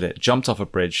attempted it, jumped off a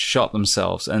bridge, shot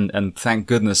themselves, and thank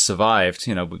goodness survived,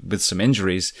 with some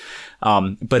injuries.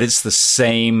 But it's the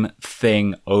same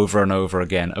thing over and over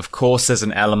again. Of course, there's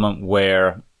an element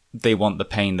where they want the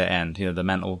pain to end, the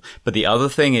mental. But the other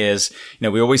thing is,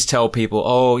 we always tell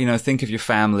people, think of your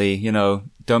family,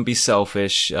 don't be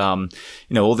selfish,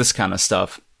 all this kind of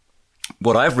stuff.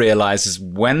 What I've realized is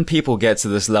when people get to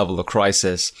this level of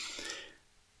crisis,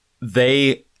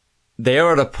 they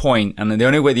are at a point, and the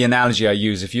only way, the analogy I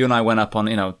use, if you and I went up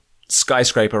on,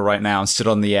 skyscraper right now and stood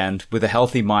on the end with a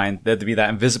healthy mind, there'd be that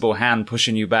invisible hand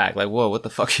pushing you back. Like, whoa, what the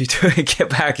fuck are you doing? Get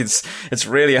back. It's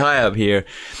really high up here.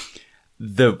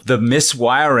 The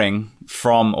miswiring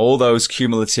from all those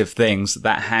cumulative things,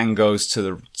 that hand goes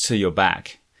to your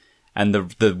back. And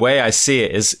the way I see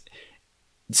it is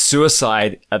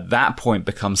suicide at that point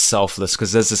becomes selfless,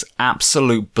 because there's this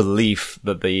absolute belief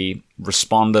that the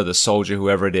responder, the soldier,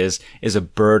 whoever it is a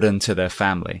burden to their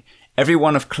family.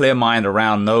 Everyone of clear mind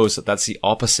around knows that that's the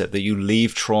opposite, that you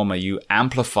leave trauma, you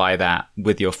amplify that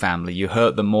with your family, you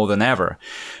hurt them more than ever.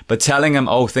 But telling them,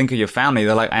 think of your family,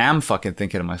 they're like, I am fucking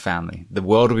thinking of my family. The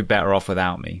world will be better off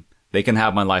without me. They can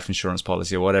have my life insurance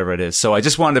policy or whatever it is. So I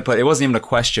just wanted to put, it wasn't even a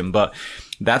question, but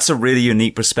that's a really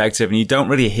unique perspective, and you don't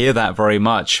really hear that very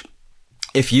much.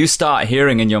 If you start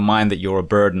hearing in your mind that you're a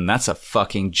burden, that's a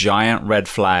fucking giant red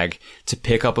flag to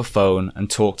pick up a phone and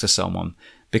talk to someone.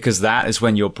 Because that is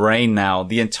when your brain now,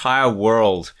 the entire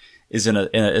world is in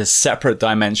a separate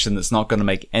dimension that's not going to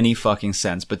make any fucking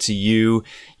sense. But to you,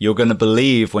 you're going to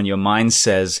believe when your mind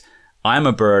says, I'm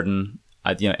a burden,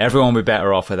 everyone will be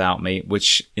better off without me,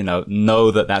 which,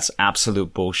 know that that's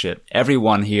absolute bullshit.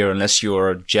 Everyone here, unless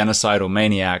you're a genocidal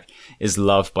maniac, is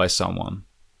loved by someone.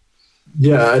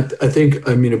 Yeah, I think,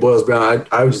 it boils down.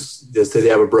 I would just say they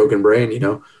have a broken brain,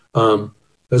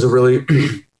 There's a really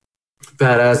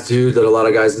badass dude that a lot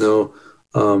of guys know,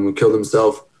 who killed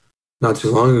himself not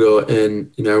too long ago.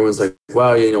 And, everyone's like,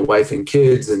 wow, wife and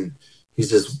kids. And he's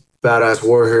just badass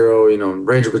war hero,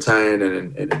 Ranger Battalion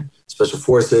and Special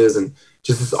Forces, and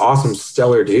just this awesome,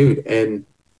 stellar dude. And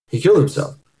he killed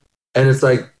himself. And it's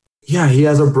like, yeah, he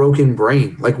has a broken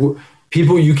brain. Like,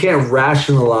 people, you can't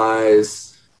rationalize,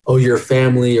 your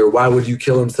family, or why would you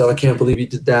kill himself? I can't believe he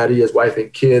did that. He has wife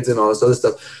and kids and all this other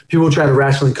stuff. People try to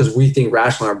rationalize because we think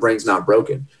rationally our brain's not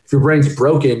broken. If your brain's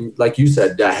broken, like you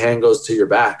said, that hand goes to your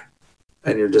back,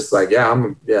 and you're just like,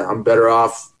 I'm better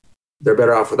off. They're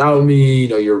better off without me.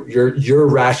 You're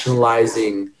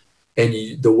rationalizing,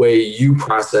 and the way you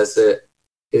process it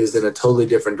is in a totally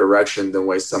different direction than the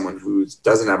way someone who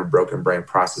doesn't have a broken brain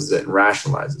processes it and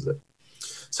rationalizes it.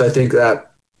 So I think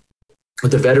that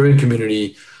with the veteran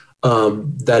community,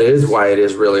 that is why it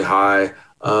is really high,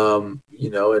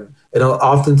 and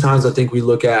oftentimes I think we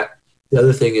look at, the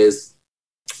other thing is,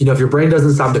 if your brain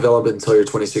doesn't stop developing until you're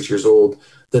 26 years old,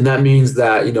 then that means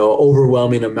that,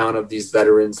 overwhelming amount of these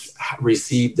veterans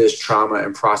receive this trauma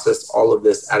and process all of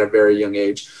this at a very young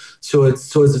age. So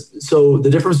the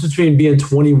difference between being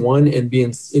 21 and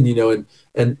being,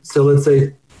 and so let's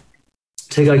say,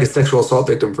 take like a sexual assault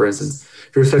victim, for instance.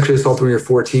 If you're sexually assaulted when you're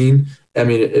 14,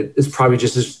 it's probably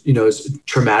just as, as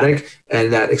traumatic,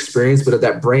 and that experience, but if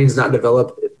that brain's not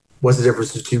developed, what's the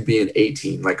difference between being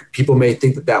 18? Like, people may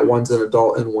think that one's an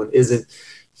adult and one isn't.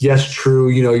 Yes, true.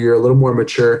 You're a little more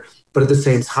mature, but at the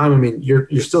same time, you're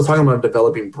still talking about a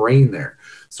developing brain there.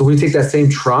 So we take that same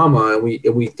trauma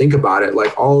and we think about it,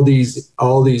 like all these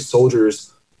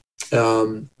soldiers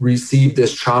receive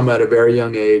this trauma at a very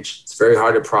young age. It's very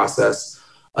hard to process.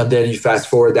 And then you fast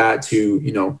forward that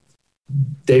to,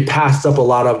 they passed up a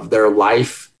lot of their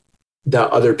life that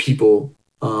other people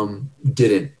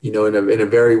didn't, in a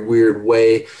very weird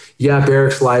way. Yeah,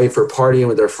 barracks life or partying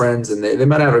with their friends, and they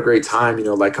might have a great time,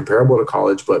 like comparable to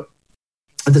college, but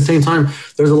at the same time,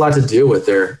 there's a lot to deal with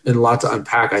there and a lot to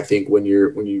unpack, I think, when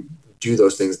you do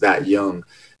those things that young.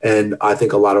 And I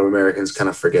think a lot of Americans kind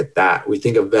of forget that. We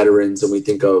think of veterans and we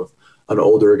think of an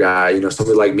older guy,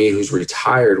 somebody like me who's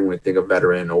retired when we think of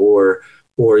veteran, or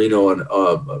an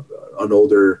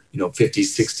older, 50,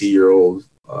 60-year-old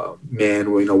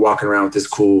man, walking around with this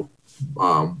cool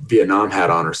Vietnam hat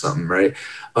on or something, right?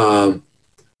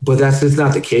 but that's just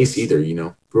not the case either.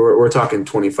 We're talking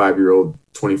 25-year-old,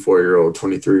 24-year-old,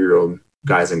 23-year-old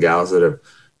guys and gals that have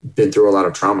been through a lot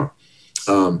of trauma.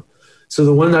 So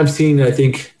the one I've seen, I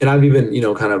think, and I've even,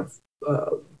 kind of,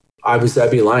 obviously I'd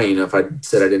be lying if I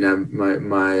said I didn't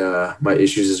have my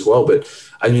issues as well. But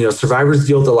survivor's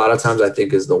guilt a lot of times I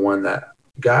think is the one that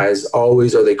guys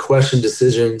always, or they question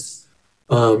decisions.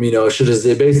 Should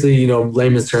have basically,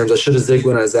 layman's terms, I should have zigged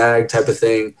when I zagged type of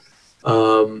thing.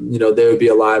 They would be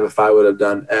alive if I would have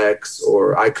done X,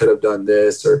 or I could have done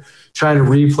this, or trying to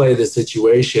replay the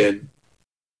situation.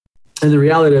 And the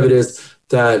reality of it is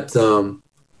that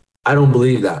I don't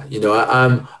believe that.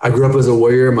 I grew up as a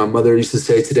warrior. My mother used to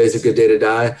say, "Today's a good day to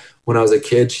die." When I was a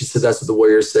kid, she said that's what the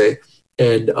warriors say.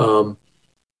 And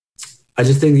I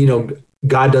just think,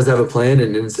 God does have a plan,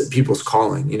 and it's people's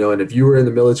calling, and if you were in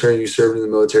the military and you served in the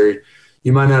military,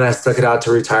 you might not have stuck it out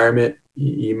to retirement.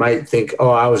 You might think, oh,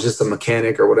 I was just a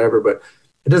mechanic or whatever, but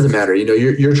it doesn't matter.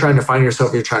 You're trying to find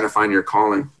yourself, you're trying to find your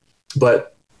calling.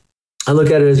 But I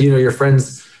look at it as, your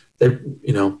friends, they,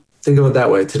 think of it that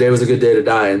way. Today was a good day to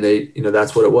die. And they,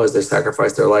 that's what it was. They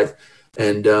sacrificed their life.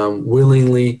 And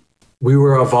willingly, we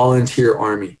were a volunteer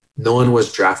army. No one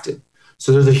was drafted.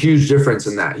 So there's a huge difference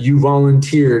in that. You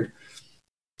volunteered.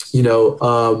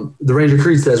 The Ranger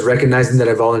Creed says, recognizing that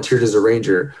I volunteered as a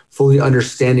Ranger, fully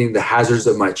understanding the hazards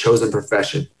of my chosen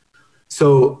profession.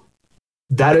 So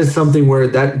that is something where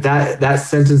that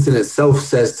sentence in itself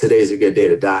says today's a good day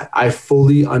to die. I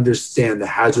fully understand the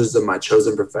hazards of my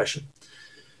chosen profession.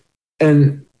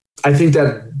 And I think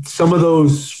that some of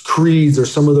those creeds or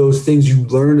some of those things you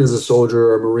learn as a soldier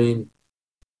or a Marine,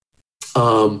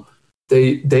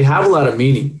 they have a lot of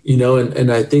meaning,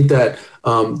 and I think that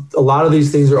a lot of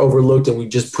these things are overlooked, and we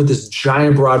just put this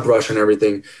giant broad brush on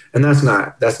everything, and that's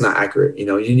not accurate.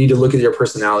 You need to look at your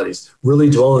personalities, really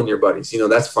dwell on your buddies.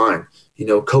 That's fine.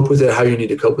 Cope with it how you need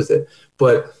to cope with it,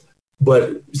 but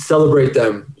celebrate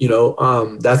them.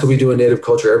 That's what we do in Native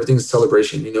culture. Everything's a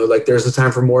celebration. Like there's a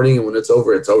time for mourning, and when it's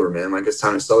over, man. Like it's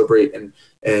time to celebrate and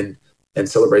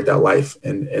celebrate that life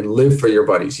and live for your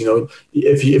buddies.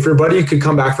 If your buddy could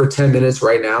come back for 10 minutes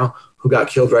right now, who got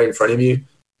killed right in front of you,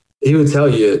 he would tell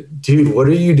you, dude, what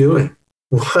are you doing?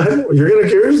 What? You're going to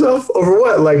kill yourself over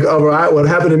what? Like, over what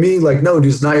happened to me? Like, no,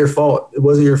 dude, it's not your fault. It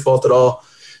wasn't your fault at all.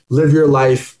 Live your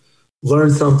life, learn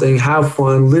something, have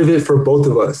fun, live it for both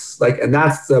of us. Like, and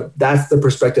that's the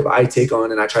perspective I take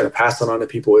on, and I try to pass on to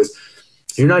people is,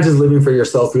 you're not just living for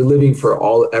yourself, you're living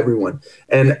for everyone.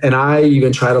 And I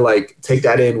even try to take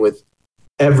that in with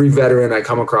every veteran I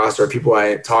come across or people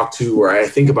I talk to, where I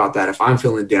think about that if I'm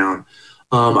feeling down.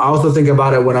 I also think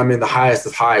about it when I'm in the highest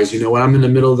of highs, when I'm in the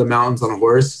middle of the mountains on a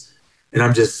horse and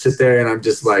I'm just sit there and I'm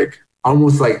just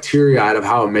almost teary eyed of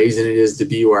how amazing it is to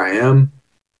be where I am.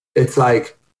 It's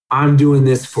like, I'm doing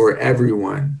this for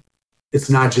everyone. It's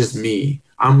not just me.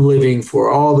 I'm living for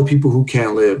all the people who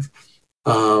can't live.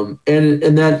 And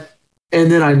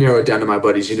then I narrow it down to my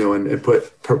buddies, and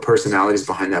put personalities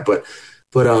behind that. But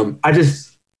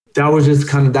that was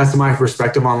just that's my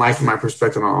perspective on life and my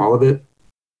perspective on all of it.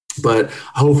 But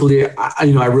hopefully,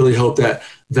 I really hope that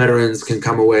veterans can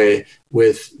come away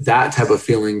with that type of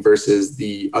feeling versus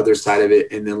the other side of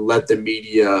it, and then let the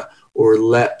media or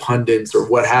let pundits or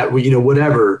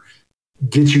whatever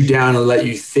get you down and let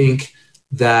you think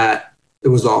that it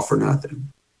was all for nothing.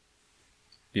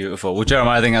 Beautiful. Well,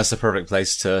 Jeremiah, I think that's the perfect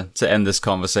place to end this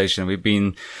conversation. We've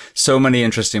been so many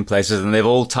interesting places, and they've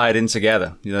all tied in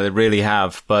together. They really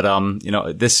have. But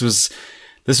this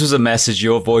was a message.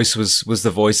 Your voice was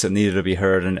the voice that needed to be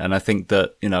heard. And I think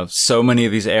that, so many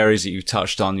of these areas that you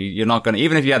touched on, you're not going to,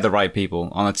 even if you had the right people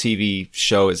on a TV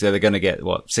show, they're going to get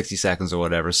 60 seconds or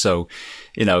whatever. So,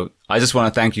 I just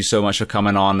want to thank you so much for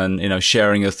coming on and,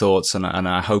 sharing your thoughts. And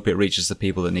I hope it reaches the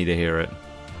people that need to hear it.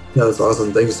 Yeah, that's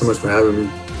awesome. Thank you so much for having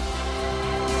me.